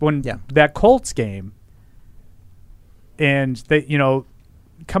mind. Like when that Colts game, and they,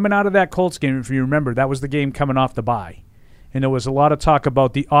 coming out of that Colts game, if you remember, that was the game coming off the bye. And there was a lot of talk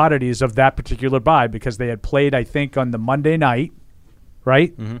about the oddities of that particular bye because they had played, I think, on the Monday night.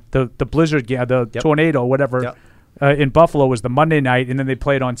 Right, the blizzard, the tornado, whatever, in Buffalo was the Monday night, and then they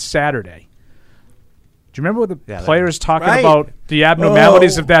played on Saturday. Do you remember what the players talking about the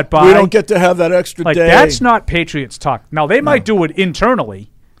abnormalities of that bye? We don't get to have that extra day. That's not Patriots talk. Now they might do it internally,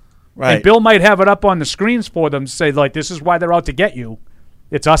 right? And Bill might have it up on the screens for them to say like, "This is why they're out to get you.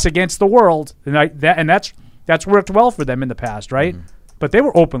 It's us against the world," and that's worked well for them in the past, right? But they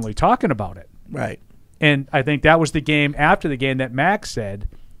were openly talking about it, right? And I think that was the game after the game that Max said,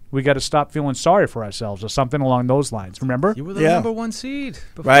 we got to stop feeling sorry for ourselves or something along those lines. Remember? You were the number 1 seed.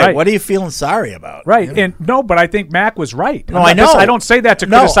 Right. What are you feeling sorry about? Right. And but I think Mac was right. No, I know. I don't say that to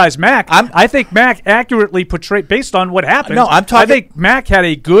criticize Mac. I think Mac accurately portrayed, based on what happened. No, I'm talking. I think Mac had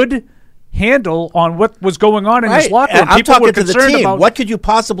a good handle on what was going on in his locker room. I'm talking to the team. What could you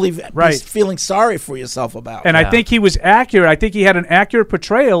possibly be feeling sorry for yourself about? And I think he was accurate. I think he had an accurate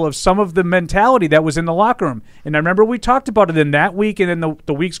portrayal of some of the mentality that was in the locker room. And I remember we talked about it in that week and in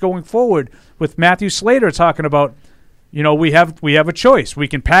the weeks going forward with Matthew Slater talking about, we have a choice. We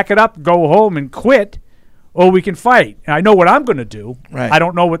can pack it up, go home and quit, or we can fight. And I know what I'm going to do. Right. I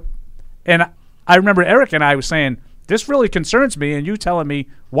don't know what. And I remember Eric and I was saying, this really concerns me, and you telling me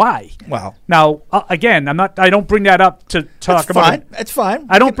why. Well, now again, I don't bring that up to talk about. That's fine.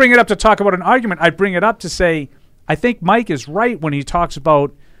 I don't bring it up to talk about an argument. I bring it up to say I think Mike is right when he talks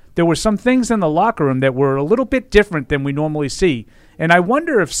about there were some things in the locker room that were a little bit different than we normally see, and I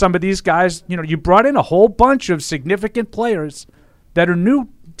wonder if some of these guys, you brought in a whole bunch of significant players that are new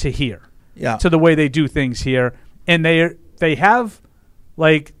to here, to the way they do things here, and they have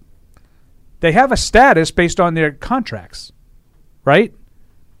like. They have a status based on their contracts, right?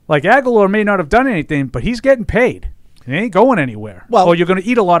 Like Aguilar may not have done anything, but he's getting paid. It ain't going anywhere. Well, or you're going to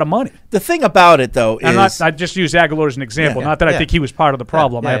eat a lot of money. The thing about it, though, is... I just use Aguilar as an example. Not that I think he was part of the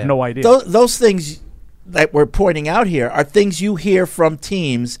problem. I have no idea. Those things that we're pointing out here are things you hear from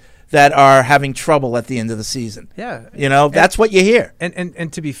teams that are having trouble at the end of the season. Yeah. That's what you hear.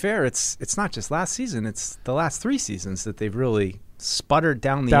 And to be fair, it's not just last season. It's the last 3 seasons that they've really sputtered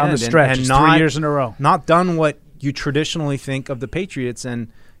down the end. The stretch. And not, 3 years in a row. Not done what you traditionally think of the Patriots.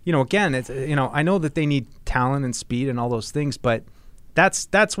 And, again, it's, I know that they need talent and speed and all those things, but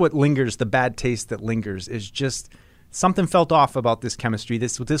that's what lingers, the bad taste that lingers, is just something felt off about this chemistry.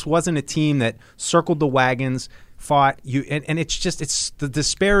 This wasn't a team that circled the wagons, fought you, and it's the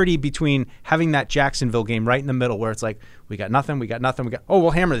disparity between having that Jacksonville game right in the middle where it's like we got nothing,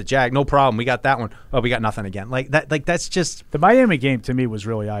 we'll hammer the Jag, no problem, we got that one, we got nothing again. That's just the Miami game to me was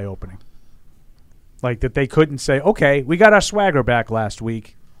really eye opening. Like that they couldn't say, okay, we got our swagger back last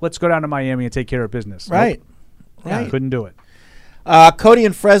week, let's go down to Miami and take care of business. Right. Nope. Right. Couldn't do it. Cody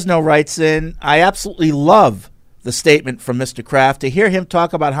in Fresno writes in, I absolutely love the statement from Mr. Kraft. To hear him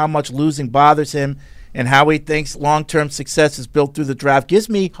talk about how much losing bothers him and how he thinks long-term success is built through the draft gives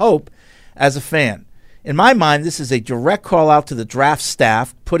me hope as a fan. In my mind, this is a direct call out to the draft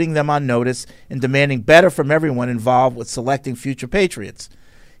staff, putting them on notice and demanding better from everyone involved with selecting future Patriots.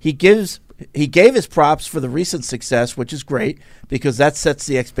 He gave his props for the recent success, which is great because that sets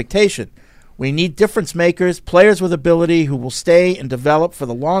the expectation. We need difference makers, players with ability who will stay and develop for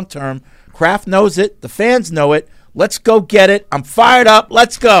the long term. Kraft knows it. The fans know it. Let's go get it. I'm fired up.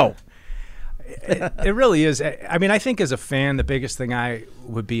 Let's go. It really is. I mean, I think as a fan, the biggest thing I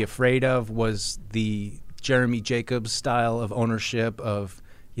would be afraid of was the Jeremy Jacobs style of ownership of,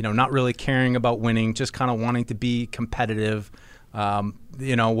 not really caring about winning, just kind of wanting to be competitive.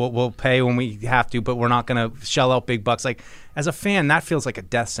 We'll pay when we have to, but we're not going to shell out big bucks. Like, as a fan, that feels like a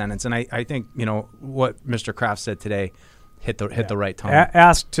death sentence. And I think, what Mr. Kraft said today hit the right tone.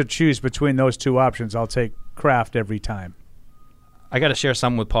 Asked to choose between those two options, I'll take Kraft every time. I got to share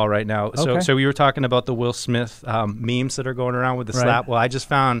something with Paul right now. Okay. So we were talking about the Will Smith memes that are going around with the slap. Well, I just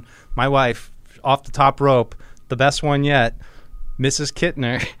found my wife off the top rope, the best one yet, Mrs.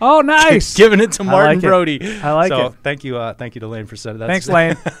 Kittner. Oh, nice! Giving it to Martin Brody. I like it. Thank you to Lane for saying that. Thanks,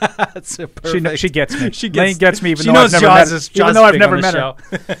 Lane. That's perfect. She gets me. Lane gets me, even though I've never met her.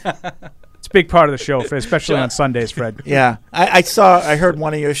 It's a big part of the show, especially on Sundays, Fred. Yeah, I heard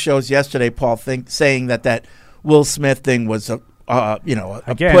one of your shows yesterday, Paul, saying that Will Smith thing was a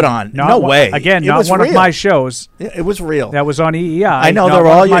put on. No way. Again, not one of my shows. It was real. That was on EEI. I know they're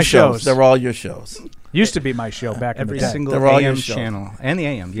all your shows. They're all your shows. Used to be my show back in the day. Every single AM channel. And the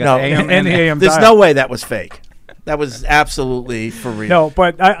AM. You got the AM and the AM. There's no way that was fake. That was absolutely for real. No,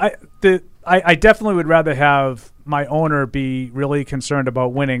 but I definitely would rather have my owner be really concerned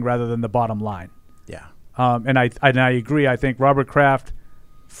about winning rather than the bottom line. Yeah. And I agree. I think Robert Kraft,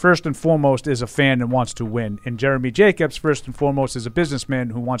 first and foremost, is a fan and wants to win. And Jeremy Jacobs, first and foremost, is a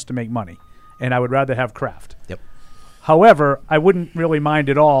businessman who wants to make money. And I would rather have Kraft. Yep. However, I wouldn't really mind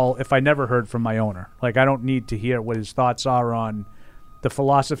at all if I never heard from my owner. Like, I don't need to hear what his thoughts are on the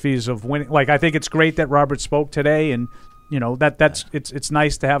philosophies of winning. Like, I think it's great that Robert spoke today, and it's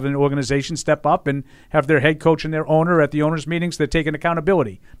nice to have an organization step up and have their head coach and their owner at the owners' meetings. They're taking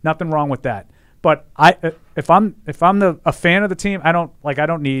accountability. Nothing wrong with that. But if I'm a fan of the team, I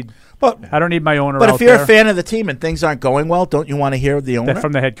don't need my owner. But out if you're there. a fan of the team and things aren't going well, don't you want to hear the owner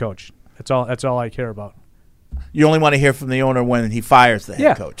from the head coach? That's all I care about. You only want to hear from the owner when he fires the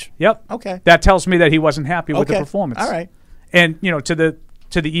head coach. Yep. Okay. That tells me that he wasn't happy with the performance. All right. And to the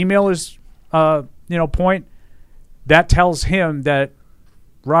emailer's point, that tells him that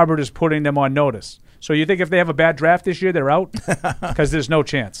Robert is putting them on notice. So you think if they have a bad draft this year, they're out? Because there's no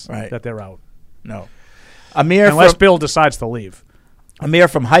chance that they're out. No. Amir, unless Bill decides to leave. Amir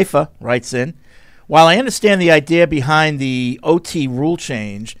from Haifa writes in, while I understand the idea behind the OT rule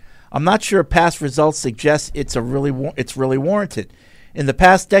change, I'm not sure past results suggest it's really warranted. In the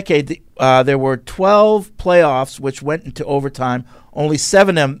past decade, there were 12 playoffs which went into overtime. Only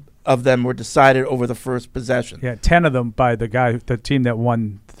 7 of them were decided over the first possession. Yeah, 10 of them by the team that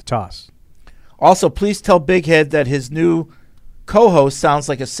won the toss. Also, please tell Big Head that his new co-host sounds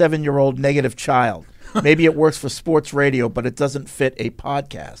like a 7-year-old negative child. Maybe it works for sports radio, but it doesn't fit a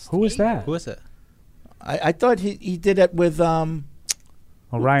podcast. Who is that? Who is it? I thought he did it with.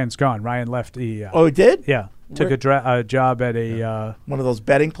 Well, Ryan's gone. Ryan left the. Oh, he did? Yeah, took a job at a one of those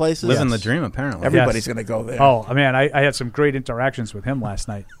betting places. Living the dream, apparently. Everybody's going to go there. Oh man, I had some great interactions with him last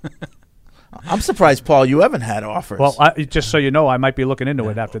night. I'm surprised, Paul, you haven't had offers. Well, just so you know, I might be looking into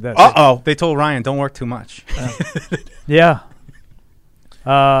it after this. Uh-oh. They told Ryan, don't work too much. Yeah.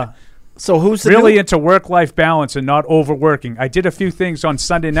 So who's the really new? into work-life balance and not overworking. I did a few things on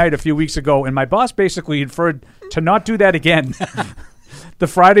Sunday night a few weeks ago, and my boss basically inferred to not do that again. The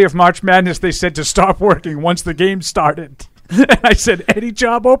Friday of March Madness, they said to stop working once the game started. And I said, any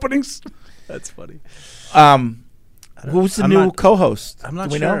job openings? That's funny. Who's the new co-host? I'm not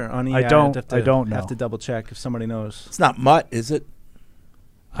Do we sure. know? I don't know. Have to double check if somebody knows. It's not Mutt, is it?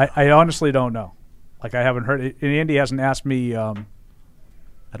 I honestly don't know. Like, I haven't heard it. And Andy hasn't asked me.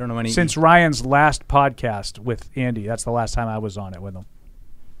 I don't know any. Since Ryan's last podcast with Andy, that's the last time I was on it with him.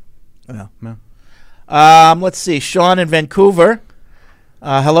 Yeah. No. Let's see. Sean in Vancouver.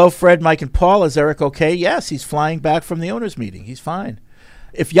 Hello, Fred, Mike, and Paul. Is Eric okay? Yes, he's flying back from the owners' meeting. He's fine.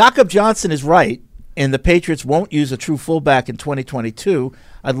 If Jakob Johnson is right and the Patriots won't use a true fullback in 2022,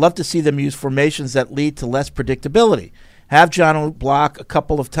 I'd love to see them use formations that lead to less predictability. Have John block a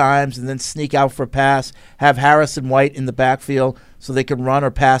couple of times and then sneak out for a pass. Have Harris and White in the backfield so they can run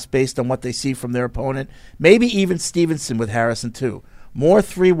or pass based on what they see from their opponent. Maybe even Stevenson with Harrison too. More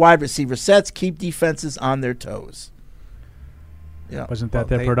 3 wide receiver sets. Keep defenses on their toes. Yeah. Wasn't that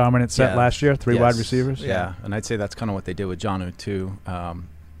their predominant set last year? 3 wide receivers? Yeah, and I'd say that's kind of what they did with Jonnu too.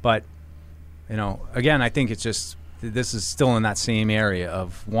 But, again, I think it's just this is still in that same area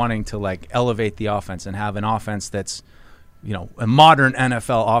of wanting to, like, elevate the offense and have an offense that's, a modern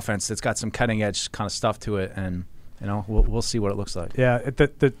NFL offense that's got some cutting-edge kind of stuff to it, and, we'll see what it looks like. Yeah,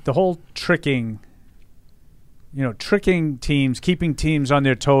 the whole tricking teams, keeping teams on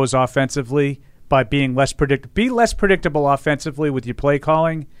their toes offensively by being less predictable. Be less predictable offensively with your play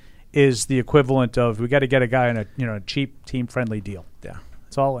calling is the equivalent of we got to get a guy on a cheap team-friendly deal. Yeah.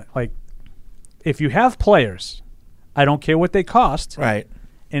 It's all like if you have players, I don't care what they cost. Right.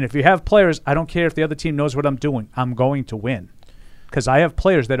 And if you have players, I don't care if the other team knows what I'm doing. I'm going to win because I have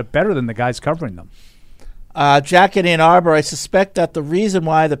players that are better than the guys covering them. Jack in Ann Arbor, I suspect that the reason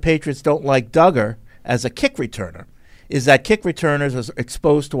why the Patriots don't like Duggar as a kick returner is that kick returners are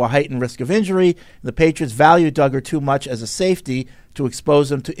exposed to a heightened risk of injury. The Patriots value Duggar too much as a safety to expose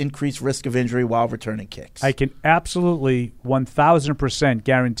them to increased risk of injury while returning kicks. I can absolutely 1,000%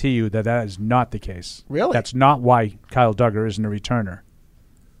 guarantee you that is not the case. Really? That's not why Kyle Duggar isn't a returner.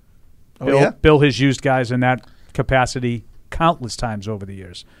 Oh, Bill has used guys in that capacity countless times over the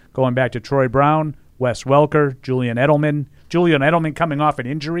years, going back to Troy Brown, Wes Welker, Julian Edelman. Julian Edelman coming off an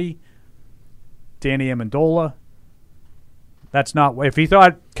injury, Danny Amendola. That's not – if he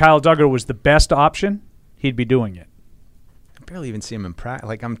thought Kyle Duggar was the best option, he'd be doing it. I barely even see him in practice.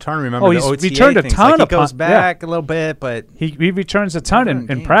 Like, I'm trying to remember the OTA returned a things. ton Like, of he goes back a little bit, but – He returns a ton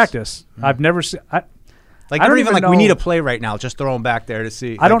in practice. Mm-hmm. I've never seen – I don't even we need a play right now. Just throw him back there to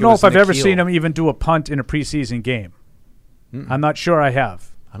see. I don't know if I've ever seen him even do a punt in a preseason game. I'm not sure I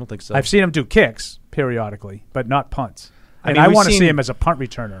have. I don't think so. I've seen him do kicks periodically, but not punts. And I want to see him as a punt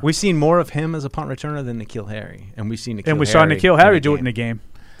returner. We've seen more of him as a punt returner than N'Keal Harry, and we've seen N'Keal Harry. And we saw N'Keal Harry do it in the game.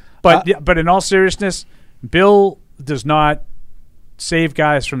 But in all seriousness, Bill does not save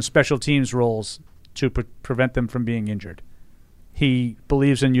guys from special teams roles to prevent them from being injured. He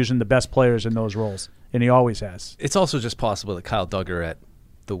believes in using the best players in those roles, and he always has. It's also just possible that Kyle Duggar at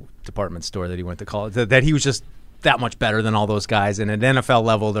the department store that he went to college, that he was just that much better than all those guys. And at NFL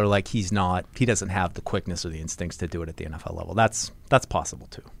level, they're like, he doesn't have the quickness or the instincts to do it at the NFL level. That's possible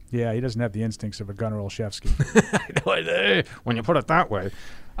too. Yeah, he doesn't have the instincts of a Gunnar Olszewski. I know, when you put it that way.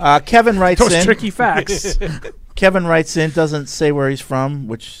 Kevin writes in. Those tricky facts. Kevin writes in, doesn't say where he's from,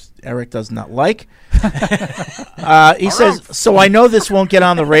 which Eric does not like. He says, so I know this won't get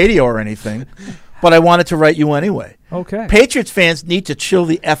on the radio or anything, but I wanted to write you anyway. Okay. Patriots fans need to chill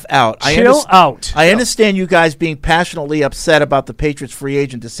the F out. Chill out. I understand you guys being passionately upset about the Patriots free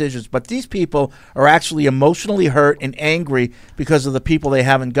agent decisions, but these people are actually emotionally hurt and angry because of the people they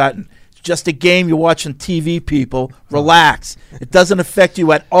haven't gotten. It's just a game you're watching TV, people. Relax. It doesn't affect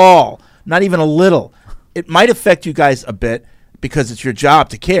you at all, not even a little. It might affect you guys a bit because it's your job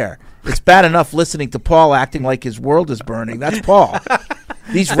to care. It's bad enough listening to Paul acting like his world is burning. That's Paul.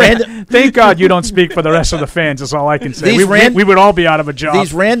 Thank God you don't speak for the rest of the fans. Is all I can say. We would all be out of a job.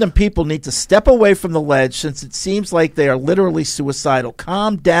 These random people need to step away from the ledge since it seems like they are literally suicidal.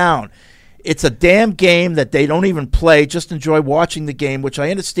 Calm down. It's a damn game that they don't even play. Just enjoy watching the game, which I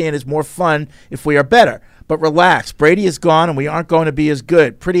understand is more fun if we are better. But relax. Brady is gone, and we aren't going to be as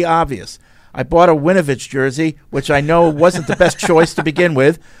good. Pretty obvious. I bought a Winovich jersey, which I know wasn't the best choice to begin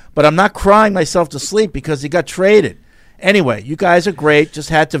with, but I'm not crying myself to sleep because he got traded. Anyway, you guys are great. Just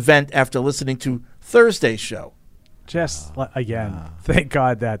had to vent after listening to Thursday's show. Again, thank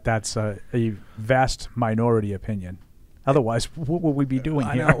God that's a vast minority opinion. Otherwise, what would we be doing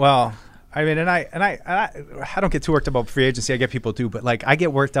here? Well, I mean, and I don't get too worked up about free agency. I get people do, but like I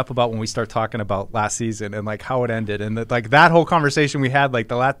get worked up about when we start talking about last season and like how it ended and like that whole conversation we had. Like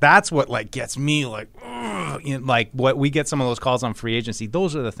that's what like gets me like, like what we get some of those calls on free agency.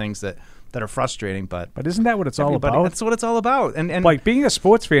 Those are the things that are frustrating. But isn't that what it's all about? That's what it's all about. And like being a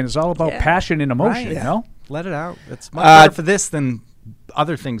sports fan is all about passion and emotion. Right, you know, let it out. It's much better for this than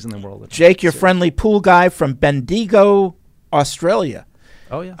other things in the world. Jake, your friendly pool guy from Bendigo, Australia.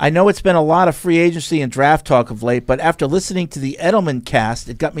 Oh, yeah. I know it's been a lot of free agency and draft talk of late, but after listening to the Edelman cast,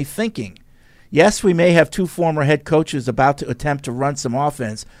 it got me thinking. Yes, we may have two former head coaches about to attempt to run some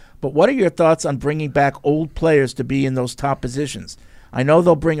offense, but what are your thoughts on bringing back old players to be in those top positions? I know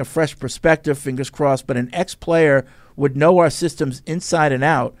they'll bring a fresh perspective, fingers crossed, but an ex-player would know our systems inside and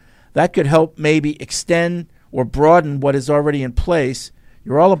out. That could help maybe extend or broaden what is already in place.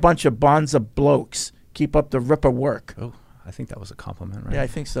 You're all a bunch of bonza blokes. Keep up the ripper work. Oh. I think that was a compliment, right? Yeah, I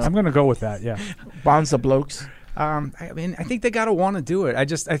think so. I'm going to go with that, yeah. Bonza blokes. I mean, I think they got to want to do it. I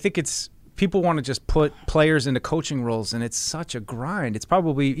think it's people want to just put players into coaching roles, and it's such a grind. It's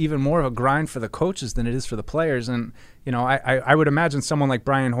probably even more of a grind for the coaches than it is for the players. And, you know, I would imagine someone like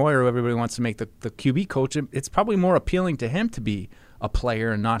Brian Hoyer, who everybody wants to make the QB coach, it's probably more appealing to him to be a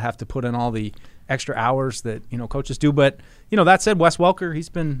player and not have to put in all the extra hours that, you know, coaches do. But, you know, that said, Wes Welker, he's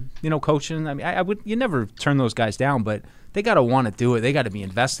been, you know, coaching. I mean, you never turn those guys down, but they got to want to do it. They got to be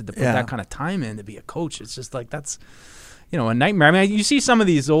invested to put that kind of time in to be a coach. It's just like that's, you know, a nightmare. I mean, you see some of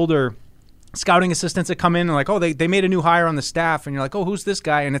these older scouting assistants that come in and like, oh, they made a new hire on the staff, and you're like, oh, who's this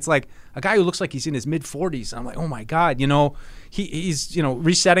guy? And it's like a guy who looks like he's in his mid-40s. I'm like, oh my God, you know, he's you know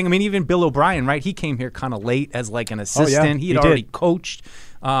resetting. I mean, even Bill O'Brien, right? He came here kind of late as like an assistant. Oh, yeah, he had already coached.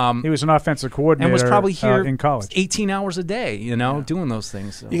 He was an offensive coordinator and was probably here in college, 18 hours a day, you know, doing those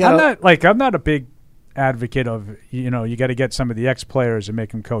things. So. I'm not a big advocate of, you know, you got to get some of the ex-players and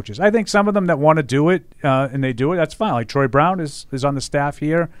make them coaches. I think some of them that want to do it and they do it, that's fine. Like Troy Brown is on the staff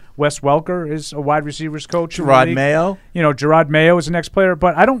here. Wes Welker is a wide receivers coach. Gerard Mayo. You know, Gerard Mayo is an ex-player,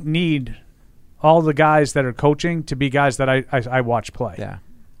 but I don't need all the guys that are coaching to be guys that I watch play. Yeah.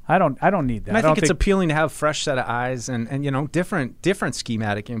 I don't need that. And I think it's appealing to have a fresh set of eyes and you know different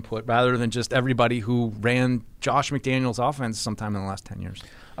schematic input rather than just everybody who ran Josh McDaniels' offense sometime in the last 10 years.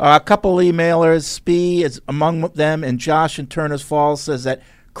 A couple emailers, Spee is among them, and Josh in Turner's Falls says that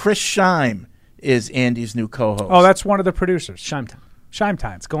Chris Scheim is Andy's new co-host. Oh, that's one of the producers. Scheim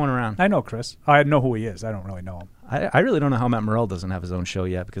Time. It's going around. I know Chris. I know who he is. I don't really know him. I really don't know how Matt Morrell doesn't have his own show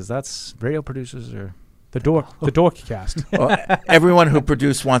yet because that's radio producers are... The Dorkcast. Well, everyone who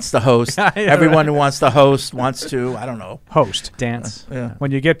produced wants to host. Everyone who wants to host wants to, I don't know. Host. Dance. Yeah.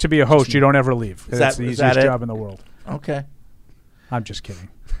 When you get to be a host, you don't ever leave. That's the easiest job in the world. Okay. I'm just kidding.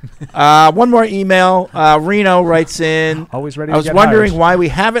 One more email. Reno writes in. Always ready to I was get wondering hired. why we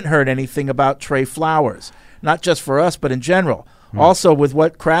haven't heard anything about Trey Flowers, not just for us, but in general. Also, with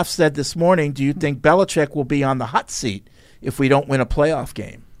what Kraft said this morning, do you think Belichick will be on the hot seat if we don't win a playoff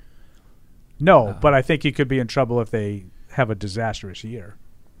game? No, but I think he could be in trouble if they have a disastrous year.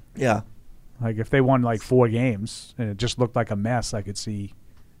 Yeah. Like if they won like 4 games and it just looked like a mess, I could see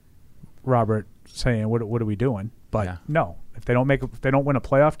Robert saying, "What are we doing?" But no, if they don't win a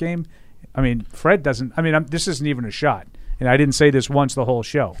playoff game, I mean, Fred doesn't. I mean, this isn't even a shot, and I didn't say this once the whole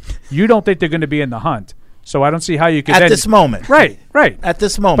show. You don't think they're going to be in the hunt, so I don't see how you could at this moment, right, at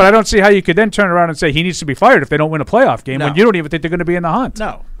this moment. But I don't see how you could then turn around and say he needs to be fired if they don't win a playoff game when you don't even think they're going to be in the hunt.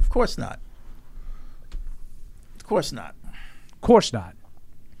 No, of course not. Of course not. Of course not.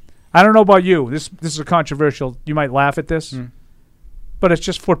 I don't know about you. This is a controversial. You might laugh at this, but it's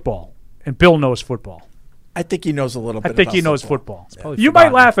just football, and Bill knows football. I think he knows a little bit. I think about he knows football. You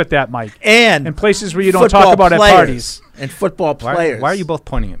might laugh at that, Mike. And in places where you don't talk about players, at parties. And football players. Why are you both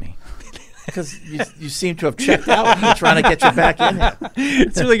pointing at me? Because you seem to have checked out. You're trying to get you back in here.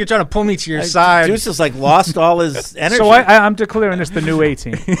 It's like you're trying to pull me to your side. Juice has like lost all his energy. So I'm declaring this the new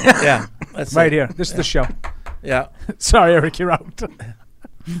 18. Yeah. That's right here. This is the show. Yeah. Sorry, Eric, you're out.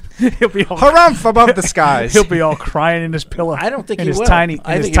 He'll be all harumph above the skies. He'll be all crying in his pillow. I don't think in he his will. tiny,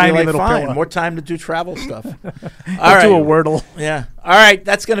 I in his think tiny he'll be little fine. pillow. More time to do travel stuff. All right. Do a Wordle. Yeah. All right.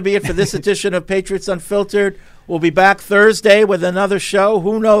 That's going to be it for this edition of Patriots Unfiltered. We'll be back Thursday with another show.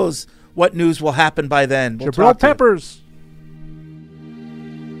 Who knows what news will happen by then? We'll Jabill Peppers.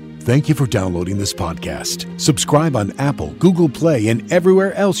 Thank you for downloading this podcast. Subscribe on Apple, Google Play, and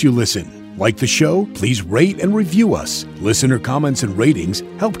everywhere else you listen. Like the show? Please rate and review us. Listener comments and ratings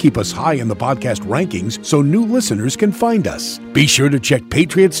help keep us high in the podcast rankings so new listeners can find us. Be sure to check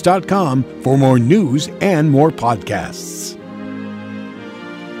Patriots.com for more news and more podcasts.